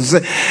friends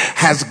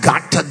has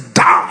got to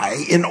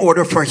die in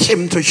order for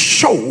him to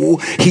show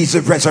he's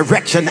the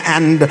resurrection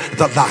and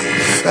the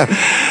life.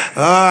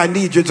 I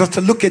need you just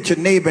to look at your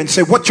neighbor and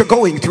say, what you're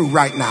going through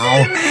right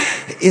now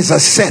is a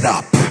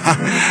setup.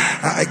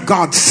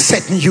 God's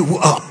setting you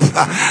up.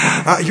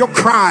 You're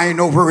crying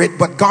over it,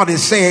 but God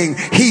is saying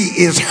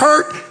he is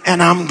hurt,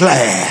 and I'm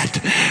glad,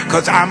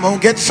 because I'm gonna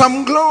get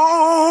some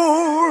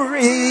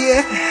glory.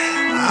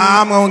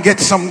 I'm gonna get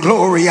some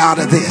glory out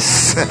of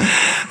this.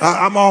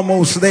 I'm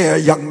almost there,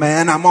 young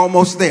man. I'm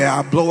almost there.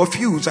 I'll blow a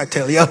fuse, I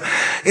tell you.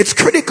 It's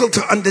critical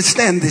to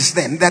understand this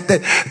then, that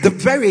the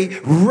very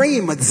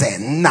rhema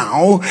then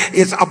now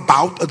is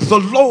about the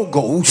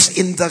Logos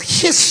in the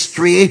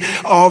history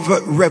of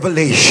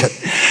revelation.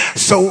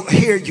 So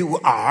here you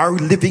are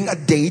living a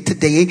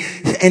day-to-day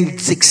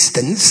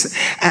existence,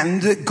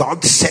 and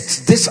God sets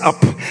this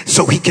up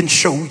so he can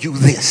show you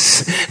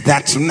this.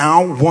 That's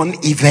now one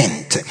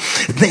event.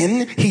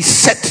 Then he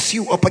sets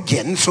you up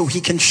again so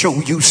he can show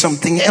you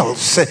something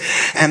else,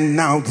 and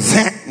now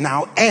that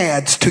now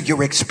adds to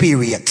your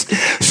experience.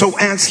 So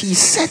as he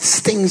sets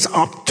things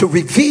up to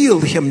reveal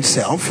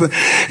himself,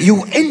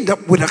 you end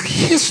up with a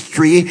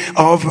history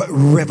of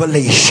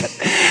revelation,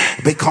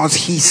 because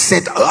he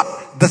set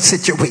up the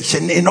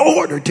situation in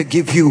order to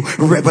give you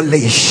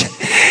revelation.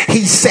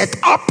 He set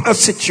up a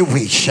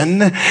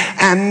situation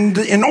and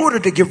in order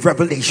to give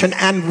revelation,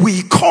 and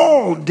we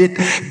called it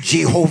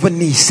Jehovah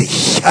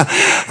Nissi.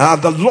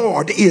 The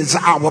Lord is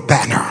our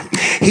banner.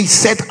 He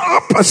set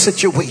up a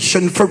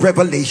situation for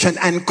revelation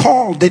and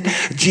called it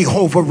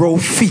Jehovah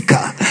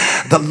Rophika,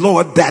 the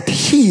Lord that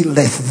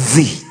healeth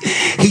thee.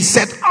 He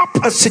set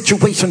up a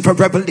situation for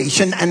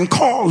revelation and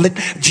called it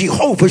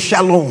Jehovah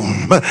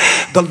Shalom,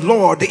 the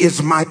Lord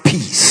is my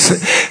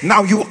peace.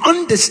 Now you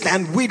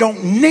understand, we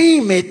don't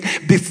name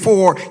it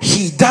before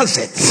he does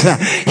it.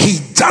 He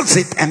does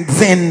it and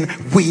then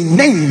we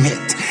name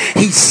it.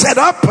 He set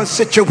up a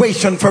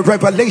situation for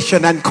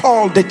revelation and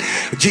called it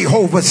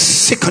Jehovah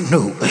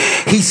Sikkenu.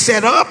 He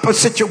set up a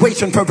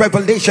situation for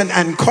revelation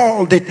and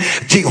called it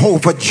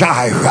Jehovah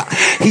Jireh.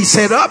 He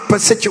set up a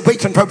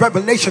situation for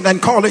revelation and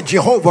called it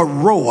Jehovah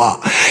Roah.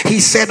 He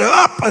set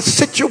up a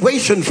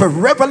situation for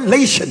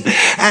revelation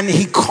and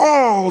he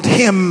called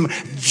him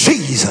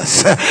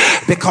Jesus,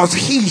 because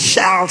he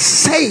shall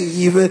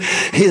save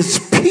his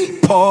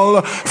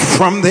people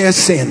from their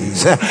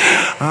sins.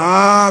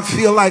 I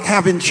feel like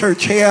having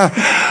church here.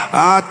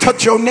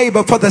 Touch your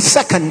neighbor for the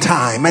second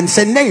time and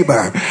say,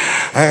 neighbor,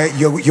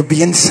 you're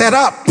being set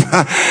up.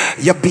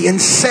 You're being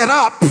set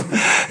up.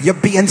 You're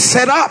being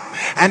set up.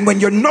 And when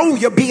you know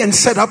you're being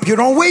set up, you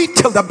don't wait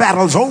till the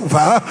battle's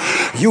over.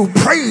 You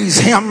praise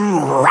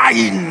him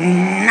right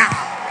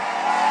now.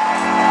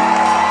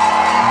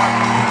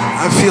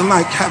 I feel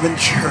like having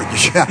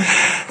church.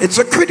 It's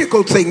a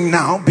critical thing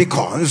now,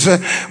 because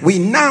we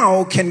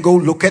now can go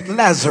look at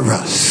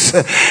Lazarus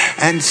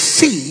and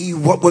see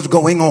what was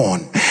going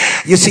on.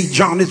 You see,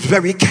 John is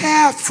very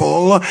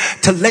careful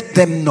to let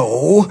them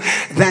know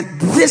that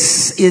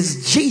this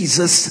is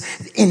Jesus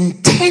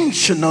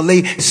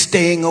intentionally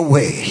staying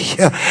away.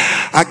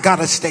 I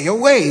gotta stay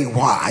away.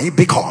 Why?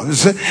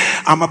 Because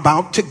I'm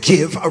about to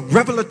give a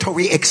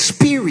revelatory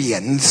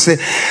experience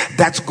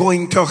that's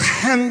going to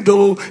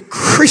handle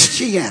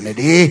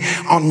Christianity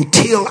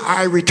until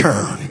I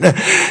return.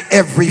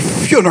 Every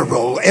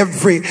funeral,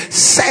 every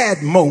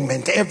sad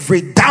moment,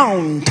 every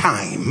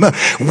downtime,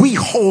 we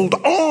hold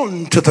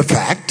on to the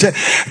fact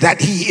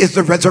that he is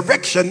the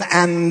resurrection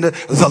and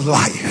the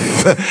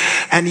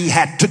life. And he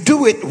had to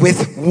do it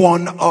with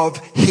one of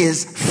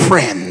his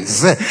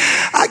friends.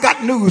 I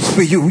got news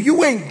for you.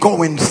 You ain't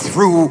going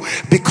through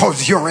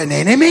because you're an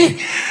enemy.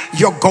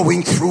 You're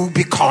going through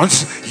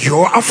because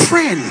you're a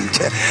friend.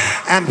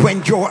 And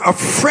when you're a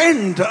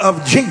friend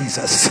of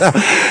Jesus,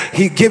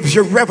 he gives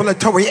you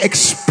revelatory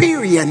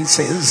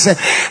experiences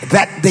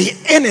that the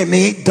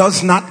enemy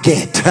does not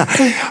get.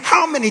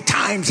 How many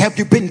times have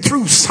you been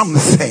through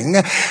something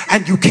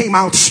and you came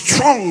out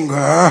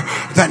stronger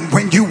than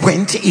when you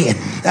went in?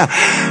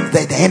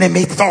 The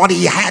enemy thought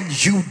he had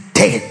you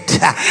dead.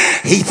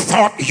 He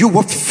thought you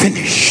were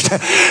finished.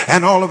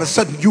 And all of a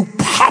sudden you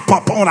pop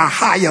up on a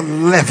higher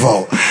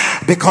level,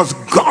 because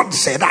God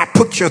said, I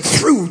put you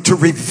through to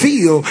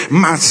reveal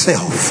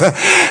myself.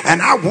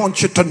 And I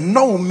want you to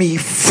know me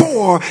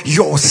for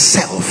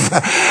yourself.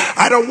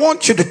 I don't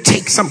want you to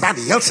take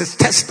somebody else's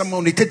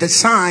testimony to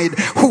decide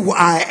who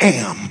I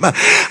am.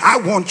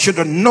 I want you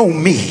to know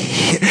me.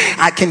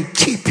 I can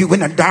keep you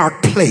in a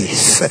dark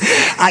place.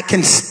 I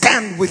can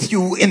stand with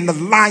you in the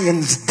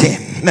lion's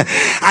den.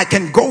 I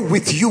can go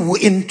with you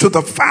into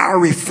the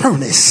fiery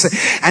furnace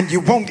and you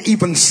won't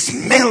even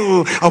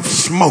smell of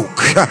smoke.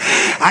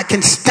 I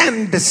can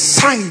stand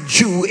beside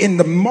you in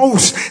the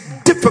most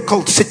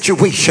difficult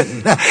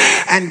situation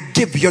and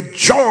give you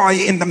joy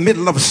in the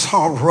middle of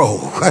sorrow.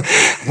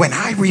 When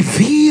I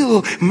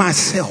reveal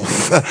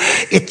myself,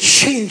 it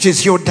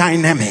changes your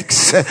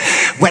dynamics.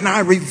 When I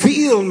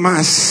reveal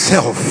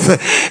myself,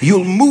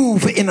 you'll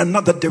move in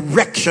another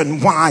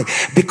direction. Why?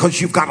 Because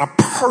you've got a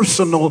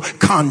personal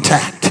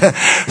contact.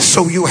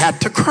 So you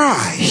had to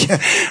cry.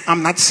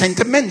 I'm not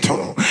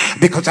sentimental,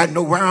 because I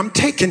know where I'm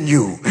taking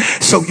you.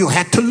 So you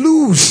had to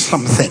lose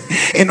something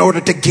in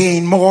order to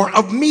gain more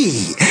of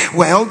me.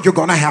 Well, you're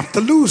going to have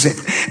to lose it,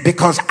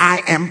 because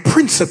I am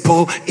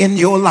principal in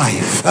your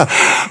life.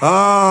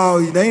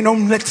 Oh, they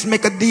don't, let's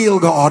make a deal,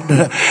 God.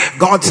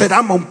 God said,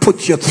 I'm going to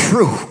put you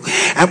through.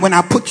 And when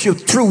I put you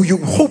through, you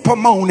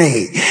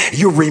hopamone,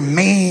 you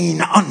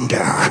remain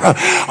under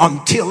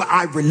until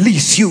I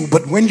release you.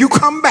 But when you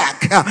come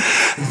back,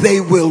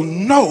 they will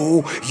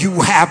know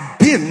you have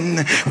been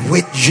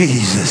with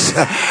Jesus.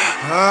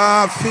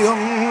 I feel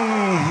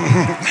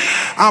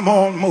I'm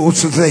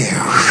almost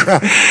there.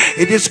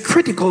 It is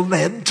critical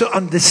then to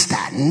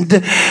understand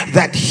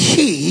that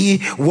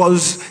he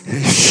was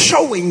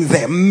showing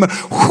them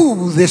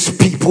who this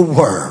people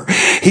were.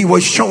 He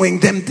was showing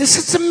them, this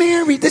is the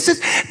Mary. This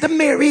is the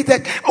Mary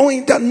that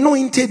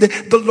anointed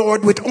the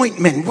Lord with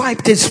ointment,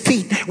 wiped his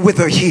feet with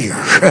her hair.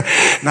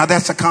 Now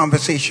that's a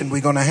conversation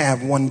we're going to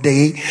have one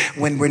day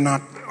when we're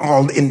not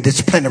all in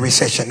this plenary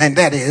session, and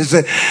that is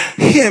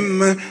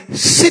him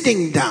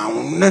sitting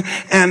down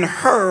and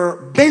her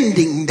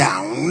bending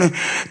down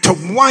to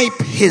wipe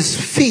his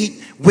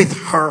feet with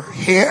her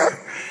hair.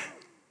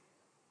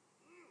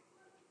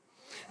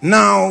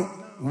 Now,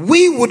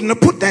 we wouldn't have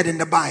put that in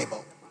the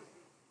Bible.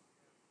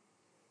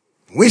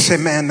 We say,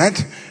 man,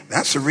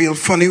 that's a real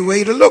funny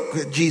way to look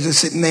at Jesus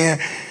sitting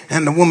there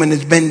and the woman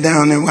is bent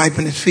down and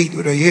wiping his feet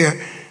with her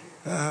hair.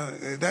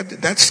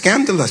 That's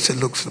scandalous, it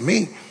looks to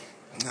me.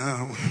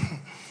 I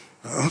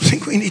don't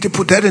think we need to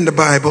put that in the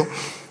Bible.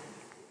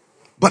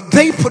 But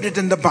they put it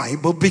in the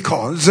Bible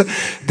because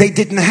they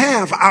didn't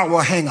have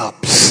our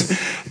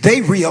hang-ups.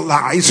 They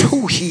realize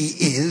who he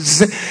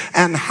is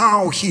and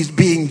how he's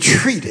being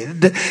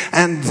treated,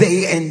 and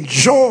they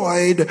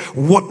enjoyed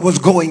what was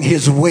going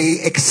his way,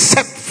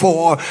 except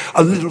for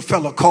a little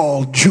fella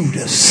called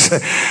Judas.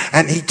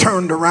 And he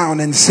turned around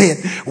and said,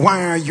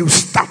 why are you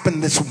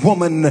stopping this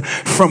woman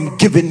from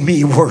giving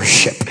me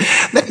worship?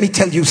 Let me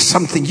tell you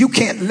something. You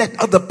can't let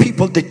other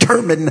people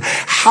determine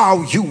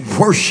how you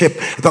worship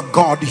the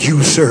God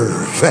you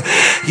serve.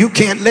 You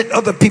can't let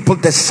other people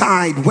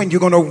decide when you're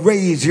going to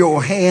raise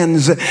your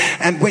hands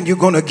and when you're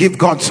going to give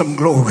God some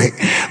glory.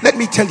 Let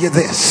me tell you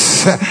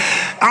this.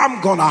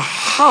 I'm going to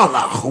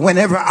holler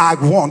whenever I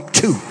want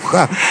to.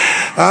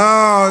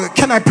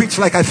 Can I preach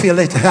like I feel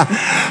it?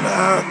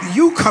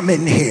 You come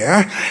in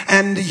here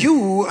and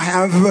you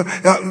have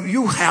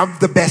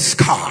the best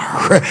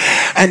car,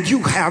 and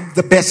you have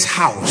the best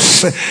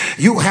house.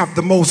 You have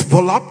the most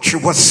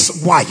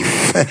voluptuous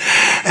wife,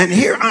 and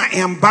here I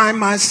am by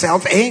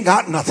myself, ain't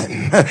got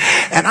nothing,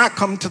 and I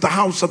come to the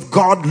house of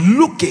God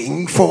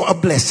looking for a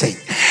blessing,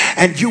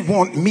 and you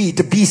want me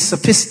to be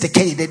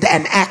sophisticated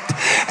and act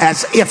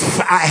as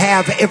if I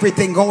have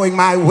everything going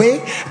my way.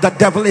 The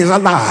devil is a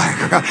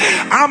liar.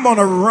 I'm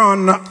gonna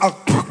run a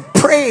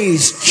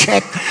praise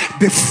check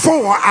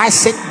before I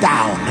sit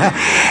down,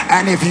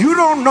 and if you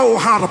don't know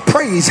how to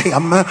praise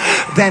him,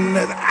 then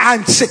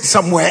I sit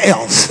somewhere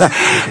else,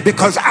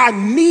 because I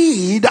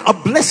need a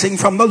blessing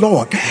from the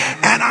Lord,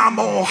 and I'm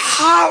gonna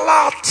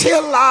holler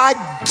till I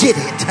get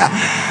it.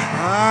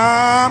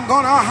 I'm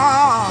gonna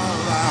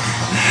holler.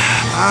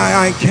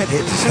 I get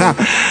it.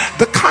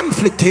 The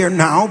conflict here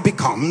now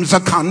becomes a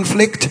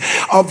conflict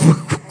of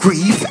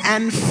grief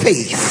and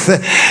faith.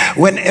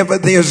 Whenever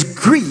there's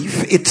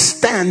grief, it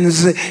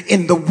stands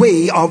in the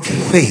way of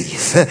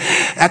faith.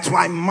 That's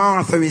why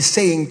Martha is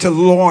saying to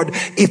Lord,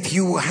 if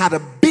you had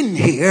been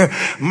here,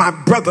 my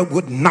brother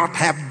would not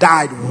have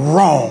died.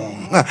 Wrong.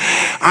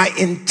 I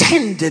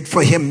intended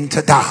for him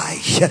to die.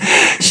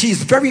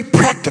 She's very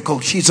practical.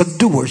 She's a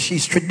doer.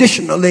 She's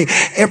traditionally,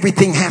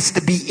 everything has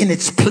to be in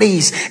its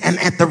place and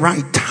at the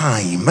right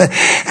time.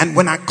 And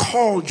when I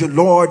called you,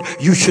 Lord,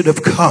 you should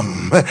have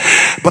come.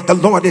 But the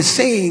Lord is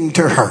saying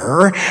to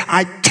her,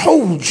 I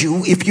told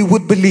you if you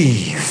would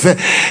believe,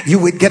 you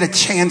would get a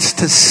chance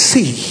to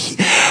see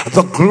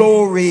the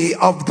glory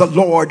of the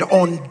Lord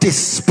on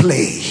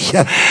display.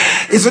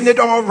 Isn't it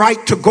all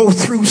right to go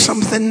through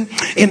something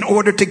in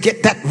order to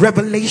get that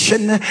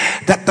revelation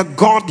that the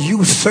God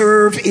you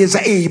serve is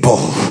able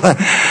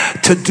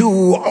to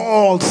do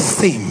all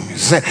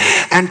things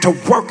and to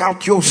work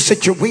out your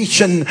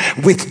situation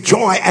with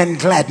joy and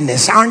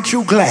gladness? Aren't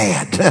you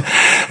glad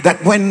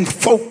that when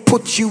folk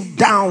put you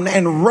down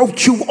and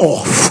wrote you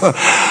off,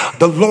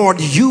 the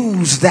Lord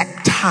used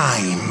that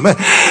time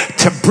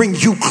to bring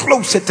you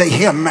closer to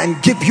him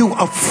and give you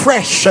a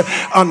fresh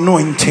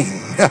anointing?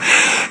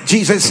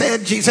 Jesus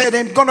said,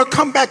 I'm going to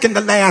come back in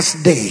the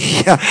last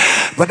day.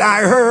 But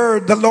I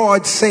heard the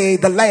Lord say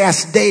the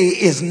last day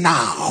is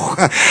now,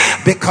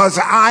 because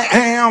I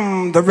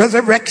am the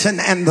resurrection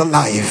and the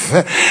life.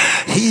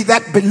 He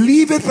that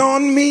believeth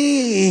on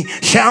me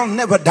shall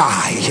never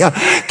die.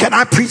 Can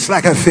I preach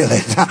like I feel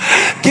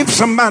it? Give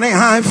somebody a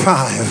high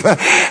five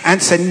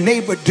and say,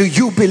 neighbor, do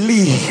you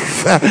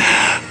believe?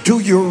 Do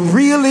you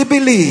really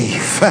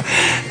believe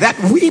that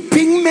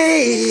weeping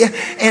may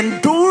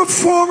endure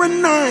for a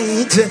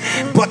night,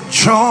 but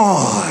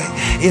joy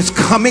is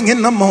coming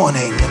in the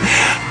morning?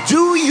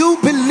 Do you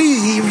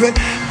believe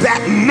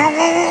that no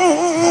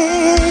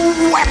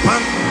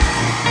weapon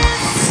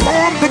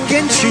formed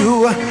against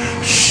you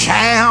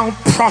shall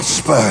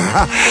prosper?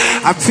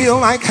 I feel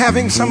like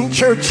having some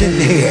church in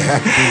here.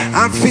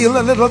 I feel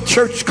a little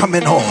church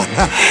coming on.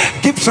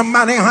 Give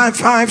somebody a high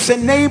five. Say,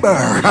 neighbor,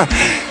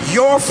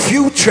 your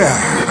future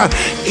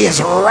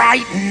is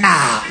right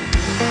now.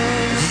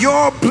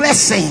 Your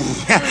blessing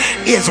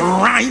is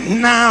right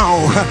now.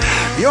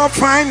 Your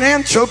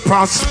financial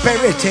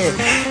prosperity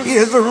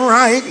is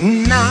right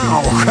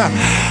now.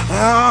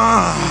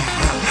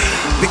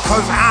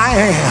 Because I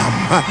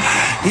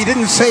am. He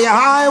didn't say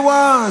I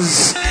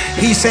was.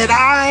 He said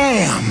I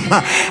am.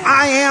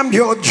 I am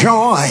your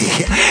joy.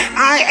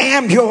 I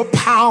am your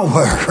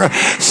power.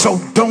 So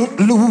don't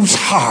lose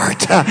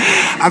heart.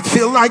 I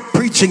feel like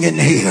preaching in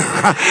here.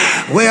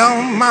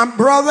 Well, my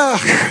brother,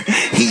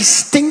 he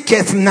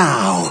stinketh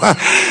now.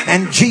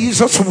 And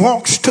Jesus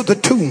walks to the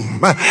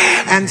tomb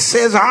and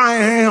says, I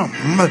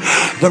am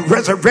the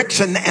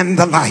resurrection and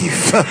the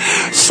life.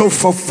 So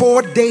for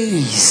 4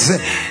 days,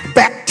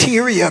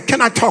 bacteria.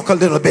 Can I talk a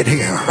little bit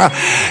here?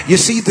 You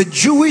see, the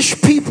Jewish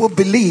people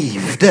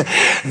believed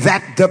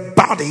that the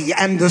body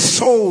and the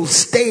soul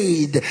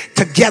stayed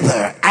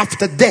together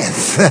after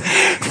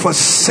death for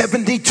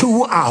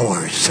 72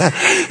 hours.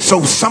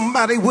 So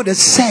somebody would have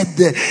said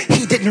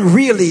he didn't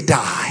really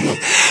die.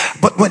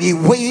 But when he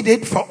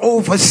waited for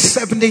over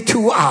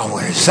 72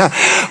 hours,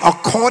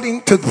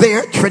 according to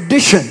their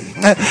tradition,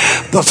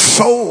 The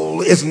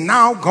soul is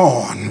now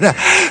gone.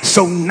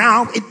 So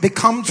now it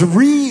becomes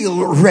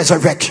real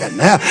resurrection.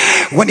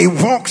 When he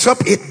walks up,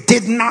 it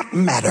did not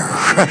matter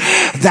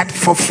that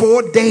for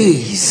 4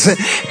 days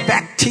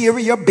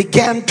bacteria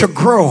began to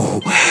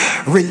grow,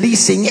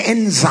 releasing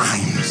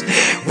enzymes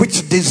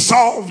which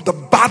dissolve the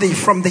body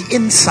from the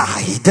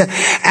inside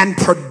and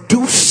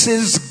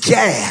produces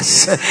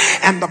gas,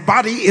 and the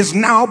body is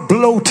now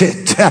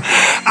bloated.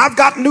 I've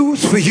got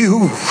news for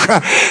you.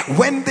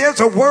 When there's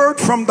a word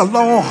from the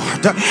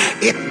Lord,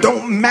 it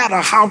don't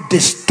matter how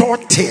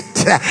distorted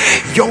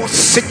your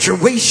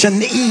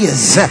situation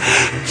is.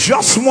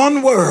 Just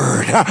one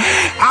word.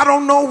 I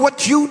don't know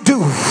what you do,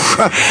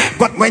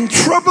 but when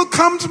trouble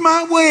comes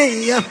my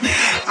way,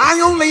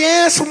 I only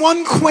ask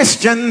one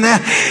question: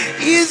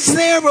 is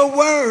there a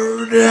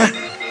word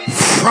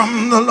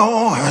from the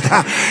Lord?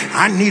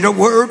 I need a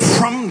word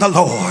from the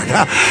Lord.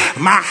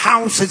 My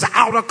house is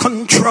out of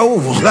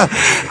control.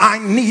 I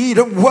need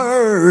a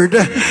word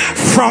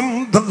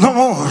from the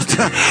Lord.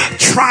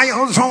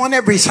 Trials on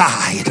every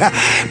side,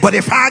 but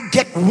if I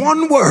get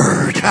one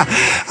word,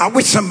 I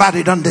wish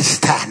somebody'd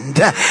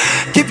understand.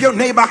 Give your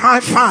neighbor a high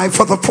five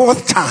for the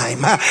 4th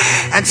time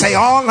and say,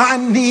 all I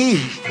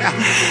need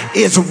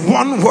is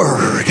one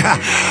word,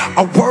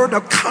 a word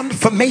of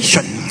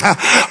confirmation,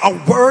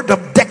 a word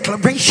of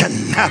declaration,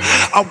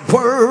 a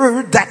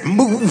word that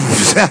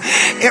moves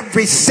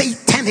every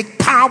satanic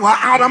power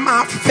out of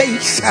my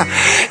face.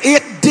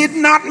 It did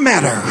not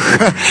matter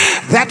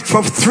that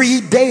for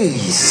 3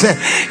 days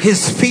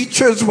his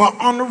features were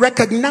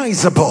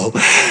unrecognizable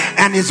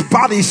and his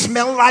body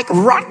smelled like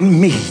rotten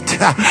meat.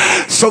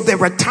 So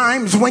there are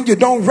times when you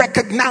don't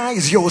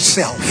recognize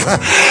yourself.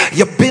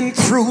 You've been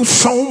through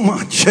so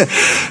much.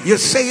 You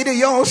say to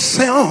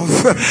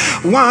yourself,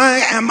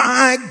 why am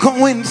I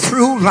going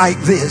through like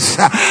this?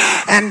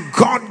 And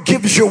God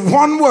gives you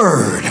one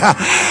word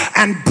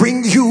and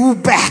bring you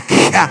back.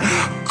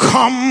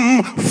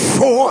 Come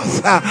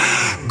forth,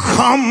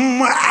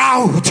 come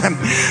out,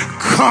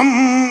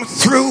 come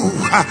through,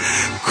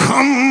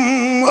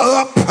 come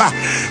up.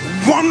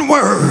 One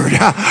word,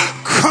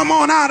 come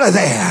on out of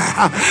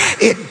there.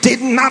 It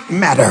did not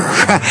matter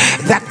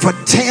that for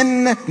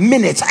 10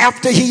 minutes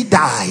after he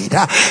died,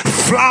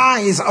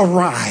 flies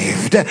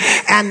arrived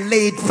and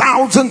laid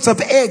thousands of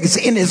eggs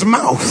in his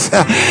mouth,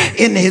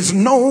 in his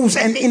nose,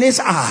 and in his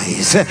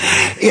eyes.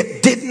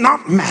 It did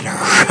not matter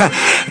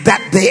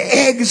that the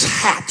eggs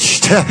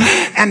hatched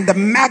and the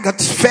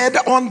maggots fed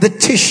on the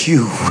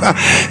tissue.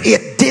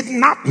 It did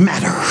not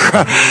matter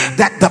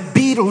that the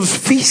beetles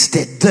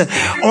feasted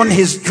on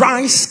his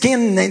dry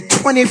skin in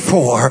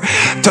 24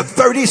 to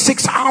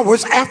 36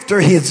 hours after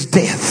his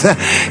death.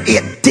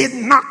 It did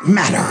not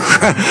matter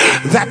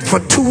that for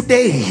 2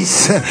 days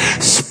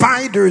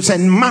spiders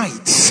and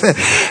mites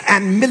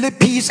and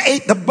millipedes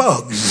ate the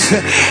bugs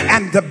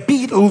and the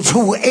beetles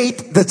who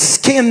ate the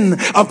skin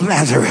of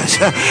Lazarus.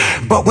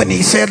 But when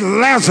he said,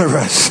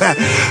 Lazarus,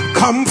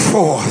 come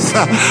forth,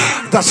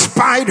 the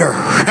spider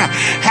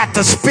had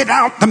to spit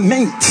out the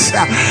mites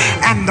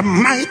and the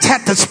mite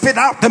had to spit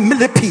out the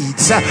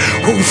millipedes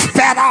who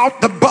spat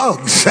out the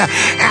bugs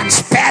and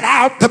spat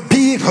out the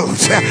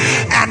beetles,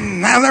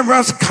 and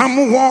Lazarus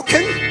come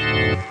walking.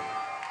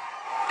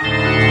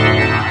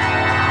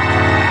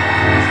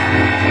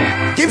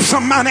 Give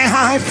somebody a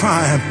high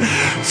five.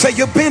 Say,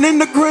 you've been in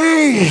the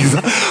grave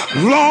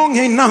long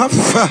enough.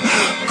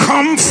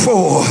 Come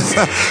forth.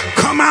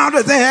 Come out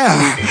of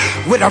there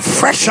with a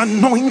fresh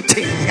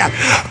anointing.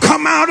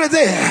 Come out of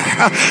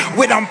there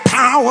with a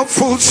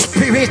powerful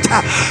spirit.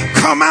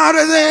 Come out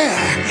of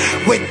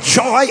there with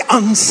joy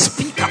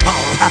unspeakable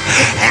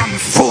and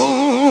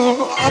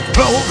full of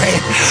glory.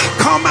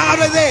 Come out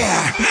of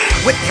there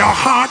with your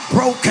heart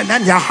broken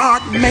and your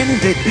heart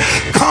mended.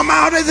 Come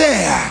out of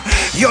there.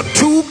 You're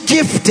too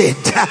gifted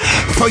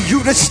for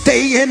you to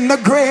stay in the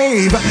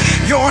grave.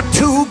 You're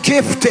too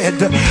gifted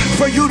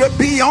for you to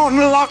be on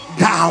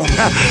lockdown.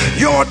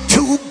 You're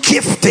too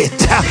gifted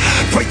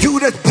for you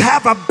to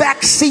have a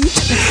back seat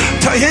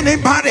to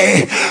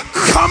anybody.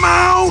 Come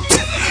out.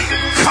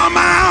 Come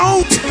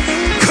out.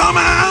 Come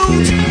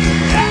out.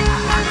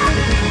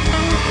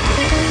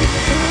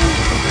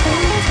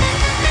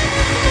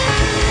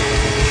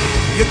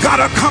 You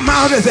gotta come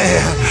out of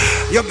there.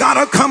 You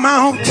gotta come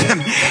out.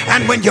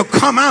 And when you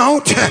come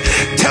out,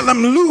 tell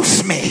them,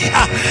 loose me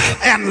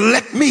and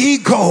let me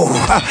go.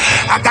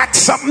 I got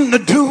something to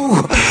do.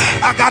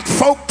 I got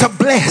folk to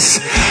bless.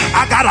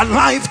 I got a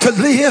life to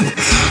live,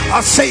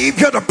 a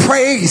savior to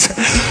praise.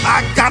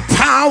 I got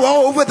power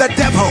over the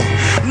devil.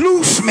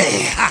 Loose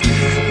me.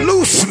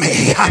 Loose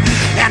me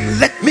and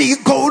let me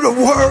go to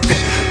work.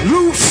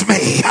 Loose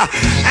me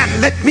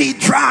and let me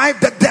drive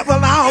the devil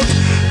out.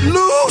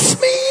 Loose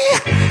me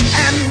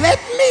and let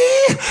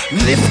me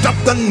lift up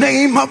the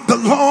name of the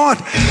Lord.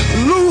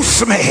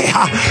 Loose me.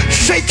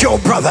 Shake your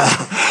brother.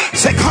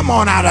 Say, come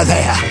on out of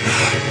there.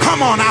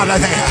 Come on out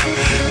of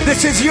there.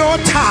 This is your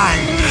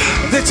time.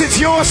 This is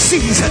your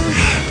season.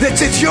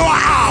 This is your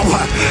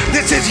hour.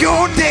 This is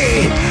your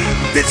day.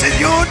 This is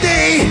your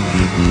day.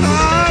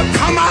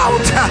 Come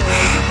out.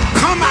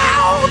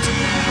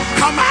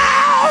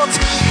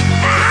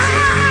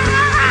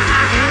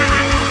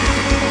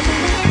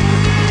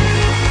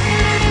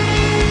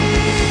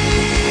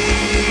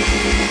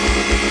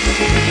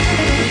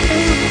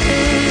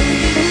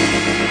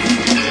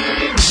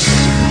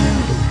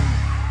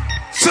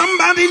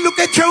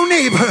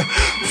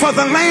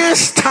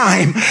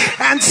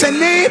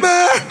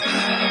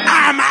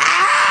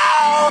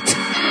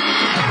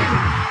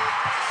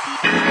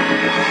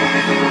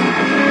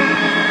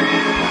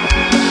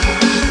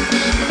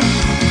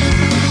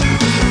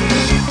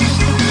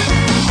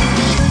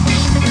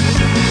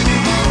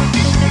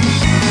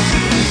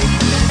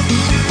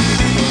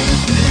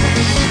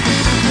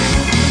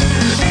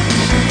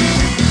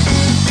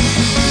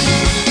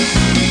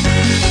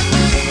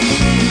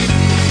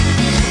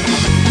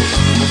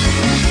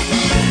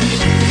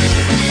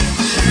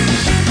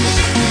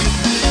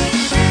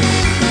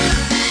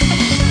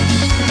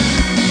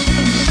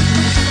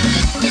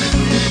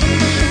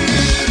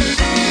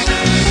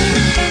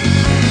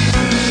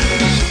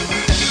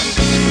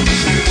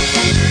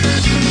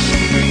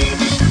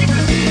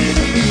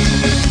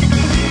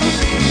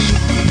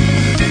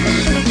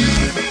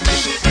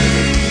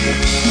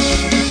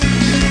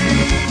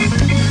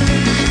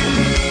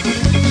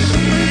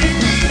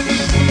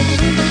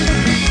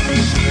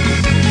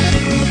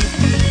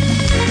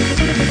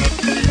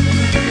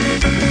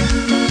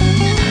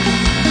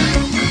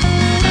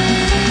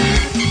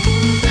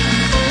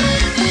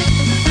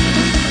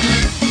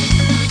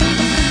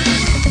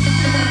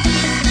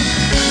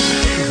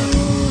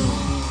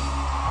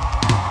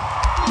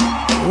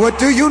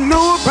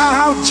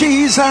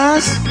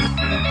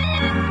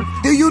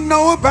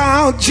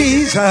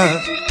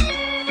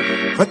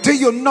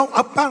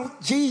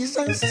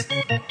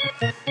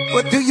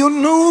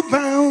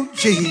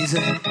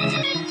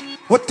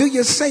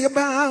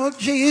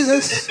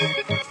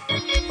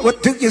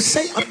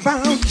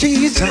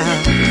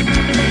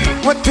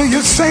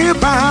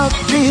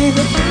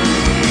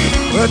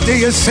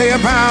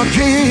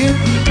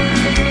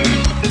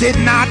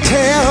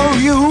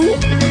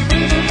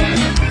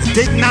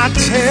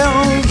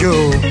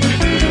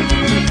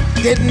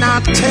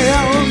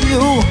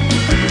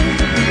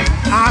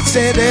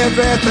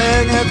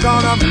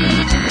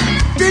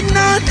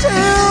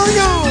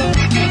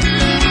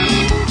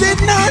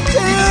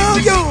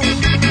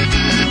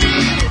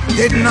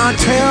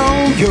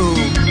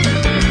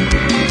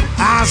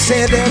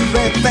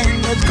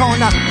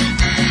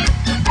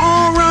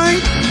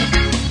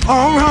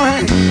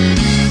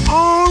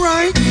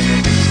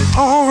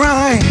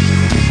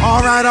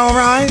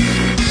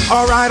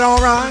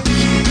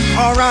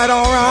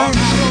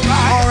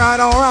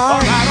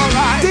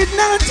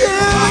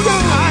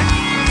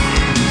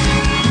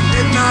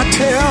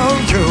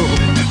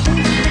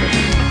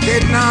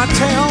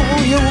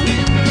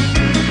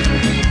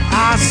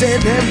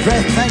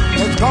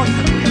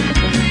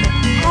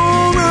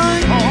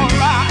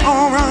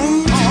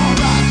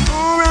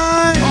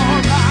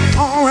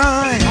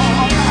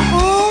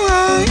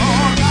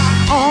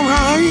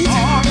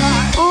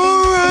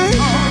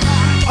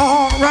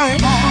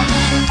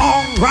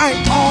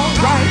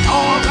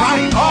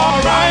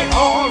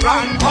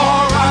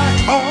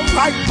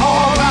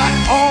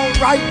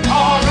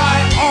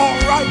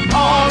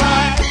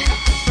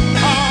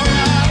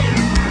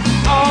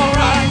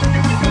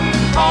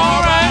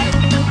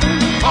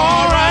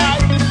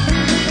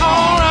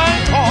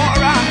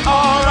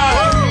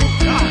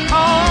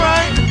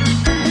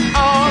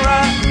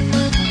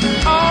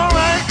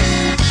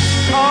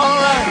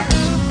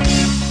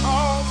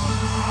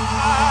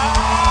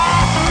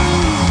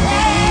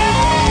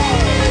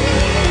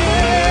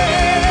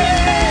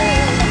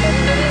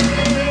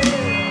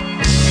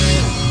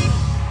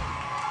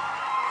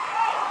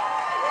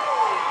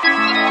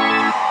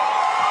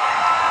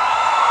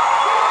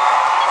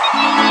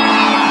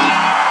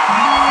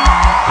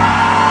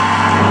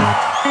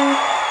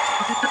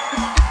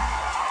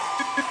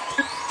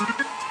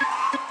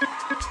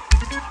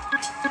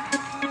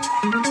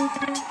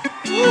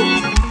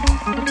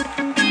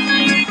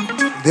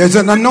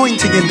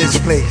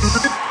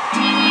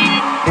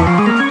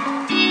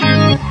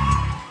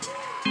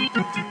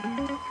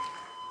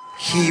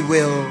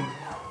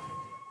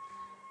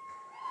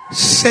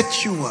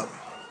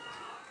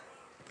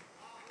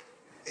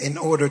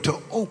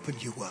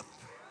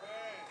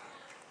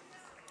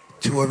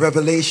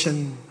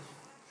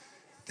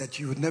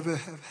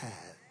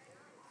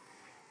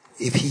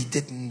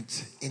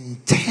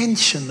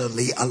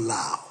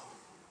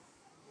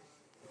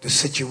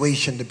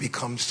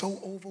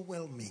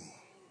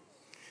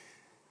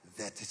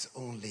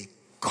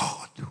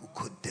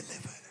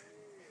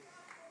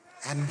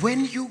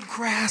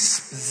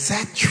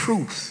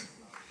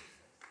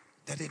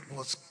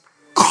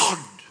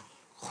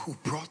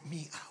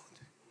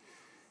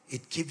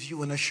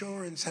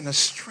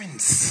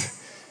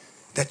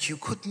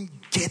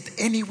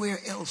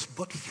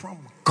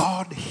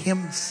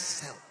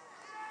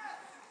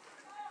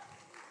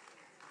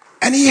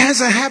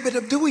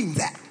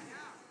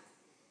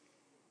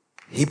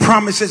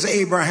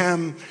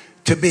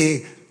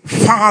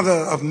 father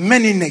of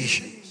many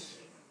nations,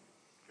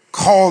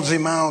 calls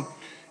him out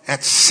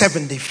at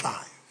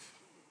 75.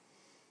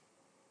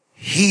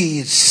 He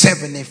is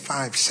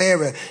 75.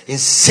 Sarah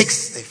is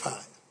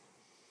 65.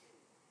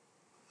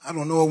 I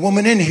don't know a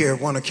woman in here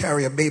want to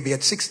carry a baby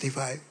at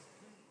 65.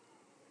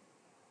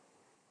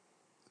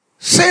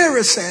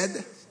 Sarah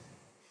said,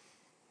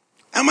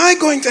 am I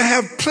going to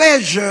have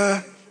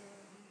pleasure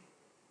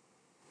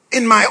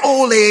in my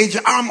old age?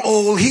 I'm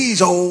old,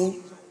 he's old.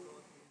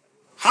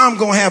 I'm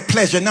going to have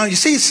pleasure. Now you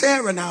see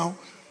Sarah now,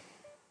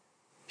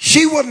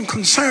 she wasn't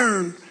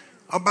concerned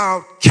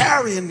about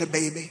carrying the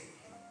baby.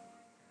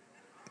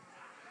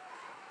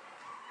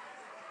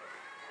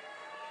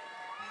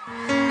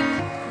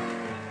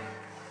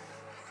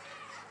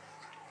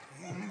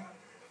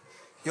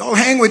 Y'all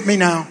hang with me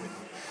now.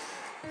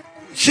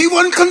 She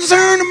wasn't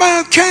concerned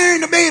about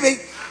carrying the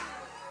baby.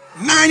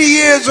 90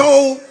 years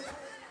old,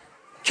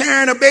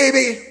 carrying a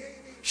baby.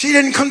 She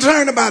didn't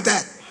concern about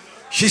that.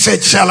 She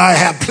said, shall I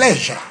have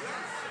pleasure?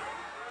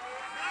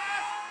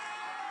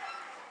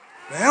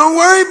 Don't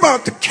worry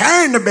about the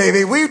carrying the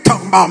baby. We're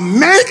talking about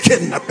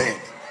making the baby.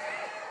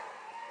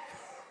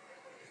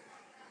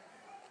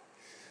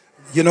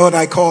 You know what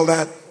I call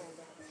that?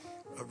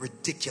 A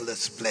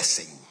ridiculous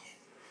blessing.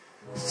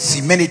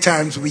 See, many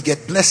times we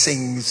get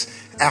blessings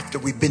after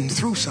we've been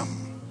through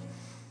something.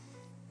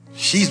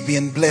 She's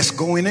being blessed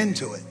going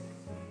into it.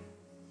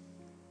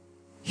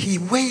 He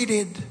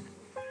waited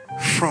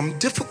from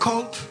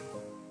difficult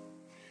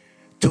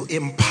to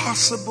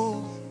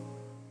impossible.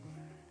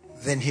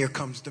 Then here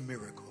comes the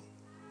miracle.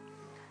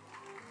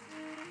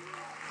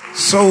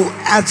 So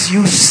as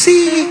you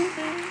see,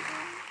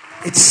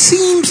 it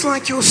seems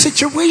like your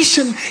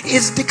situation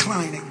is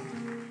declining.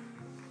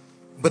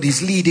 But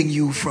he's leading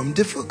you from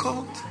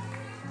difficult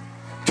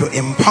to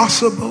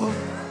impossible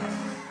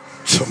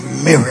to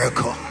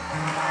miracle.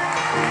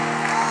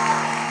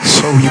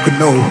 So you can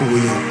know who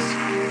he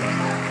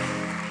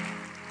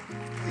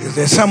is. Is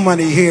there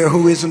somebody here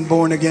who isn't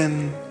born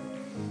again?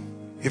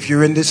 If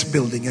you're in this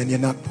building and you're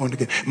not born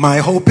again. My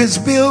hope is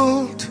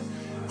built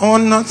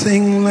on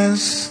nothing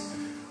less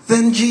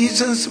than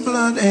Jesus'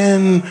 blood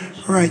and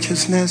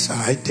righteousness.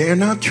 I dare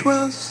not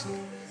trust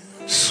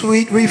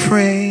sweet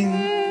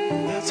refrain,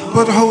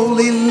 but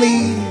wholly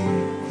lean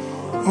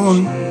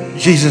on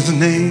Jesus'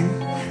 name.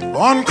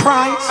 On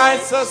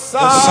Christ, the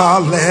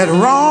solid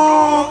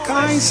rock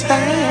I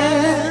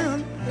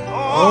stand.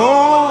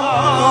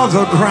 All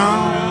the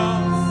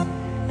ground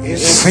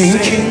is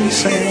sinking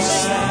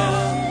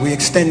sand. We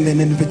extend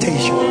an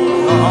invitation.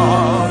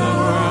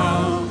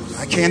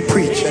 I can't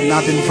preach and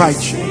not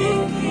invite you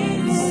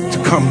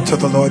to come to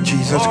the Lord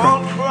Jesus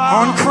Christ.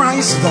 On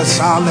Christ, the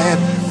solid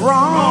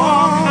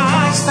rock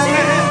I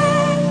stand.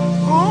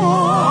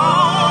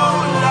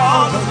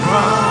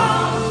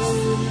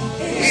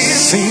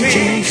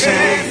 Sinking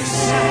sand,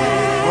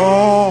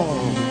 all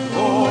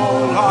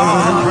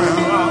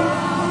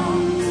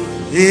around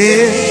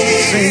is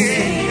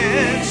sinking.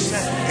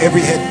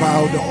 Every head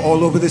bowed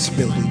all over this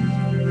building.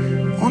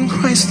 On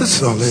Christ the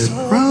solid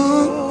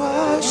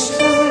rock.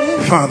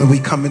 Father, we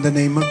come in the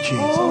name of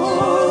Jesus.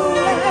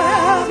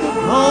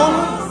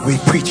 We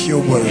preach your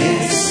word.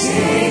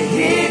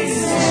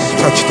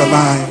 Touch the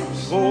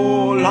lives.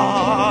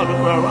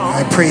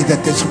 I pray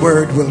that this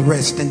word will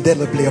rest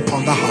indelibly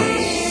upon the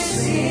hearts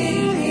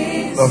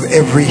of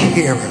every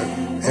hearer,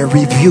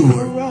 every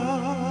viewer,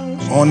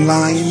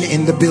 online,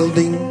 in the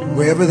building,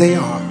 wherever they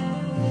are.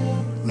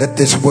 Let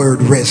this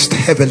word rest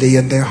heavily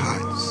in their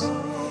hearts.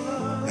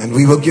 And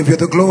we will give you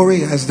the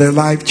glory as their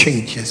life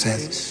changes,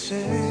 as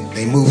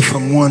they move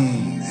from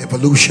one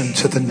evolution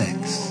to the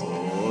next.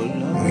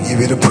 We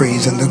give you the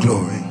praise and the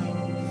glory.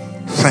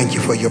 Thank you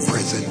for your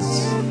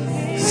presence.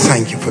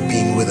 Thank you for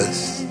being with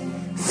us.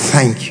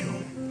 Thank you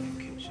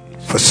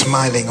for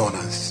smiling on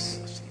us.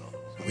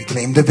 We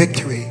claim the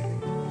victory.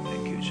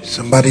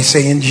 Somebody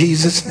say in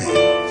Jesus' name.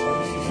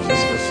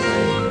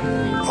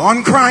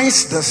 On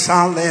Christ the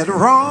solid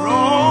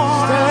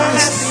rock that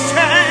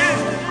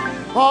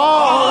stands,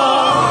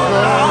 all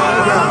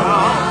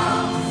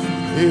around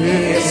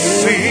is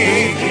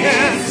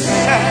sinking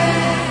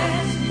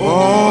sand.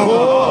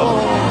 All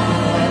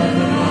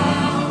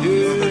around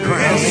the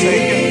ground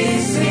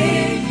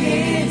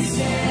sinking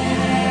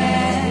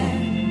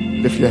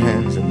sand. Lift your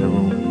hands in the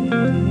room.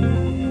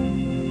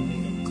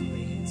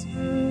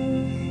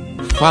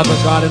 Father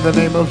God, in the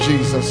name of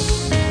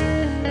Jesus,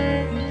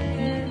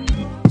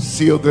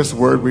 seal this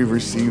word we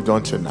received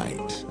on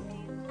tonight.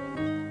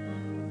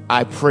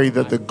 I pray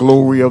that the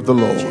glory of the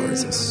Lord,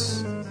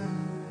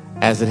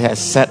 as it has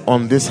sat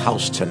on this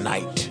house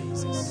tonight,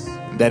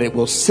 that it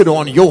will sit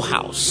on your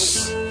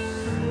house.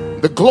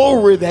 The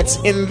glory that's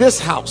in this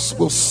house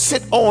will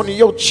sit on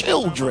your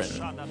children.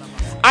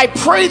 I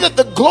pray that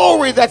the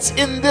glory that's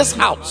in this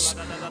house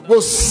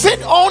will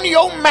sit on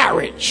your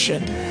marriage,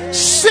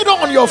 sit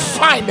on your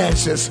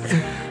finances,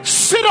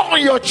 sit on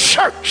your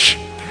church,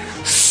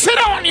 sit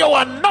on your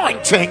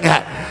anointing.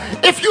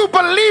 If you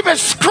believe it,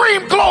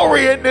 scream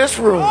glory in this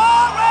room.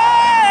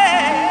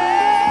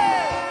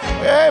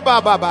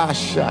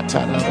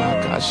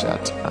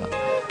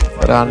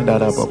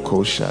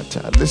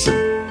 Listen.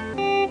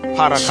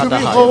 To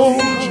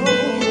behold you.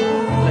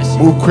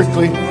 Move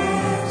quickly.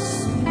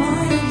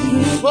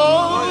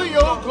 For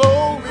your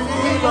glory,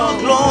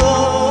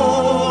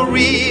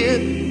 Glory.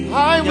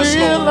 I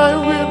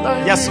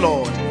will. Yes,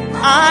 Lord.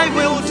 I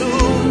will do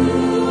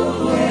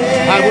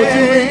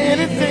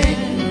anything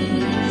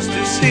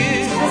to see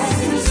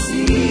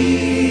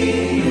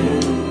you.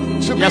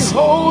 To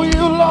behold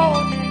you,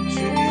 Lord.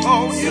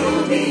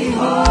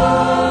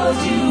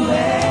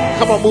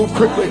 Come on, move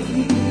quickly.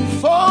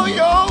 For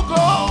your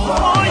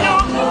glory.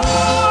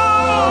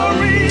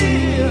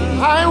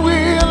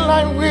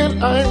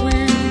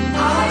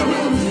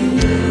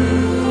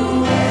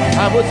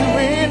 I will do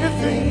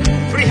anything.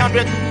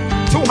 $300,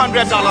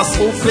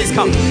 $200. Please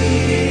come.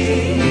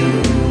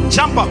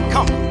 Jump up.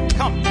 Come.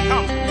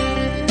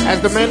 As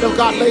the man of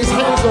God lays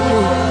hands on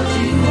you,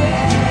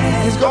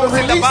 he's going to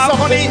release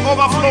something.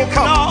 Overflow.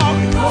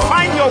 Come.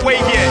 Find your way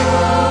here.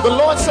 The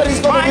Lord said he's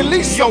going to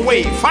release your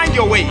way. Find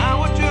your way. I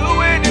will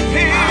do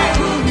anything.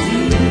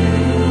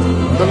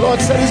 The Lord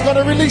said he's going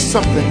to release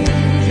something.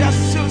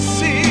 Just to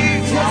see.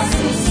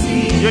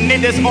 You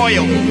need this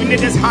oil. You need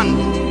this hand.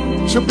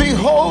 To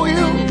behold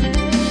you.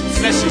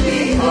 Bless you.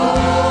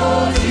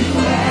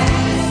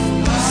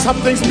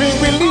 Something's being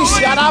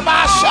released. I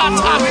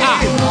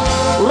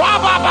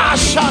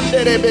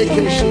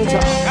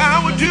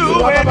will do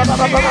it.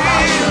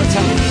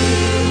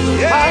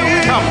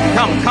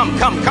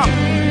 Come.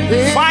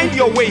 Find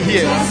your way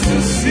here.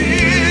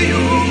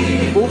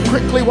 Move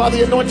quickly while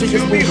the anointing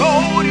is moving.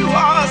 Behold you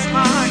as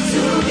mine.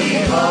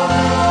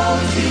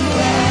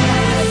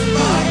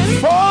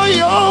 For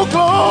your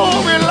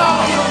glory,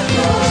 Lord.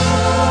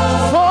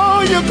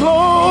 For your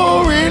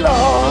glory,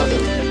 Lord.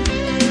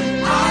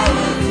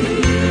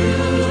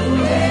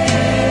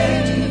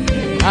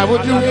 I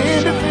will do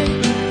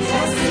anything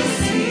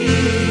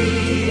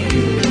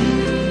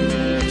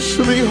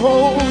to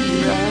behold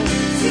you.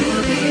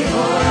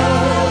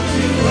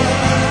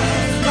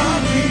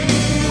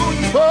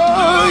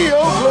 For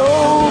your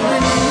glory,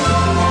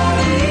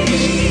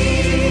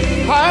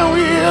 I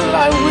will.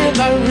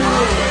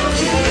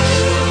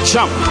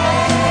 Jump.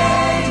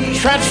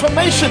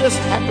 Transformation is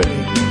happening.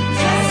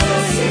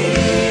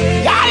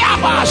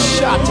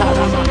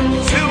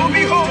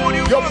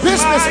 Your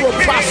business will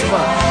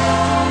prosper.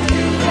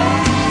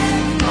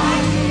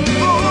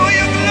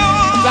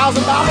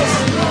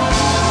 $1,000.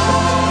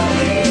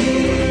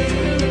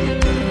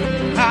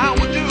 I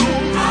will do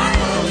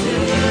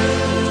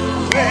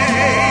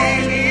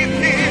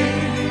anything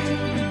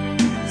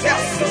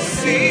just to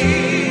see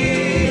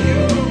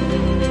you,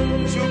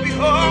 to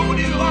behold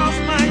you as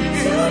my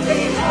king.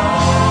 I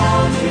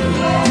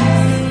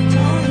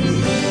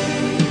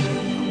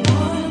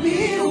wanna be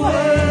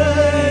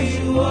where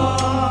you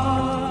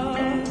are.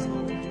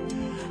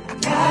 I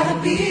gotta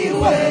be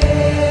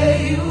where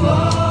you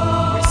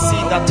are.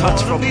 Receive that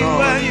touch from God.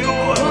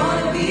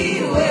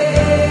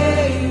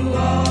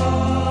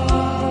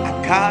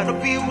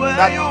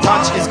 That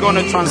touch is going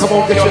to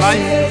transform your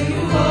life.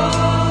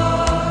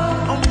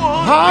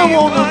 I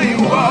wanna be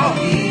where you are.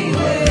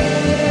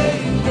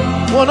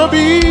 Wanna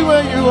be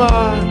where you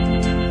are.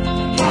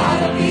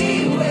 Gotta be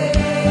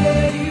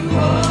where you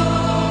are.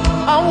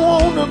 I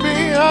wanna be.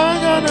 I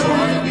gotta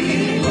be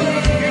where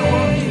you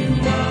are.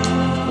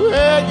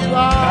 Where you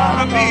are.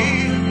 Gotta be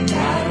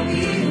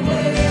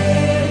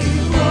where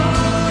you are.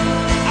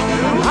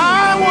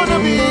 I wanna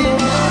be.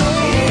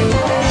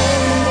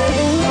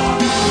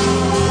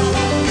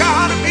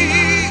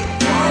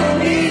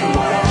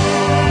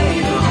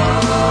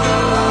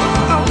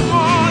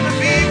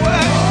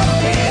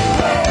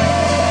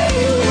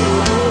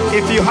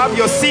 If you have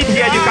your seed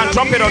here, you can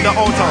drop it on the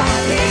altar.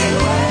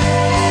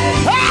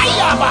 I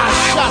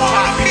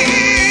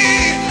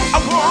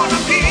wanna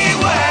be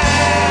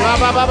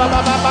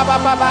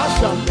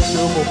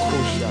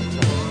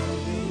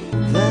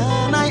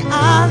Then I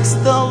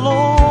asked the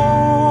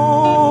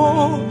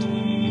Lord,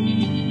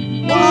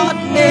 what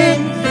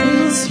name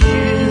is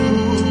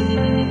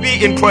you? Be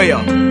in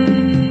prayer.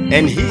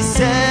 And he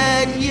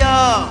said,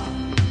 yeah.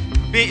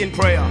 Be in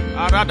prayer.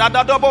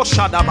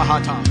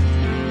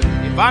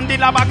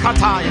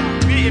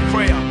 Be in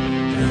prayer.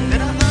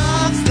 Then I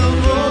asked the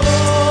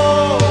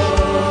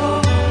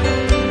Lord,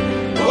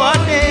 what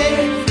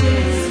name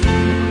is you?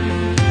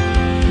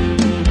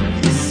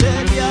 He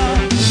said, yeah.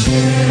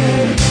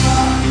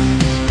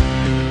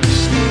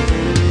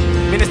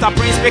 Minister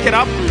Prince, pick it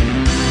up.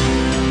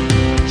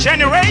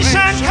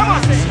 Generation, come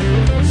on, sing.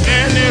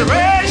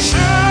 Generation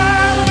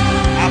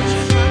after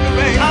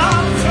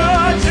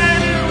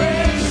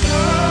generation.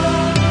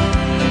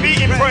 Be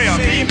in prayer.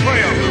 Be in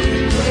prayer.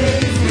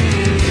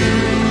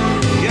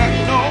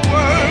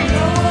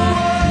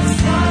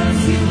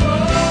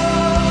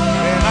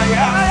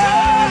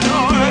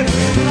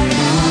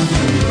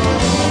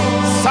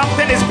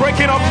 Something is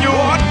breaking off you.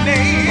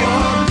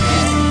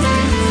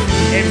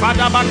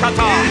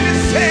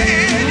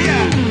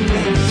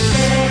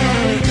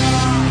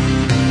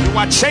 You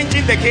are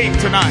changing the game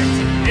tonight.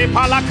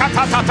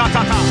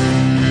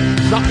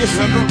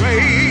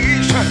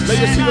 Lay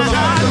your seed on the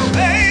altar.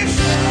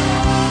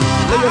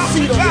 Lay your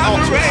seed on the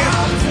altar.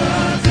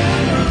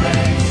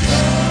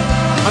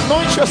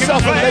 Anoint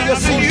yourself and lay your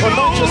seed.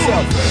 Anoint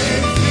yourself.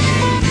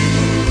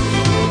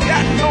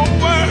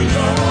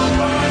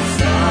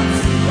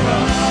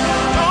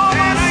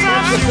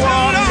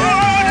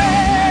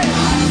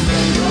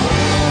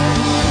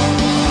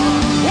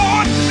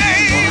 What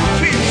name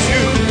fits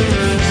you?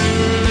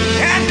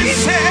 And he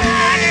said,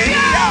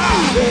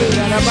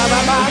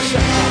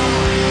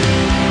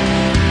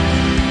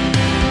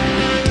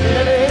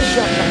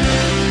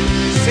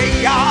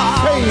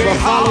 favor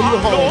follow you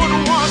home.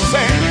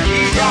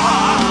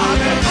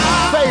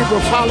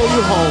 Favor follow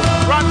you home.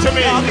 Run to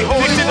me.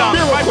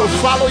 Miracles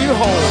follow you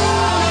home.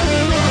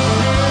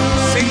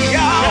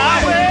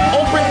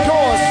 Open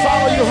doors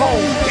follow you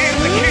home. He's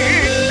the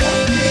King.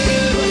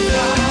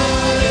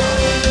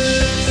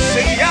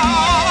 Say,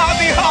 Yah,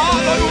 the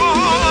Holy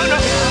One.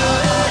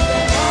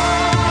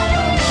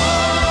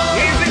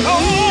 He's the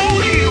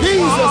Holy One.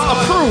 Jesus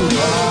approved.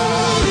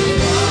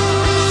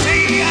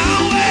 Say,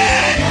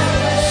 Yahweh.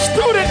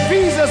 Student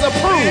visas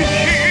approved.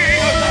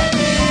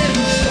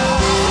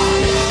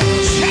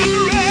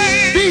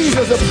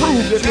 Jesus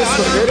approved in this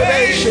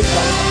generation.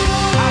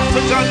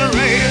 After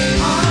generation.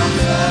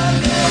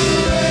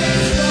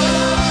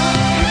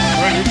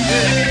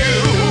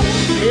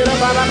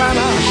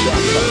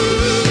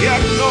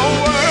 Yet no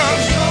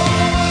words.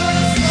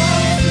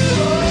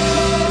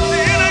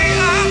 Then I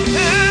am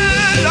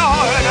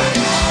Lord.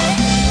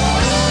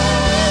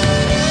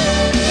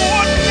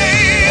 What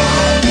name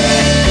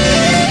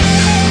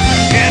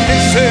can be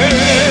said?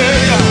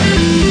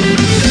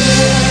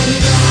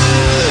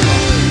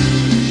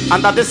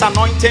 Under this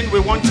anointing, we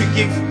want to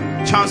give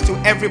chance to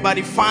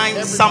everybody.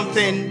 Find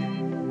something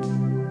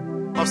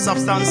of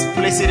substance,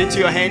 place it into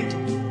your hand,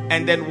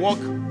 and then walk.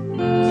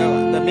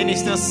 The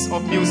ministers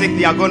of music,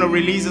 they are going to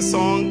release a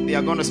song, they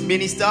are going to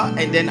minister,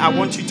 and then I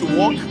want you to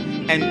walk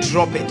and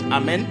drop it.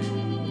 Amen.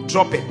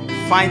 Drop it.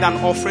 Find an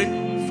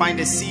offering, find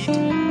a seed.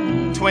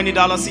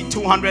 $20 seed,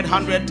 200,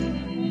 100,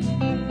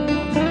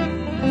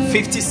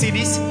 50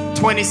 CDs,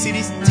 20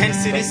 CDs, 10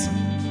 CDs.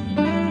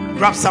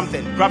 Grab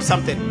something, grab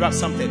something, grab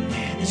something.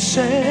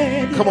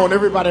 Come on,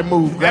 everybody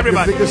move. Grab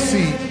your biggest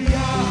seed.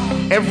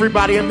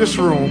 Everybody in this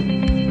room,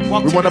 we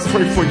want to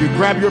pray for you.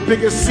 Grab your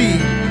biggest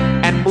seed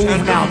and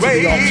move now to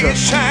the altar.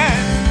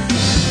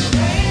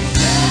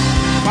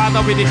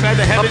 Father, we declare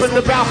the heavens up in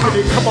the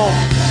balcony. Come on.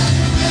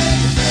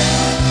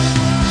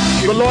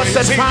 The Lord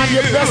said, find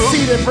your best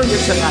seed and bring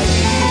it tonight.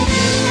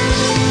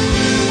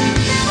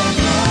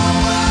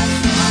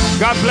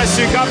 God bless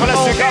you, God bless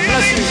you, God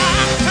bless you.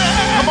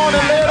 Come on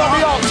and lay it on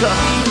the altar.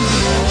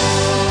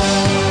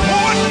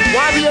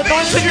 While the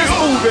anointing is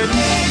moving,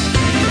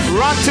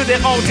 run to the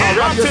altar,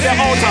 run to the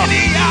altar.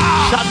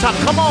 Shut up.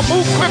 Come on,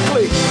 move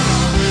quickly.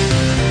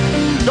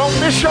 Don't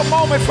miss your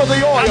moment for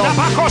the oil. Touch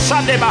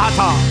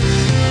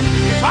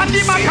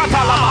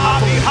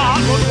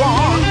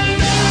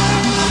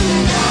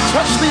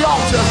the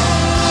altar.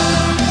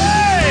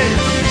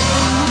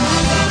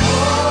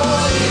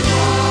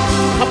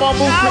 Come on,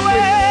 move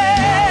quickly.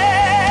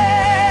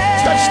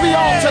 Touch the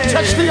altar,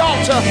 touch the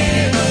altar.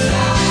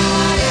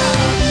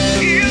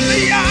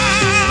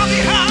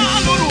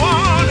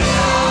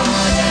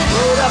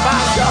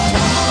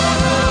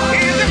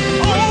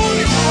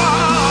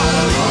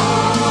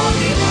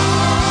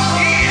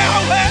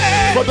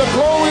 For the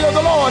glory of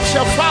the Lord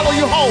shall follow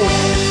you home.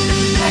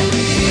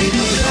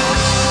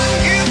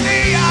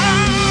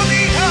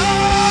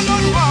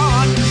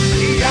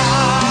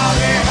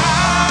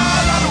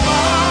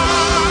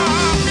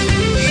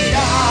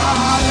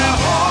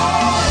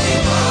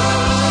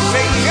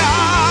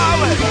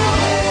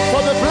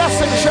 For the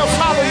blessing shall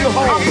follow you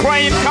home. Come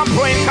praying, come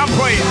praying, come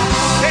praying.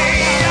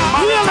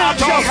 Healing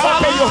shall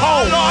follow you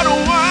home.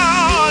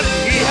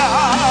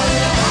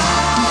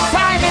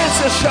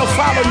 Finances shall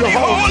follow you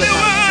home.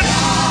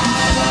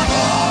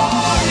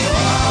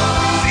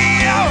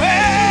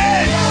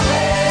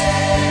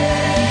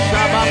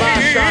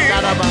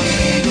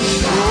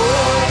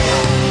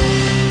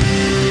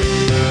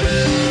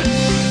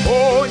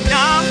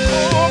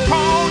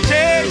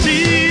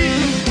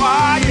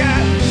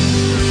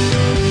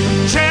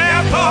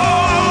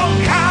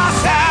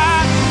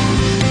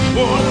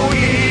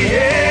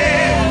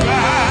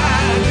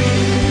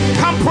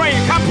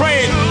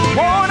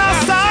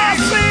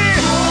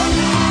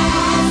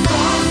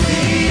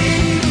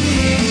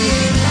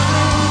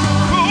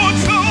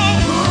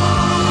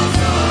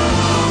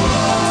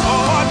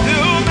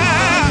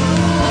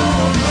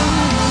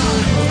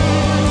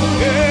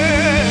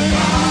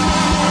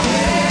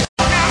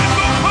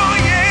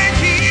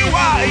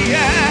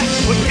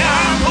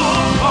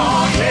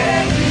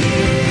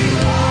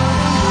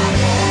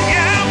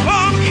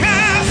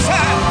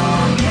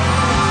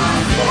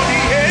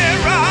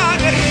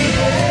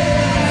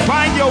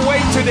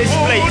 This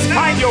place,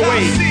 find your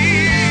way.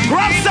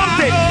 Grab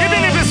something,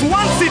 even if it's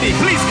one city.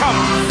 Please come.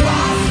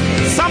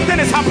 Something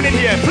is happening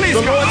here. Please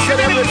come.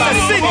 Even if it's a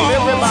city,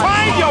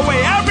 find your way,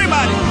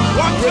 everybody.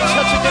 We're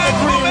touching and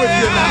agreeing with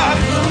you now.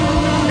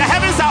 The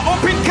heavens hands are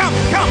open. Come.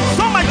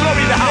 So much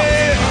glory in the house.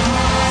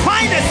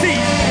 Find a seat.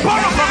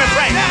 Borrow from a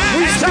friend.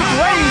 We speak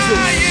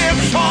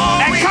raises.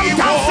 And come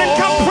dancing,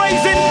 come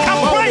praising,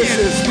 come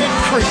praising.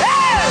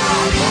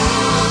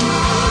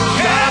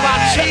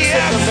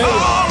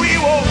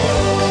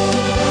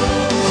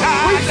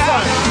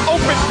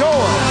 Open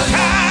doors.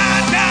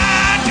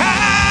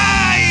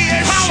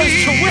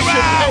 College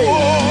tuition paid.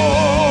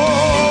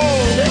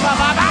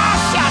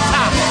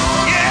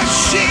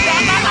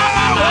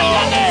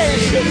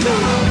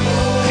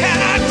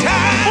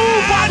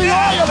 Move while the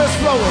oil is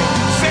flowing.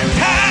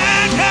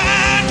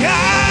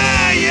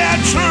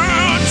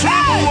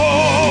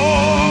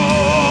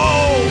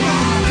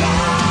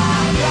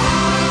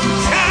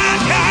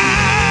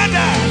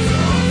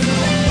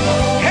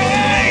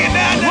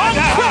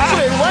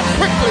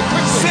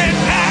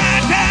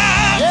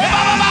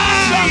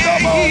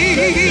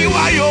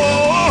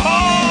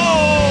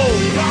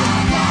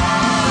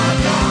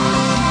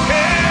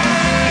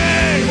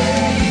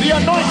 Run quickly. The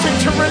anointing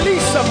to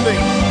release something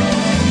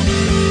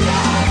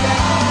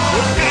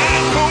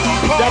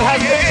that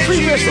has been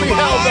previously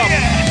held up.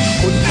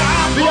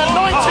 The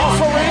anointing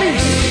for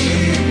release.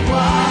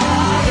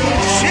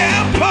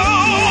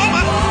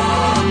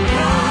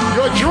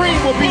 Your dream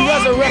will be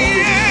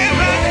resurrected.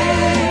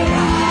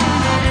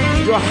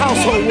 Your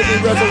household will be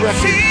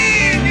resurrected.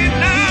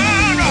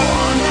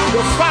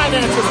 Your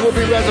finances will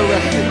be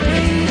resurrected.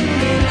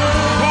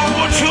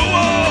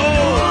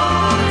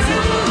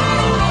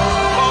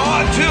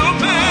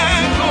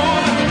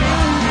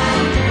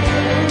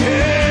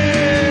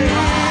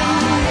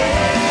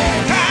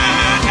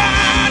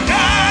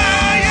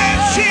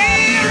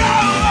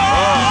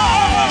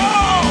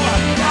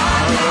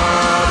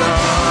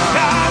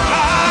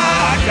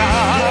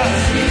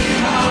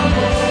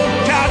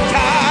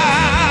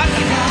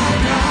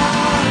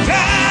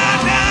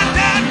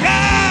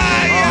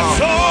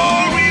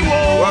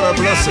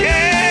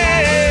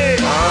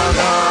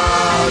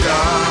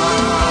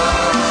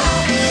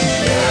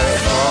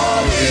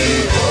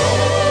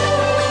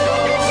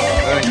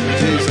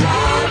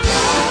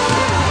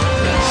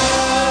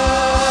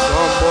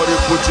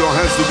 Put your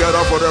hands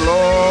together for the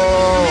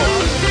Lord.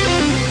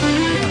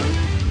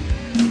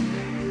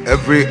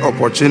 Every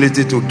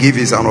opportunity to give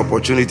is an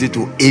opportunity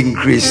to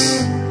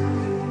increase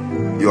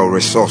your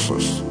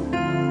resources.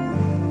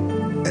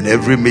 And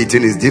every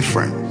meeting is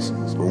different.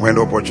 So when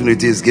the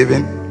opportunity is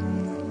given,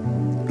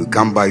 you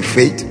come by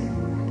faith.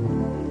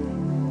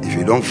 If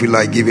you don't feel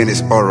like giving,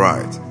 it's all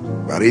right.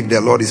 But if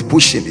the Lord is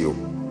pushing you,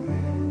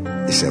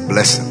 it's a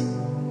blessing.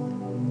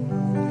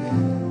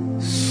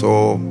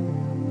 So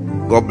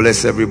God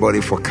bless everybody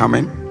for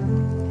coming.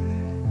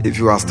 If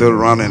you are still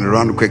running,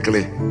 run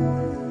quickly.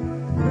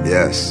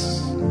 Yes.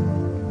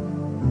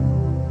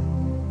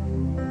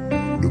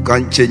 You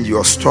can't change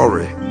your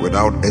story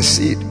without a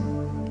seed.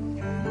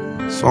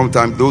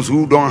 Sometimes those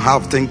who don't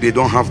have think they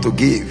don't have to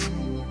give.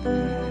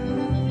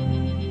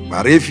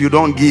 But if you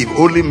don't give,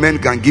 only men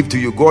can give to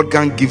you. God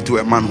can't give to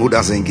a man who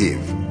doesn't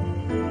give.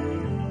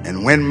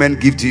 And when men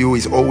give to you,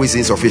 it's always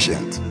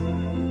insufficient.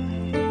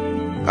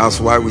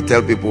 That's why we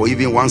tell people,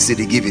 even 1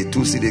 cedi give it,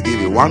 2 cedi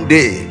give it. One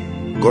day,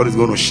 God is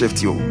going to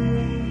shift you.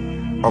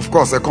 Of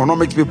course,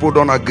 economic people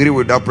don't agree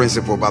with that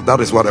principle, but that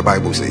is what the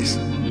Bible says.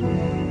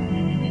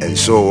 And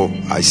so,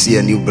 I see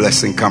a new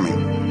blessing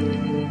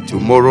coming.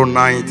 Tomorrow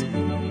night,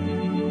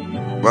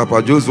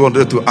 Papa Jones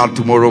wanted to add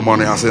tomorrow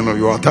morning. I said, no,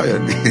 you are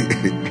tired.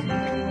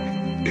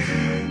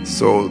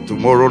 So,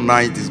 tomorrow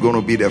night is going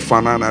to be the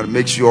fun, and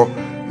make sure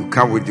you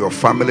come with your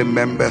family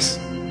members.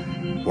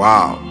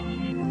 Wow.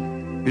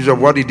 Bishop,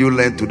 what did you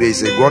learn today? He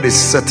said, God is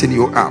setting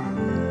you up.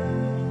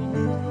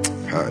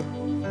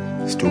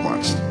 It's too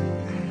much.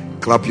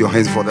 Clap your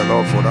hands for the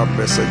Lord for that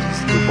message.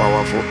 It's too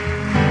powerful.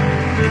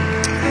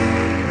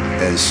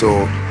 And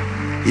so,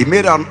 he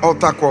made an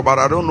altar call, but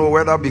I don't know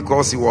whether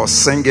because he was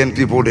singing,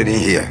 people didn't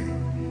hear.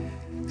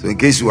 So in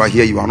case you are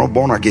here, you are not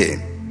born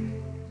again.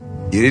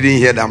 You didn't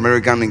hear the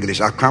American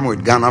English. I come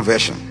with Ghana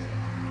version.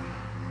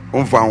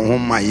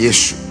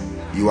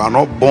 You are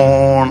not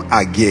born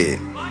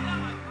again.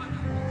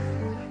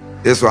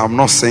 That's why I'm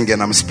not singing,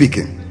 I'm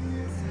speaking.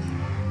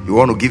 You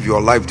want to give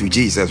your life to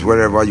Jesus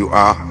wherever you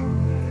are.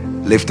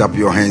 Lift up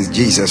your hands.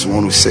 Jesus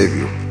wants to save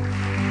you.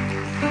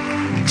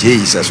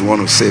 Jesus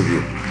wants to save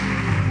you.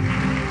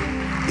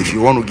 If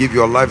you want to give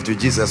your life to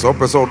Jesus,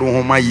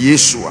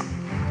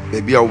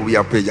 maybe I will be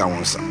a page.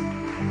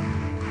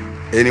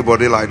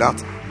 Anybody like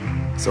that?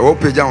 So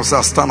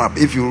stand up.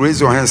 If you raise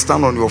your hand,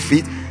 stand on your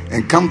feet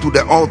and come to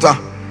the altar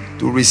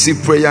to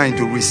receive prayer and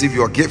to receive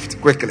your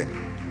gift quickly.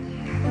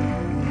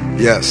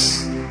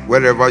 Yes,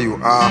 wherever you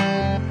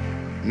are,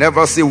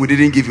 never say we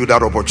didn't give you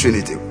that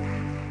opportunity.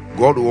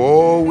 God will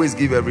always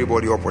give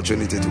everybody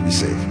opportunity to be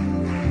saved.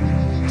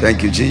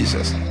 Thank you,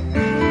 Jesus.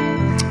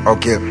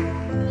 Okay,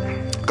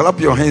 clap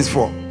your hands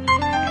for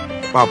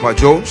Papa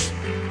Jones.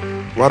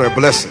 What a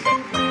blessing.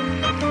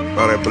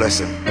 What a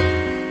blessing.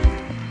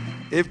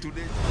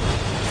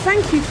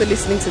 Thank you for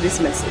listening to this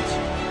message.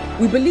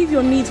 We believe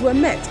your needs were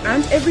met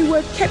and every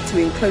word kept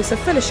you in closer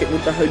fellowship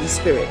with the Holy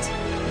Spirit.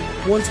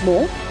 Want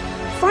more?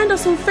 find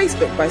us on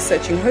Facebook by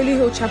searching Holy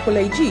Hill Chapel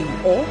AG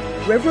or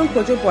Reverend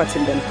Kojo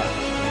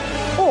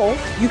Boateng-Bempah. Or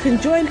you can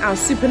join our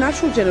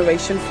Supernatural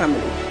Generation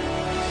family.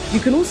 You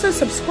can also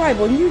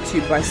subscribe on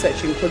YouTube by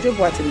searching Kojo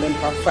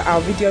Boateng-Bempah for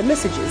our video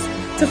messages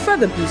to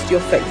further boost your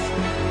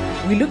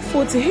faith. We look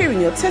forward to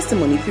hearing your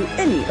testimony through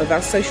any of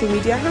our social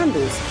media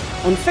handles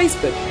on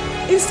Facebook,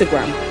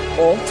 Instagram,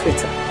 or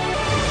Twitter.